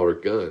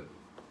 $700 gun.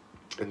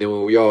 And then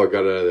when we all got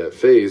out of that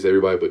phase,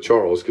 everybody but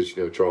Charles, because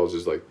Charles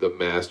is like the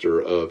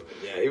master of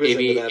he was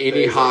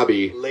any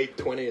hobby. Late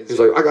 20s. He's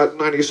like, I got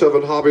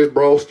 97 hobbies,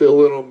 bro,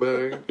 still in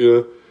them,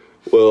 man.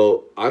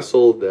 Well, I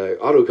sold that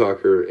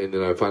autococker, and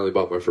then I finally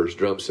bought my first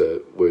drum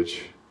set,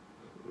 which,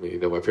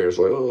 my parents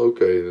were like, oh,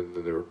 okay, and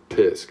then they were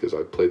pissed because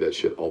I played that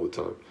shit all the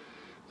time.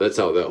 That's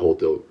how that whole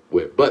deal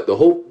went. But the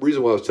whole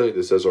reason why I was telling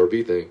you this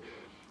SRV thing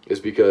is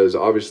because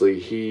obviously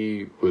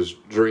he was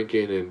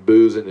drinking and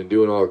boozing and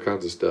doing all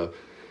kinds of stuff.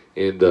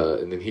 And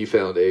then he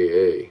found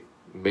AA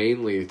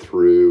mainly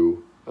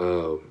through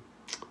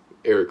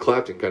Eric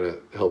Clapton kind of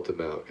helped him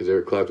out because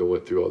Eric Clapton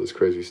went through all this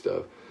crazy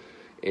stuff.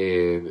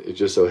 And it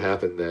just so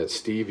happened that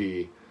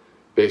Stevie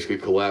basically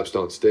collapsed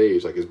on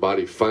stage. Like his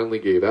body finally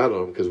gave out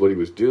on him because what he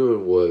was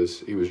doing was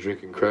he was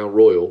drinking Crown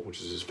Royal,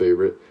 which is his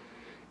favorite.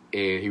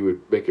 And he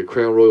would make a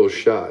Crown Royal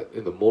shot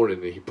in the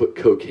morning and he put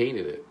cocaine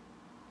in it.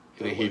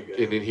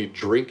 And then he'd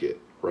drink it,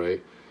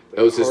 right?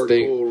 That was his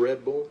thing.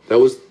 Red Bull. That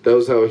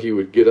was how he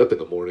would get up in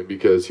the morning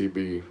because he'd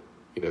be,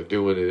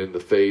 doing it in the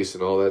face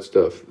and all that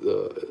stuff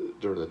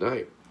during the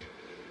night.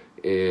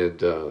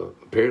 And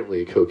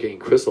apparently, cocaine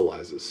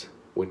crystallizes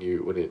when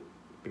you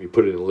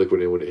put it in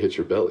liquid and when it hits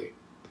your belly,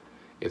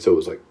 and so it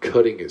was like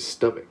cutting his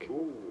stomach,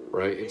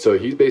 right? And so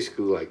he's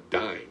basically like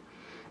dying,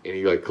 and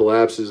he like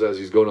collapses as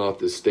he's going off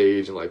this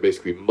stage and like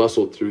basically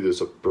muscled through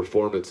this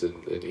performance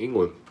in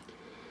England,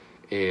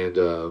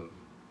 and.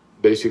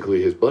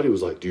 Basically, his buddy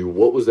was like, dude,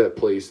 what was that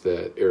place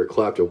that Eric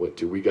Clapton went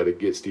to? We got to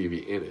get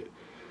Stevie in it.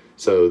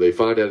 So they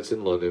find out it's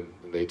in London,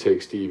 and they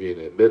take Stevie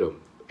and admit him.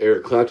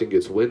 Eric Clapton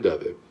gets wind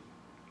of it.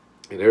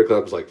 And Eric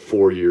Clapton's like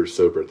 4 years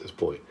sober at this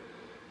point.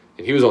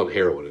 And he was on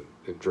heroin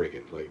and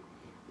drinking. Like,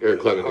 Eric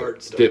Clapton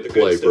didn't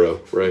play,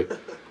 bro, right?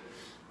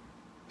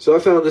 So I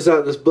found this out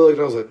in this book,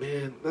 and I was like,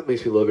 man, that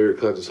makes me love Eric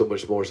Clapton so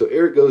much more. So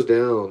Eric goes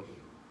down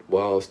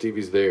while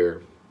Stevie's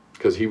there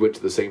because he went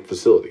to the same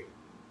facility,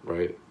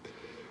 right?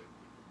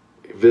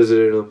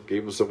 Visited him,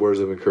 gave him some words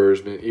of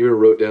encouragement, even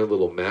wrote down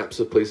little maps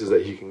of places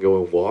that he can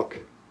go and walk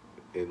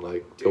and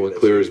go and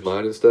clear his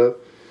mind and stuff.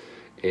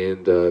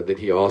 And then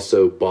he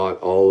also bought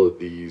all of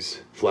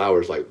these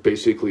flowers, like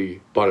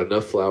basically bought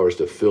enough flowers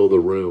to fill the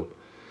room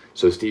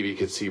so Stevie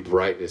could see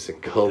brightness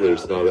and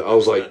colors and all that. I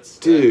was like,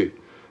 dude,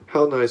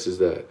 how nice is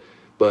that?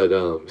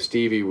 But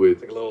Stevie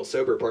would... like a little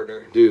sober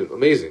partner. Dude,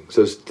 amazing.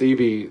 So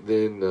Stevie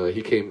then,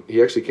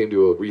 he actually came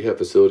to a rehab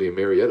facility in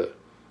Marietta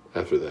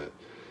after that.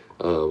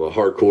 A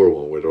hardcore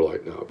one where they're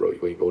like, nah, bro,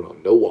 you ain't going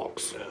on no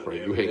walks.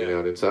 Right? You hanging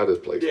out inside this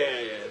place. Yeah.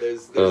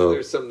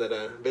 There's some that,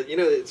 but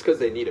it's because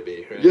they need to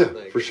be, right? Yeah,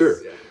 for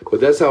sure. Yeah.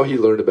 But that's how he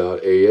learned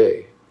about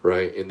AA,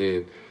 right? And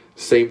then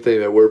same thing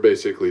that we're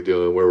basically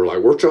doing, where we're like,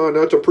 we're trying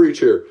not to preach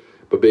here,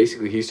 but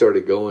basically he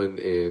started going,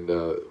 and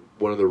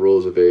one of the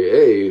rules of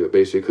AA,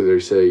 basically they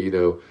say,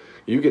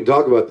 you can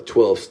talk about the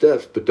 12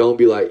 steps, but don't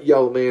be like,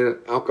 yo, man,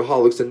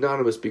 Alcoholics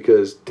Anonymous,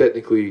 because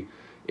technically,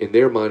 in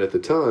their mind at the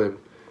time,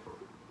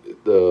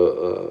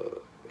 the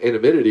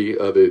anonymity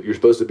of it, you're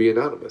supposed to be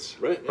anonymous,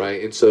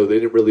 right? And so they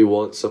didn't really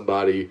want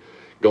somebody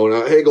going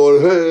out, hey,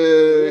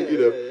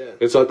 Yeah.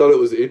 And so I thought it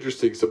was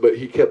interesting. So, but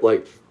he kept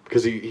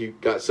because he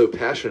got so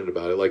passionate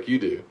about it, like you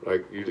do,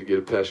 right? You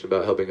get passionate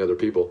about helping other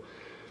people.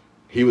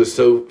 He was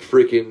so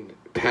freaking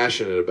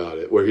passionate about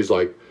it, where he's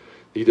like,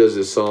 he does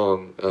this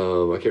song,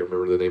 I can't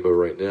remember the name of it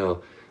right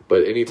now,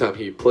 but anytime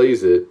he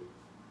plays it,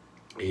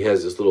 he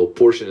has this little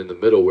portion in the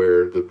middle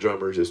where the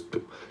drummer just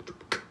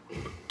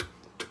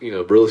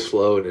really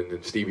slow, and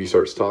then Stevie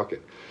starts talking.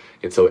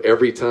 And so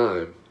every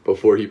time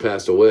before he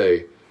passed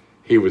away,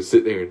 he would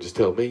sit there and just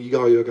tell, man,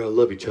 y'all gotta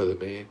love each other,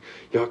 man.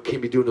 Y'all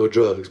can't be doing no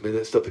drugs, man.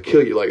 That stuff will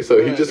kill you.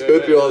 He'd just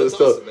go through all this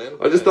stuff. Awesome,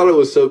 I just thought it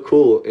was so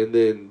cool. And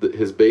then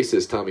his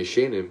bassist, Tommy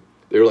Shannon,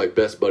 they were like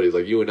best buddies,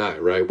 like you and I,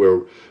 right?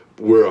 We're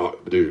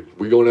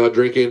going out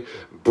drinking.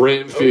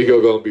 Brent and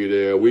Fico gonna be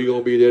there. We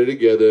gonna be there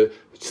together,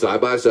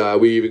 side by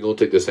side. We even gonna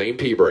take the same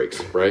pee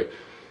breaks, right?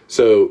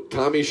 So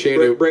Tommy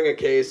Shannon, bring a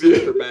case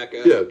just for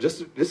backup. Yeah,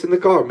 just in the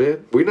car,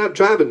 man. We're not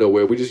driving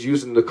nowhere. We're just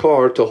using the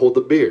car to hold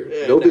the beer.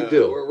 Yeah, no big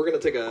deal. We're gonna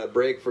take a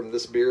break from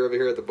this beer over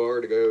here at the bar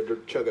to go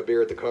chug a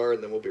beer at the car,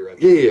 and then we'll be right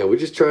back. Yeah. We're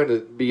just trying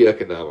to be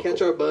economical.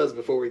 Catch our buzz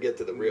before we get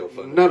to the real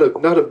fun. Not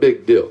a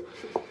big deal.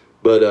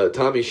 But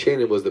Tommy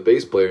Shannon was the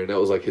bass player, and that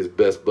was like his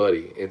best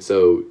buddy. And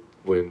so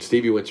when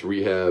Stevie went to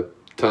rehab,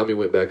 Tommy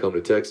went back home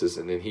to Texas,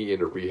 and then he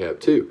entered rehab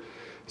too.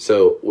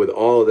 So with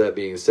all of that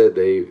being said,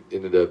 they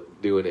ended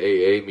up doing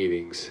AA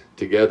meetings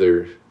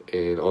together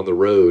and on the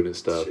road and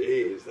stuff.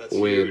 Jeez, that's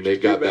when huge. they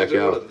got back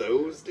out. One of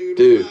those,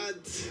 dude.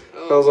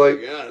 I was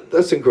like, God.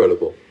 that's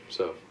incredible.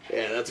 So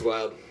yeah, that's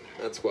wild.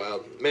 That's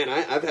wild, man.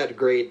 I've had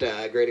great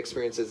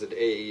experiences at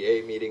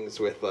AEA meetings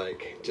with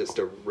like just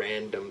a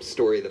random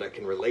story that I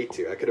can relate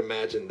to. I could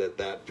imagine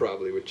that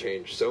probably would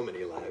change so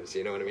many lives.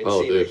 You know what I mean?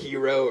 Oh, Seeing dude. a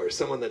hero or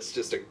someone that's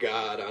just a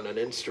god on an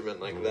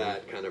instrument like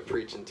that, kind of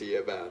preaching to you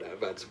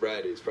about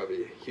sobriety is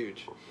probably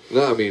huge.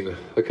 No, I mean,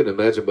 I couldn't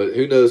imagine, but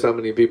who knows how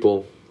many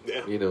people,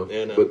 you know.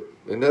 Yeah, no. But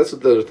and that's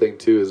the other thing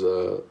too is,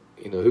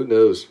 you know, who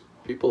knows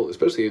people,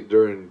 especially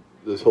during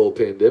this whole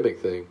pandemic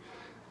thing.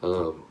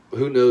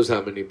 Who knows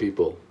how many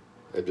people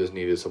have just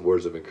needed some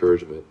words of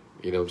encouragement?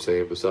 You know what I'm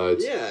saying?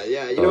 Besides, Yeah.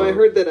 You know, I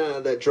heard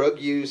that drug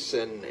use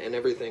and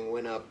everything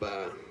went up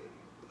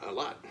a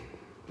lot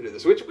to do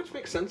this, which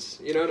makes sense.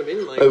 You know what I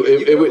mean? Like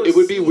it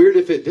would be weird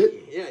if it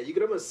didn't. Yeah, you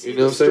could almost see You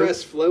know the what I'm saying?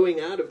 stress flowing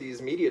out of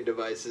these media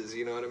devices.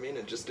 You know what I mean?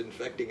 And just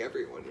infecting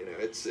everyone. You know,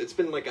 it's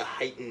been like a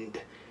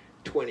heightened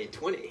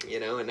 2020. You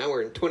know, and now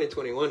we're in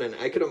 2021, and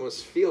I could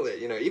almost feel it.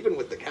 You know, even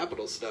with the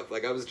Capitol stuff,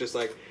 like I was just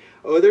like,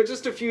 oh, they're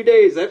just a few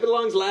days. That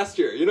belongs last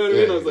year. You know what I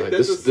mean? I was like,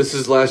 this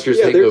is last year's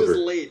yeah, hangover. they're just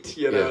late.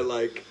 You know,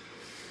 like.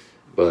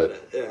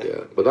 But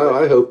But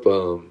I hope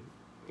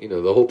you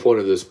know, the whole point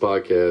of this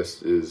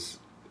podcast is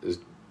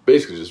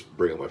basically just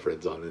bring all my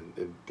friends on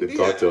and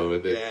talk to them,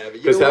 and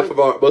because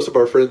most of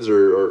our friends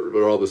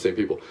are all the same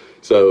people,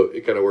 so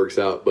it kind of works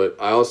out. But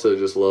I also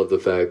just love the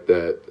fact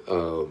that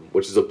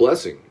which is a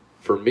blessing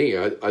for me.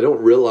 I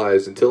don't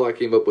realize until I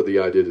came up with the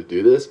idea to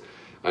do this.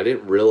 I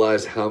didn't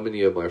realize how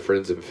many of my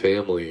friends and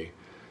family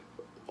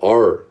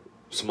are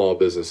small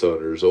business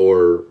owners,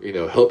 or you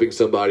know, helping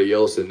somebody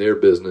else in their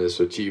business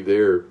achieve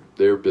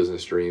their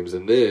business dreams,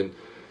 and then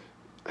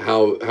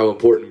how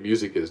important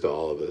music is to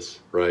all of us,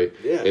 right?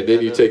 Yeah. And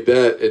then you take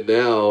that, and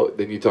now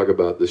then you talk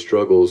about the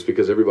struggles,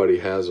 because everybody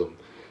has them,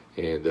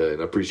 and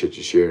I appreciate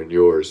you sharing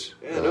yours.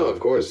 Yeah, no, of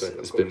course, man,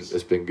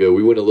 it's been good.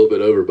 We went a little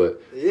bit over,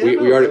 but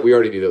we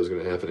already knew that was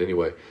going to happen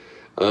anyway.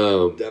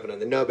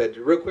 Definitely. No, but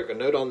real quick, a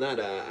note on that.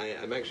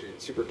 I'm actually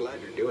super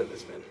glad you're doing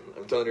this, man.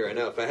 I'm telling you right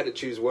now, if I had to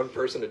choose one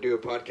person to do a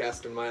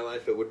podcast in my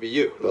life, it would be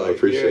you. Oh, like, I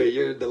appreciate it.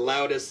 You're the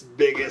loudest,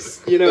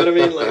 biggest, you know what I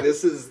mean? Like,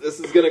 this is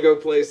going to go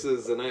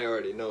places, and I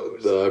already know.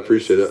 No, I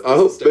appreciate it. I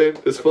hope, man,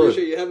 it's fun. I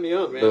appreciate you having me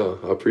on, man. No,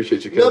 I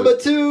appreciate you coming. Number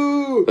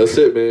 2! That's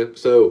it, man.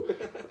 So,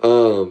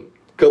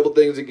 couple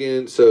things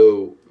again.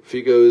 So,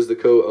 Fico is the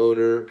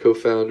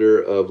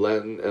co-founder of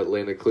Latin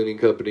Atlanta Cleaning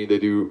Company. They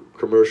do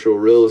commercial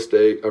and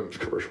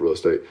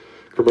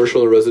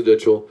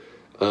residential.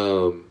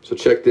 So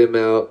check them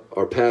out.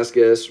 Our past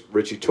guest,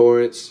 Richie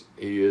Torrance,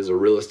 he is a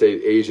real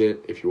estate agent.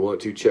 If you want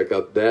to check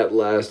out that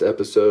last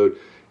episode,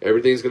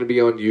 everything's going to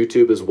be on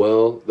YouTube as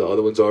well. The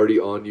other one's already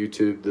on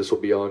YouTube. This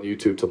will be on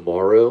YouTube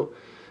tomorrow.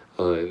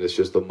 And it's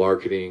just the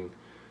marketing,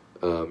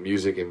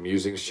 music and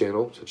musings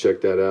channel. So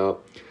check that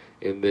out.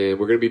 And then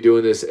we're going to be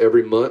doing this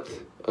every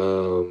month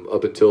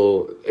up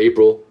until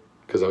April,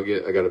 because I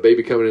got a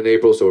baby coming in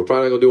April, so we're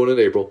probably not going to do one in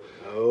April.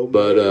 Oh,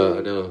 but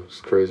I know,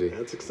 it's crazy.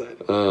 That's exciting.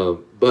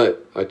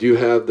 But I do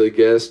have the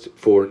guest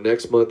for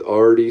next month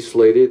already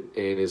slated,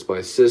 and it's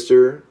my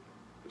sister.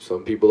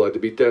 Some people like to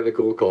be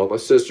technical, call her my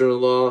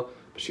sister-in-law,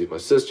 but she's my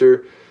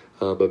sister.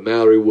 But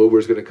Mallory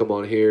Woodward's going to come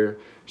on here.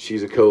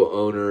 She's a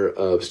co-owner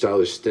of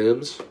Stylish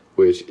Stems,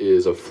 which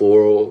is a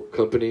floral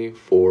company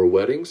for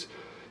weddings.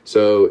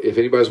 So if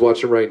anybody's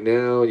watching right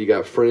now, you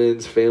got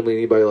friends, family,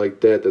 anybody like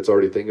that that's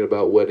already thinking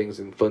about weddings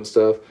and fun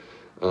stuff,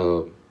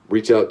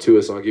 reach out to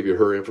us, and I'll give you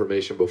her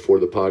information before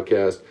the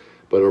podcast.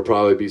 But it'll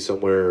probably be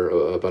somewhere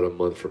about a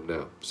month from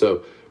now.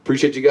 So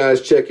appreciate you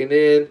guys checking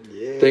in.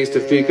 Yeah. Thanks to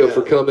Fico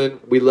for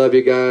coming. We love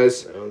you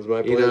guys. That was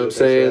my pleasure. You know what I'm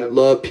saying?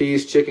 Love,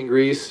 peace, chicken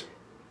grease.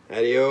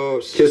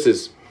 Adios.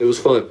 Kisses. It was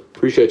fun.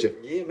 Appreciate you.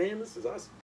 Yeah, man, this is awesome.